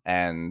son,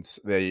 and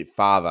the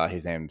father,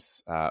 his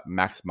name's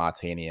Max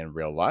Martini in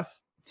real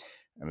life.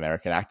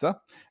 American actor.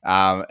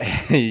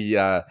 He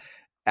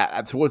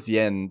towards the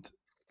end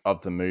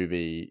of the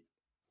movie,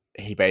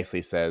 he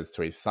basically says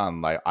to his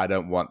son, like, I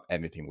don't want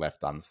anything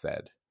left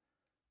unsaid.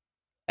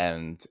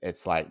 And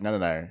it's like,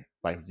 no,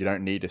 like, you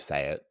don't need to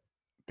say it,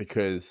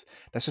 because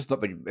that's just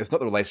it's not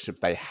the relationship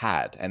they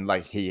had. And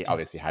like, he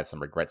obviously had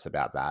some regrets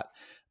about that,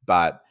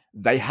 but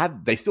they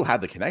still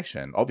had the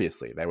connection.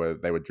 Obviously, they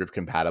were drift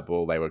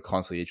compatible. They were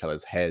constantly each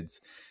other's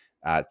heads.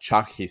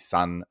 Chuck, his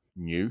son,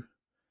 knew,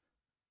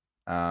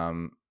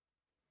 like,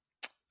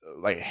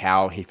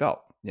 how he felt.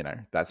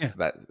 That's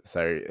that.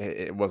 So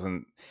it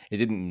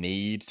didn't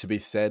need to be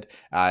said.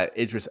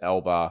 Idris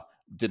Elba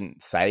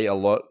didn't say a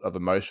lot of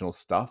emotional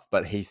stuff,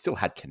 but he still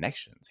had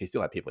connections. He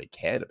still had people he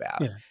cared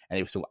about, and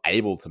he was still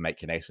able to make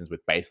connections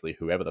with basically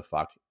whoever the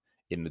fuck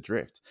in the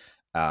drift.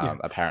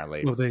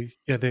 Apparently, well,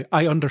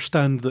 I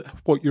understand that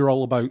what you're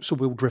all about, so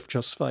we'll drift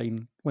just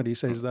fine. When he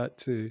says that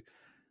to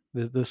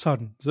the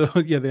son, so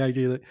yeah, the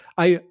idea that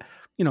I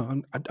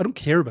don't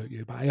care about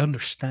you, but I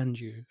understand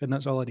you, and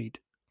that's all I need.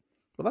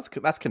 Well,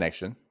 that's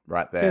connection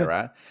right there,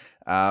 right?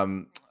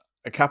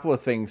 A couple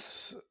of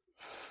things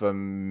for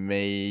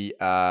me.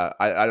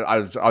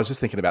 I was just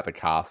thinking about the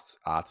cast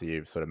after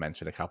you sort of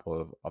mentioned a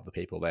couple of the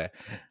people there.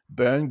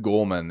 Bern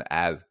Gorman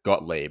as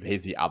Gottlieb.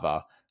 He's the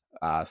other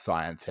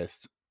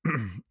scientist.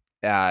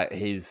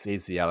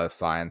 He's the other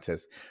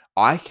scientist.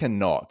 I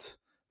cannot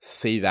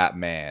see that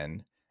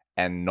man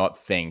and not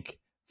think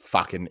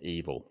fucking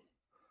evil.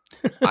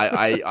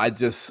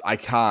 I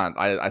can't.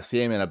 I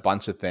see him in a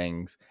bunch of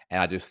things,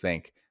 and I just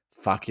think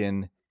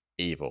fucking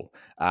evil.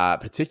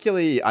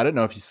 Particularly, I don't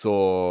know if you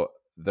saw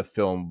the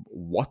film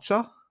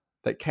Watcher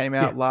that came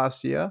out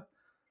last year.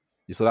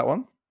 You saw that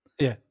one?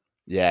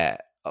 Yeah.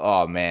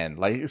 Oh man,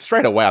 like,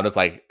 straight away I'm just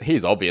like,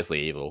 he's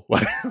obviously evil.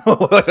 Like,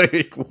 what are we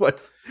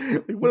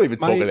even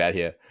talking about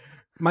here?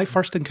 My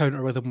first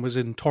encounter with him was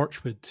in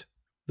Torchwood,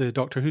 the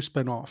Doctor Who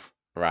spin-off.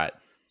 Right.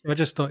 I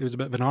just thought he was a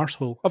bit of an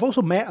arsehole. I've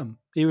also met him.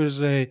 He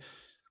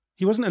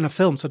wasn't in a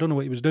film, so I don't know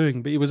what he was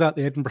doing, but he was at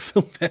the Edinburgh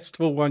Film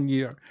Festival one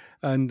year,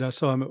 and I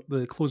saw him at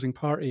the closing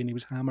party, and he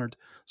was hammered,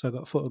 so I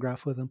got a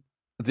photograph with him.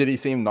 Did he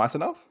seem nice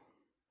enough?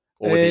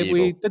 Or was he evil?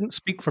 We didn't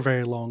speak for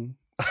very long,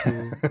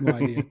 so no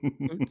idea.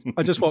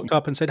 I just walked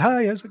up and said,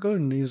 "Hi, how's it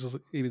going?" And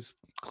he was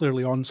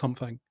clearly on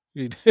something.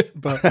 He did,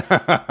 but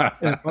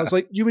I was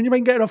like, "Do you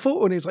mind getting a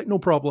photo?" And he's like, "No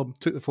problem."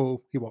 Took the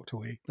photo. He walked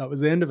away. That was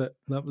the end of it.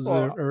 That was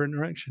our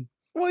interaction.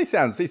 Well, he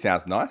sounds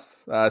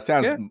nice.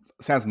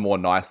 Sounds more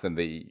nice than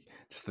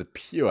just the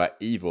pure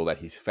evil that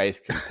his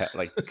face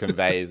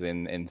conveys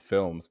in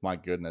films. My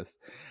goodness.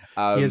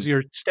 He is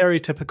your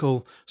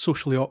stereotypical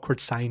socially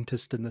awkward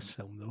scientist in this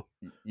film, though.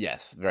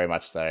 Yes, very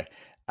much so.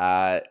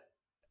 My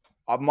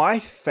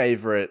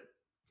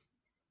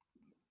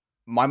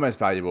most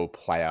valuable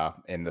player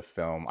in the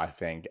film, I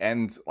think,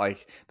 and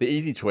like the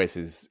easy choice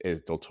is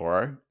Del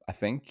Toro, I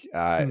think.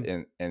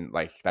 And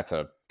like, that's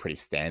a pretty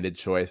standard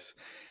choice.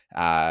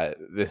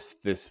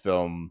 This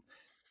film,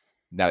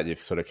 now that you've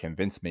sort of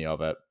convinced me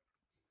of it,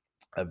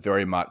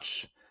 very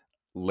much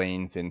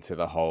leans into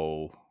the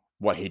whole,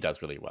 what he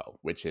does really well,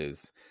 which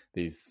is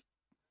these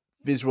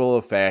visual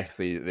effects,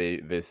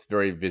 this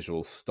very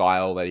visual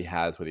style that he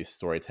has with his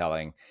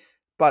storytelling,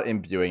 but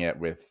imbuing it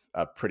with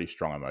a pretty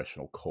strong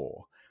emotional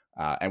core.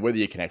 And whether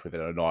you connect with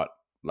it or not,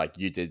 like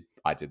you did,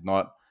 I did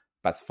not,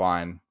 that's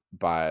fine.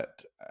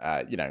 But,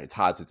 it's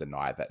hard to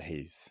deny that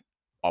he's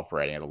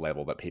operating at a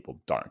level that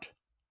people don't.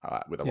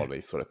 With a lot of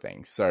these sort of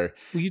things. So,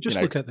 well, you just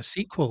look at the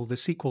sequel. The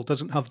sequel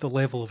doesn't have the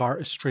level of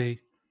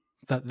artistry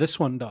that this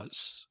one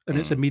does, and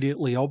it's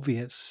immediately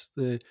obvious.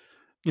 The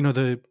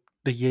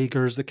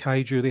Jaegers, the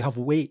kaiju, they have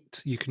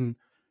weight. You can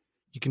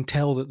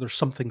tell that there's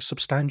something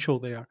substantial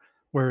there.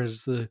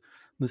 Whereas the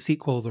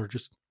sequel, they're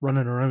just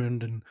running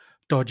around and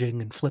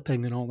dodging and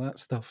flipping and all that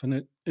stuff, and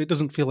it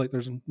doesn't feel like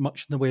there's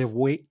much in the way of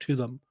weight to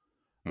them.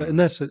 But in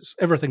this,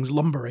 everything's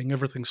lumbering,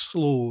 everything's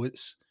slow.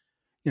 It's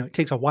it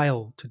takes a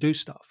while to do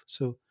stuff.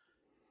 So,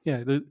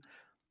 yeah,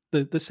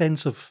 the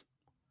sense of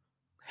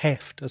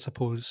heft, I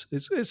suppose,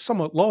 is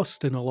somewhat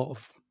lost in a lot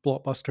of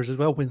blockbusters as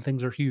well. When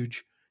things are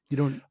huge, you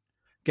don't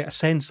get a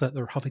sense that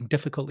they're having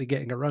difficulty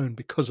getting around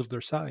because of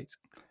their size.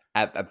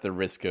 At the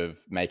risk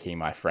of making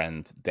my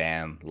friend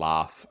Dan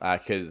laugh,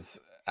 because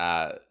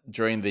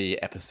during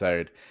the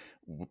episode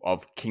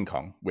of King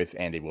Kong with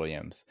Andy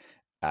Williams,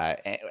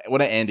 one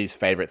of Andy's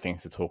favorite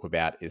things to talk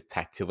about is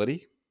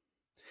tactility.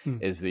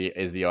 Is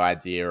the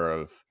idea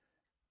of,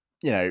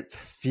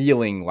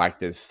 feeling like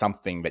there's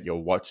something that you're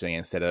watching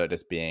instead of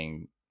just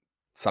being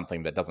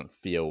something that doesn't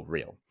feel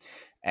real.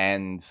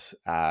 And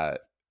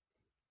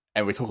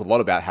we talk a lot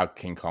about how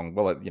King Kong,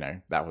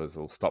 that was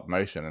all stop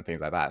motion and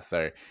things like that.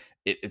 So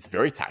it's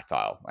very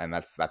tactile, and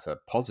that's a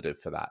positive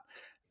for that.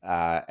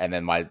 And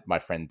then my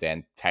friend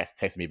Dan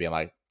texted me being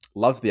like,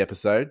 loves the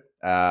episode.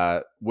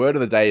 Word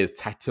of the day is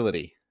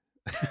tactility.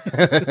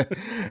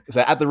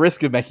 So at the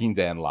risk of making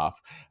Dan laugh,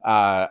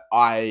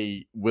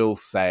 I will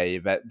say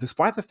that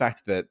despite the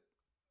fact that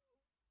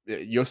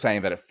you're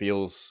saying that it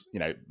feels,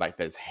 like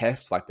there's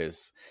heft, like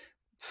there's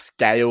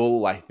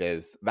scale, like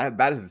there's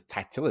that is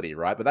tactility,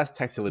 right? But that's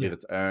tactility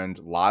that's earned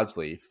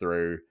largely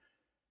through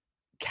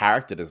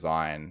character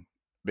design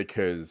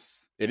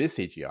because it is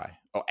CGI,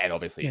 and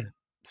obviously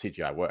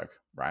CGI work,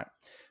 right?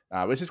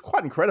 Which is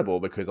quite incredible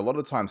because a lot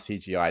of the time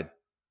CGI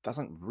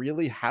doesn't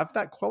really have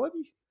that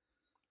quality.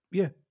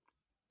 Yeah,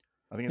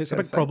 I think it's a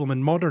big problem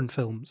in modern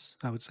films,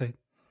 I would say.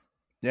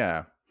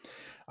 Yeah,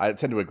 I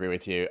tend to agree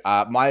with you.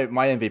 My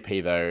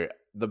MVP though,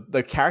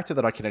 the character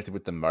that I connected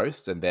with the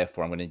most, and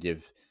therefore I'm going to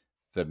give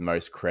the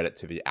most credit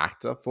to the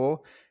actor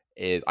for,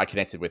 is I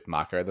connected with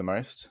Mako the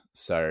most.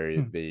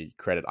 So the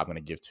credit I'm going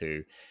to give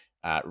to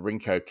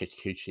Rinko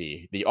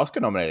Kikuchi, the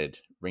Oscar-nominated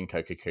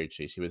Rinko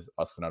Kikuchi. She was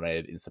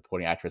Oscar-nominated in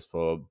supporting actress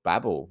for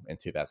Babel in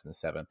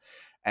 2007,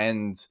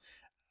 and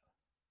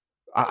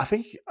I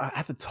think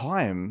at the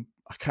time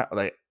I can't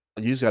like.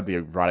 Usually I'd be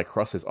right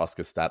across this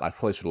Oscar stat. I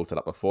probably should have looked it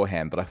up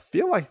beforehand, but I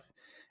feel like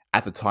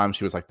at the time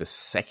she was like the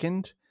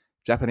second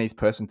Japanese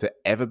person to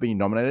ever be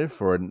nominated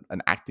for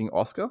an acting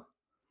Oscar.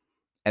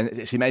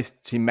 And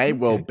she may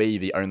well be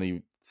the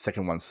only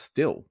second one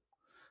still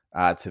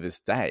to this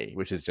day,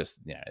 which is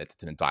just,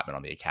 it's an indictment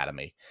on the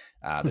Academy.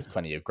 There's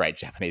plenty of great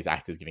Japanese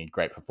actors giving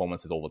great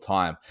performances all the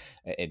time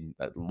in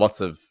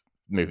lots of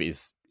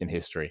movies in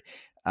history.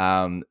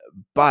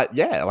 But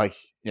yeah,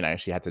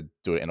 she had to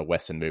do it in a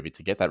Western movie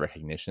to get that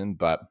recognition.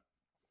 But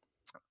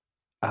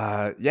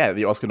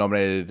the Oscar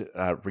nominated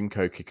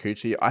Rinko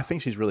Kikuchi, I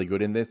think she's really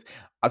good in this.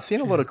 I've seen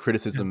a lot of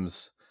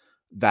criticisms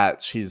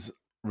that she's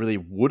really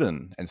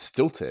wooden and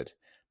stilted,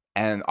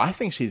 and I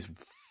think she's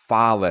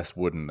far less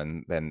wooden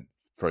than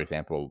for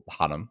example,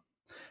 Hunnam.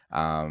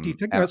 Do you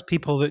think that's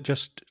people that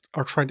just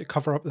are trying to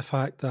cover up the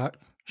fact that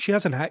she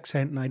has an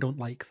accent and I don't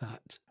like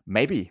that?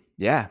 Maybe,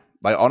 yeah.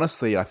 Like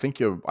honestly, I think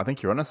you're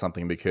onto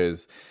something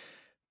because,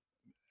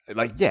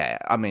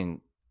 I mean,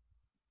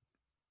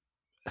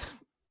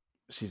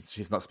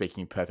 she's not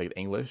speaking perfect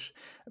English,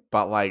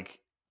 but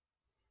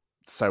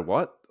so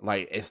what?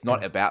 It's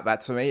not about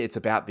that to me. It's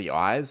about the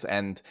eyes,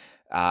 and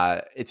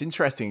it's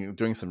interesting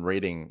doing some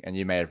reading, and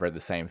you may have read the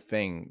same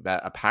thing,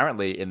 that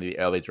apparently in the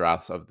early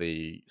drafts of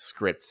the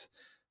script,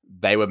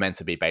 they were meant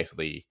to be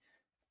basically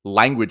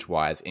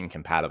language-wise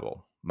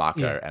incompatible,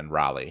 Mako and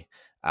Raleigh.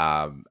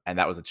 And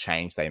that was a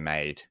change they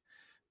made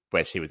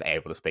where she was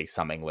able to speak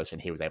some English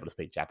and he was able to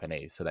speak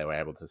Japanese. So they were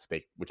able to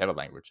speak whichever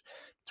language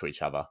to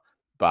each other.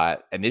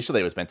 But initially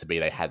it was meant to be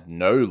they had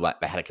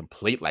a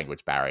complete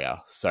language barrier.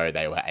 So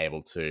they were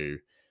able to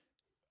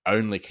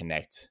only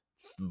connect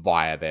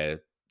via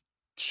their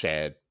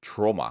shared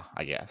trauma,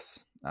 I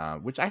guess,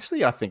 which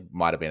actually I think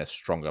might have been a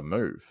stronger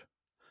move,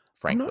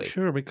 frankly. I'm not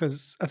sure,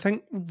 because I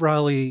think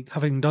Raleigh,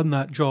 having done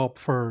that job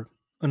for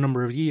a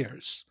number of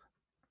years,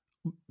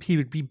 he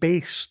would be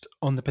based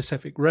on the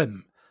Pacific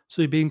Rim.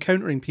 So he'd be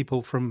encountering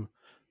people from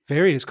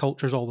various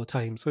cultures all the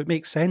time. So it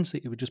makes sense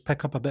that he would just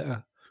pick up a bit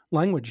of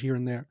language here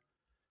and there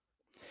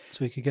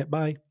so he could get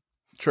by.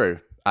 True.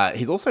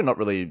 He's also not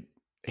really...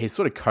 He's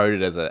sort of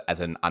coded as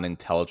an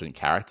unintelligent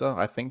character,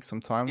 I think,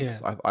 sometimes.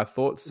 Yeah. I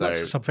thought so. That's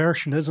a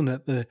subversion, isn't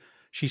it?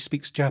 She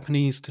speaks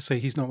Japanese to say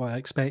he's not what I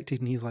expected,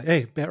 and he's like,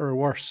 hey, better or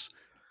worse.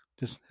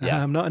 Just,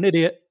 I'm not an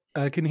idiot.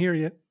 I can hear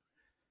you.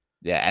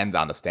 Yeah, and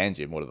understand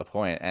you, more to the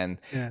point. And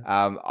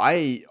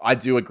I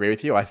do agree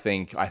with you. I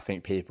think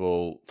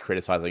people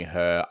criticizing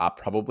her are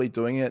probably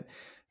doing it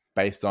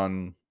based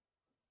on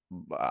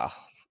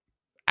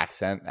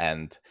accent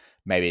and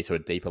maybe to a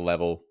deeper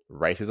level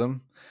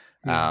racism.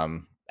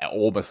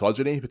 Or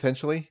misogyny,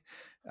 potentially.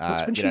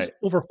 It's when she's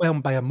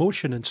overwhelmed by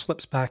emotion and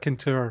slips back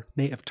into her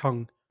native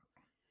tongue.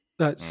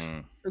 That's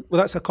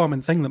a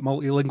common thing that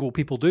multilingual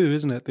people do,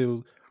 isn't it?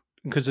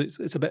 Because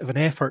it's a bit of an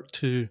effort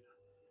to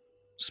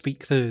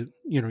speak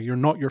you're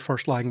not your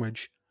first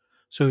language.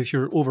 So if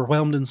you're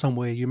overwhelmed in some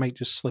way, you might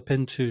just slip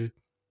into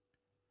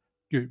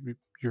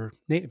your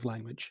native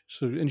language.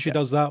 So, and she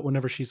does that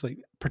whenever she's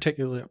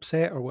particularly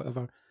upset or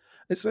whatever.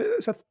 It's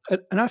an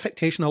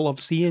affectation I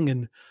love seeing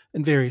in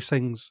various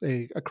things.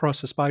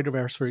 Across the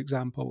Spider-Verse, for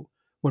example,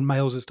 when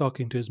Miles is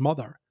talking to his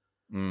mother,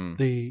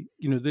 they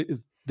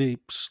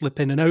slip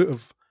in and out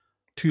of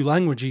two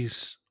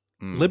languages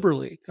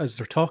liberally as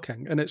they're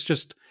talking, and it's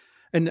just,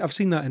 and I've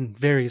seen that in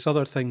various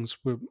other things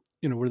where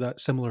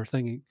that similar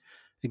thing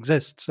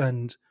exists,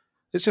 and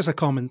it's just a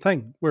common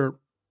thing where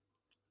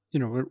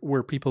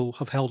where people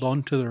have held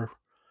on to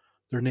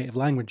their native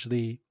language,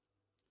 they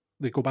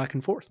go back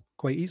and forth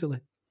quite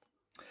easily.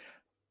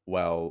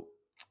 Well,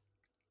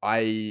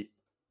 the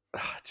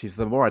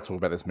more I talk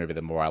about this movie,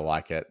 the more I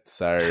like it.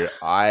 So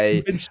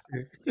I've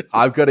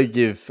got to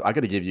give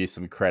you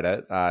some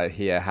credit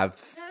here. Have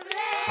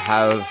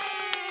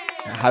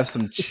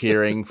some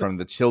cheering from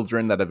the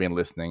children that have been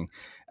listening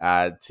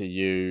to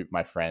you,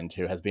 my friend,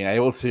 who has been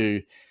able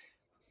to.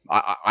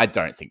 I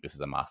don't think this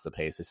is a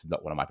masterpiece. This is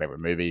not one of my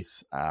favorite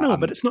movies. No,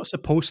 but it's not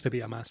supposed to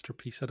be a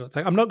masterpiece, I don't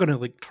think. I'm not going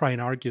to try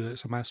and argue that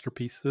it's a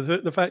masterpiece.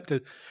 The fact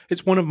that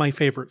it's one of my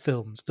favorite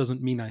films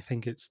doesn't mean I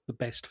think it's the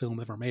best film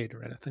ever made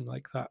or anything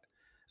like that.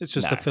 It's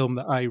just a film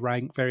that I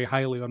rank very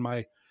highly on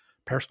my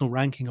personal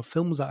ranking of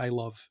films that I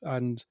love.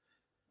 And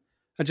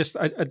I just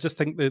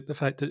think that the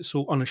fact that it's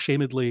so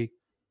unashamedly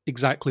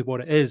exactly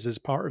what it is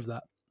part of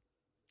that.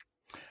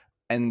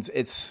 And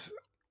it's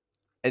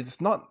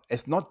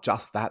not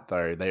just that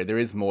though. There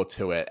is more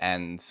to it,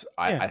 and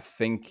I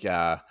think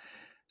that's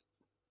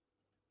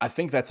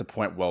a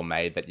point well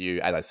made that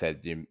you, as I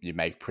said, you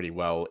make pretty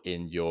well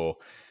in your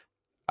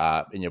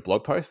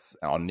blog posts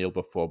on Kneel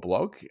Before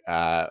blog,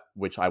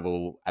 which I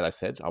will, as I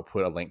said, I'll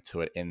put a link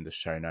to it in the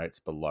show notes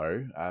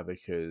below,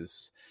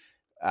 because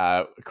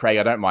Craig,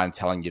 I don't mind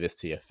telling you this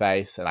to your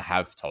face, and I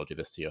have told you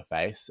this to your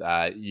face.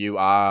 You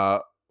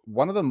are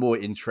one of the more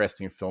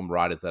interesting film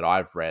writers that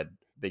I've read,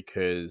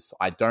 because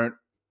I don't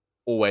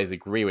always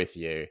agree with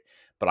you,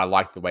 but I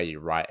like the way you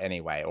write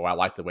anyway, or I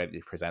like the way that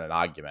you present an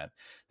argument.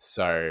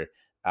 So,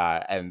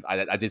 and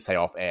I did say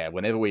off air,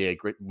 whenever we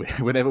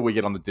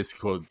get on the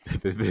Discord,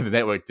 the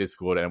network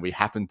Discord, and we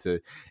happen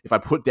to, if I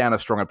put down a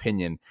strong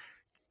opinion,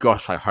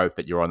 gosh, I hope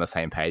that you're on the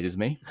same page as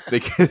me,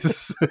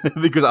 because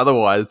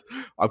otherwise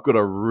I've got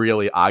to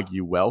really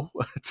argue well.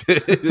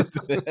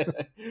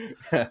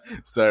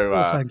 So,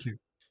 thank you.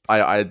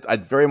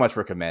 I'd very much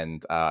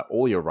recommend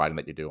all your writing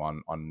that you do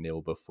on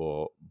Kneel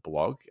Before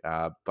blog.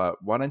 But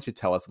why don't you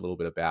tell us a little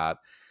bit about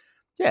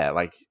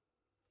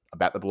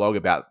the blog,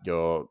 about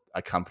your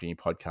accompanying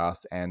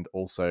podcast, and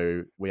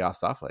also We Are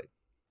Starfleet?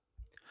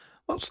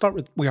 Well, let's start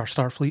with We Are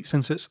Starfleet,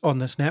 since it's on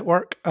this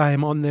network.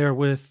 I'm on there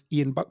with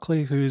Ian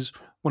Buckley, who's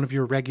one of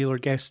your regular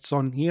guests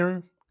on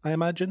here, I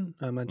imagine.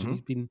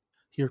 He's been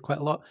here quite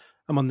a lot.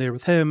 I'm on there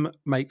with him,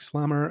 Mike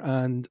Slammer,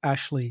 and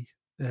Ashley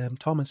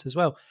Thomas as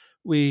well.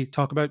 We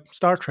talk about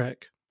Star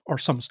Trek, or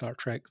some Star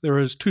Trek. There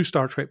is 2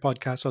 Star Trek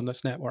podcasts on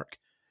this network.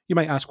 You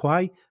might ask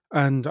why,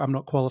 and I'm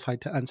not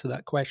qualified to answer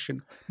that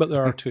question, but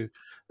there are 2.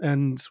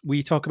 And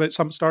we talk about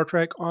some Star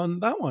Trek on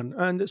that one,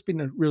 and it's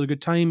been a really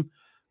good time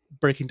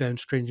breaking down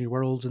Strange New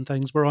Worlds and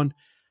things. We're on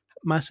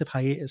massive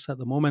hiatus at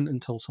the moment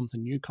until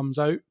something new comes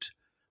out,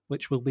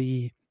 which will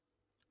be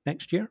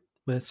next year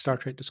with Star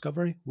Trek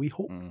Discovery, we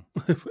hope,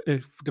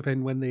 if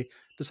depending when they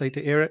decide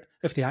to air it,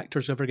 if the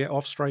actors ever get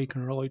off strike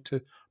and are allowed to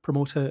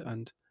promote it.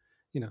 And,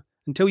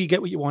 until you get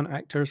what you want,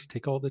 actors,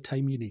 take all the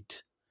time you need.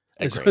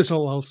 Is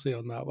all I'll say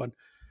on that one.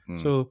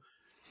 So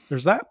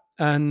there's that.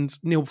 And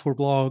Kneel Before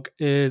blog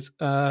is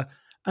an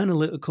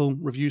analytical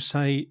review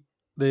site.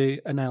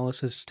 The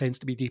analysis tends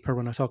to be deeper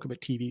when I talk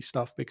about TV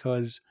stuff,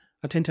 because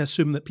I tend to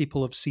assume that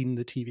people have seen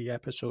the TV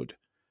episode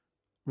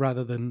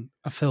rather than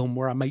a film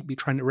where I might be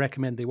trying to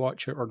recommend they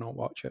watch it or not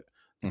watch it,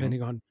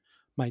 depending on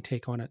my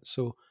take on it.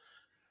 So I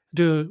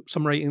do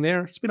some writing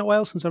there. It's been a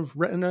while since I've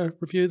written a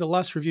review. The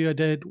last review I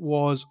did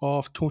was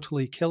of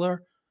Totally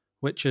Killer,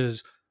 which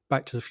is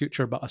Back to the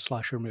Future, but a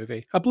slasher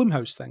movie. A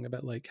Blumhouse thing, a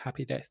bit like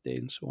Happy Death Day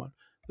and so on.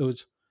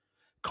 Those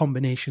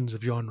combinations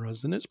of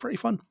genres, and it's pretty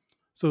fun.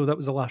 So that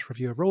was the last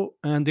review I wrote.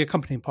 And the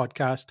accompanying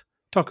podcast,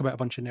 talk about a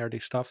bunch of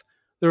nerdy stuff.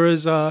 There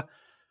is a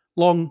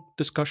long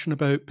discussion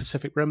about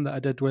Pacific Rim that I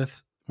did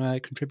with my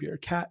contributor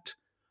Kat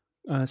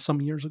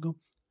some years ago,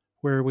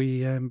 where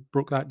we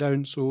broke that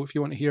down. So if you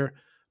want to hear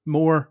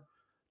more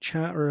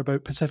chatter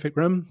about Pacific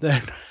Rim,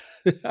 then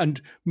and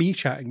me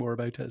chatting more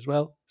about it as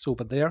well, it's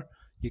over there.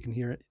 You can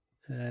hear it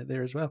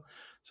there as well.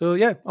 So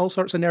yeah, all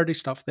sorts of nerdy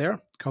stuff there.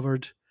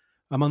 Covered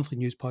a monthly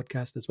news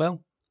podcast as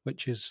well,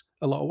 which is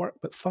a lot of work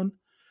but fun.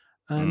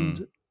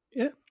 And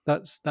yeah,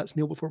 that's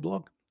Kneel Before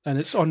blog. And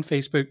it's on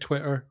Facebook,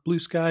 Twitter, Blue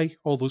Sky,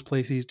 all those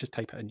places. Just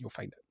type it in, you'll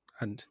find it.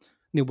 And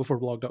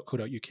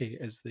kneelbeforeblog.co.uk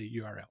is the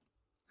URL.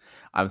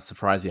 I'm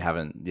surprised you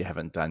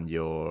haven't done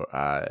your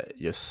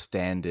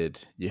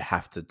standard. You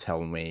have to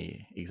tell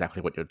me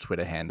exactly what your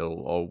Twitter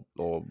handle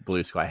or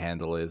Blue Sky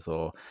handle is,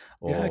 or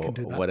I can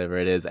do that. Whatever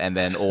it is, and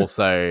then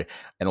also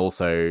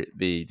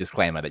the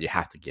disclaimer that you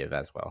have to give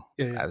as well,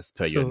 as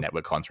per your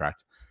network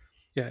contract.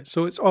 Yeah,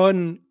 so it's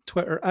on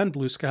Twitter and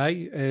Blue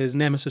Sky is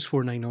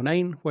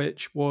Nemesis4909,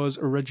 which was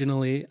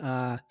originally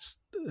a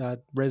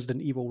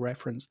Resident Evil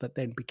reference that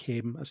then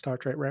became a Star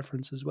Trek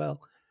reference as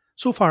well.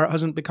 So far, it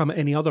hasn't become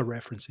any other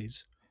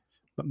references,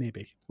 but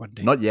maybe one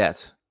day. Not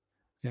yet.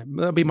 Yeah,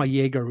 that'll be my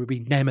Jaeger, would be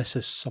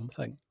Nemesis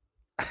something.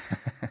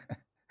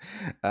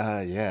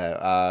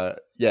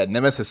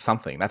 Nemesis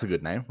something. That's a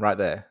good name right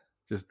there.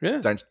 Just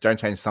don't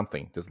change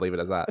something. Just leave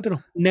it as that. I don't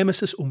know.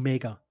 Nemesis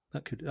Omega.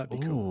 That'd be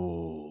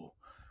cool.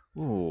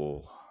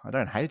 Ooh, I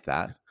don't hate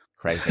that,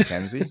 Craig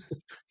McKenzie.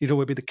 You don't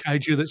want to be the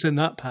kaiju that's in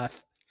that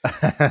path.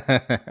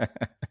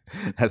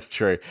 That's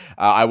true.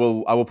 I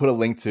will put a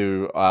link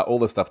to all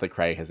the stuff that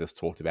Craig has just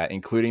talked about,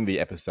 including the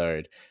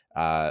episode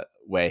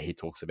where he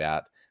talks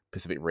about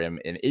Pacific Rim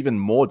in even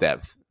more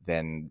depth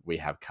than we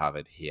have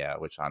covered here,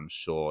 which I'm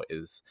sure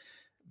is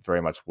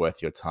very much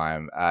worth your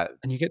time.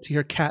 And you get to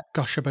hear Kat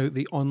gush about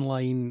the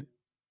online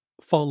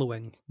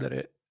following that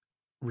it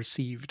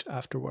received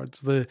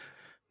afterwards.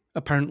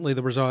 Apparently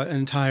there was an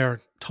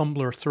entire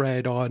Tumblr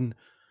thread on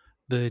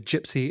the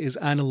Gypsy is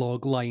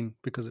analog line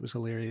because it was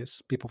hilarious.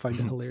 People found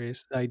it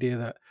hilarious. The idea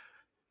that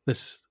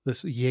this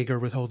Jaeger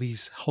with all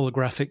these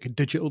holographic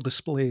digital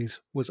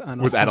displays was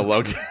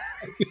analog.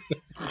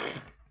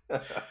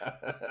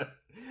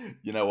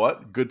 You know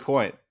what? Good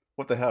point.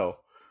 What the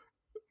hell?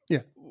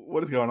 Yeah.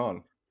 what is going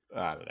on?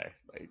 I don't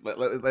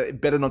know.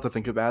 Better not to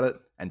think about it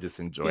and just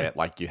enjoy it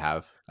like you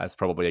have. That's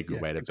probably a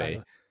good way to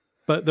be.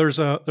 But there's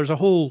a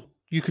whole,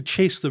 you could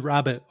chase the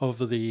rabbit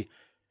of the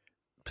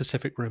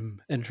Pacific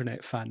Rim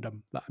internet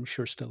fandom that I'm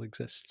sure still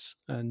exists.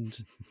 And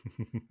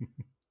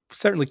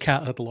certainly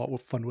Kat had a lot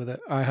of fun with it.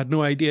 I had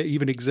no idea it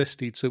even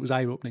existed, so it was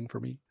eye-opening for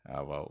me.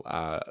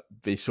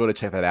 Be sure to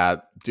check that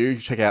out. Do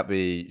check out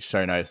the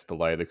show notes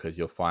below because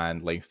you'll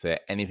find links to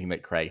anything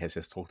that Craig has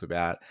just talked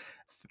about.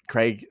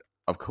 Craig,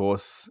 of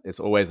course, it's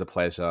always a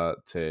pleasure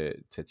to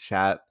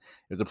chat.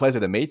 It was a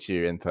pleasure to meet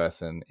you in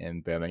person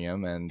in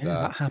Birmingham, and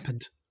that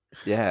happened.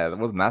 Yeah, it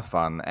wasn't that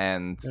fun.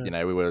 And you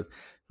know, we were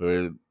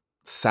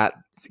sat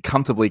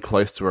comfortably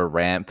close to a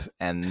ramp,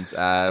 and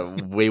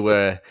we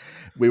were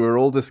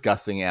all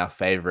discussing our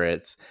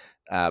favorite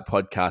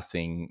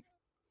podcasting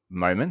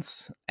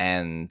moments,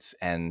 and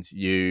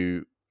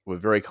you were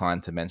very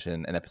kind to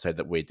mention an episode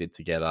that we did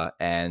together,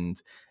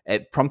 and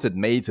it prompted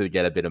me to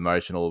get a bit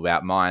emotional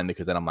about mine,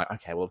 because then I'm like,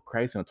 okay, well, if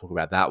Craig's going to talk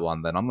about that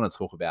one, then I'm going to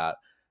talk about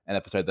an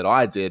episode that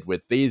I did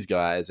with these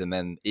guys, and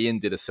then Ian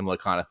did a similar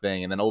kind of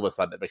thing, and then all of a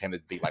sudden it became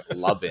this big like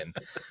love-in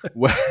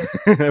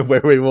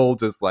where we all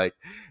just like,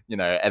 you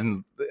know,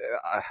 and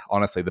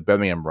honestly, the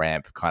Birmingham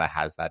ramp kind of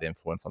has that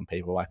influence on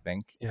people, I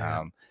think.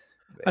 And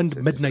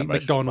Midnight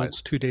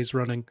McDonald's 2 days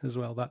running as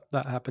well.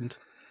 That happened.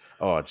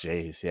 Oh,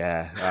 geez,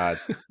 yeah.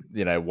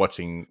 You know,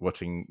 watching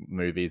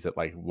movies at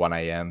like 1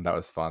 a.m. That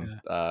was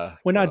fun. Yeah.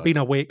 When I'd been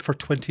awake for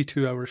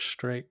 22 hours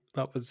straight,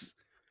 that was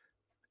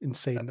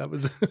insane.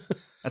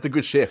 That's a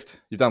good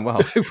shift. You've done well.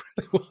 It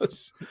really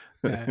was.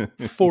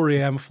 4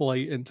 a.m.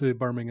 flight into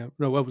Birmingham.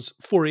 No, it was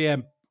 4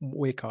 a.m.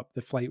 wake up.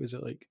 The flight was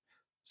at like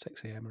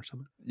 6 a.m. or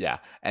something. Yeah,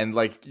 and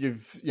like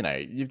you've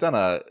done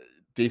a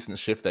decent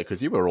shift there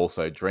because you were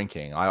also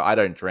drinking. I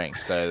don't drink,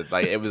 so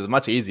like it was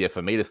much easier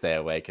for me to stay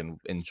awake and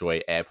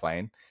enjoy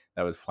Airplane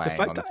that was playing.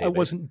 The fact that I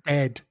wasn't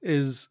dead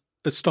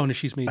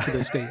astonishes me to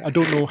this day. I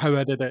don't know how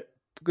I did it,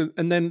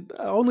 and then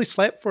I only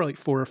slept for like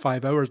 4 or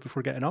 5 hours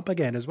before getting up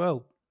again as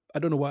well. I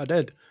don't know what I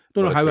did. I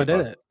don't know how I did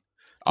it.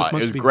 It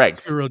was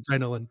Greg's. Pure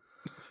adrenaline.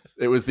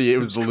 It was the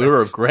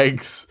lure of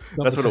Greg's.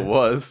 That's what it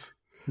was.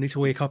 I need to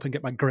wake up and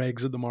get my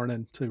Greg's in the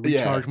morning to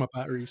recharge my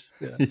batteries.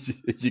 Yeah.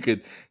 You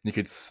could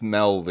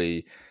smell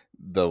the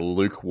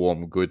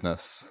lukewarm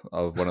goodness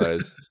of one of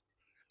those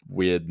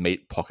weird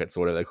meat pockets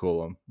or whatever they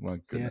call them. My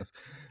goodness.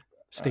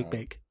 Steak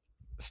bake.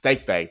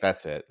 Steak bake,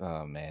 that's it.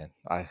 Oh man.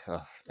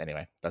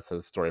 Anyway, that's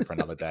a story for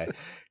another day.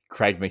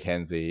 Craig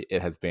McKenzie,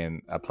 it has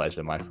been a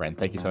pleasure, my friend.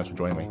 Thank you so much for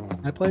joining me.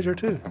 My pleasure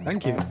too.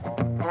 Thank you.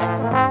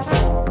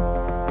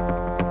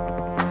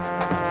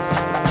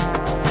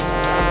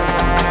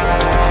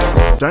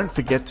 Don't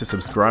forget to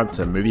subscribe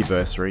to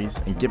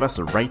Movieversaries and give us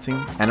a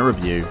rating and a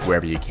review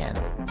wherever you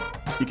can.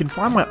 You can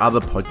find my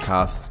other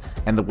podcasts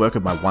and the work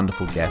of my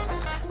wonderful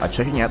guests by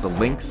checking out the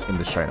links in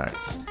the show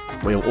notes,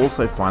 where you'll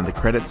also find the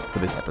credits for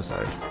this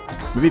episode.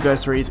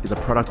 Movieversaries is a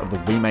product of the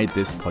We Made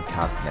This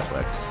podcast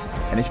network.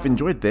 And if you've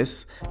enjoyed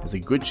this, there's a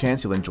good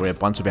chance you'll enjoy a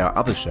bunch of our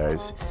other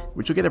shows,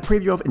 which you'll get a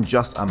preview of in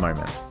just a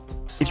moment.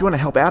 If you want to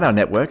help out our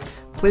network,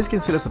 please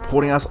consider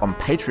supporting us on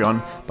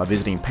Patreon by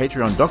visiting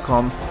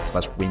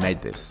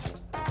patreon.com/WeMadeThis.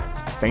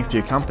 Thanks for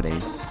your company.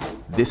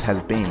 This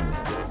has been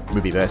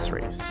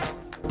Movieversaries.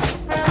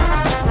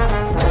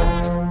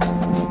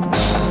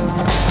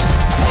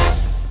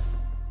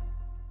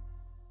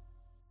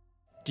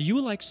 Do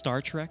you like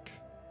Star Trek?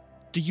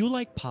 Do you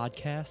like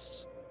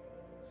podcasts?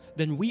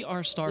 Then We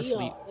Are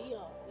Starfleet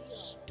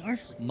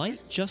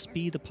might just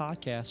be the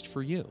podcast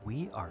for you.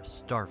 We Are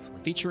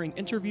Starfleet. Featuring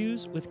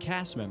interviews with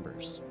cast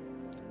members,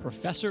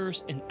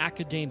 professors in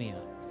academia,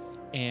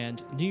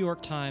 and New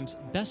York Times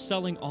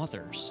best-selling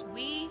authors.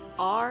 We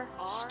Are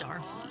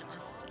Starfleet.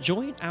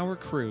 Join our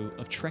crew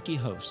of Trekkie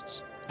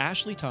hosts,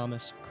 Ashley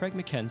Thomas, Craig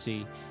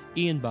McKenzie,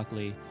 Ian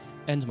Buckley,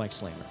 and Mike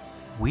Slamer.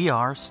 We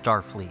Are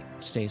Starfleet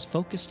stays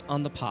focused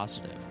on the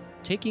positive,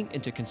 taking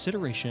into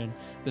consideration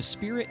the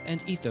spirit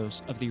and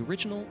ethos of the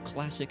original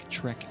classic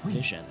Trek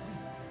vision.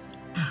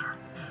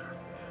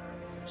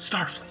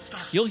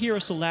 Starfleet. You'll hear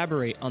us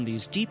elaborate on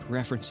these deep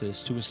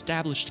references to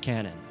established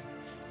canon,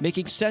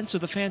 making sense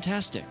of the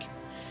fantastic,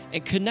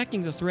 and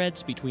connecting the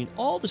threads between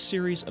all the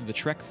series of the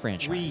Trek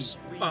franchise.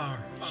 We Are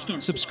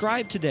Starfleet.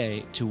 Subscribe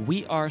today to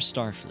We Are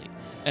Starfleet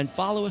and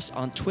follow us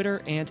on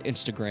Twitter and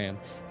Instagram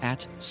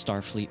at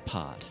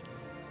StarfleetPod.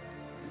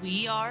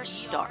 We Are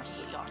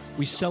Starfleet.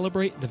 We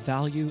celebrate the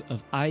value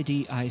of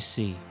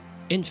IDIC,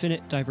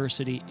 infinite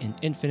diversity in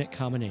infinite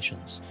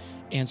combinations,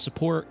 and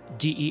support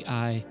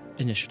DEI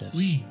initiatives.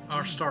 We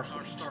Are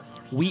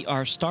Starfleet. We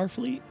Are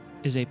Starfleet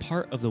is a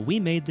part of the We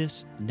Made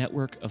This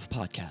network of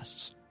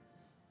podcasts.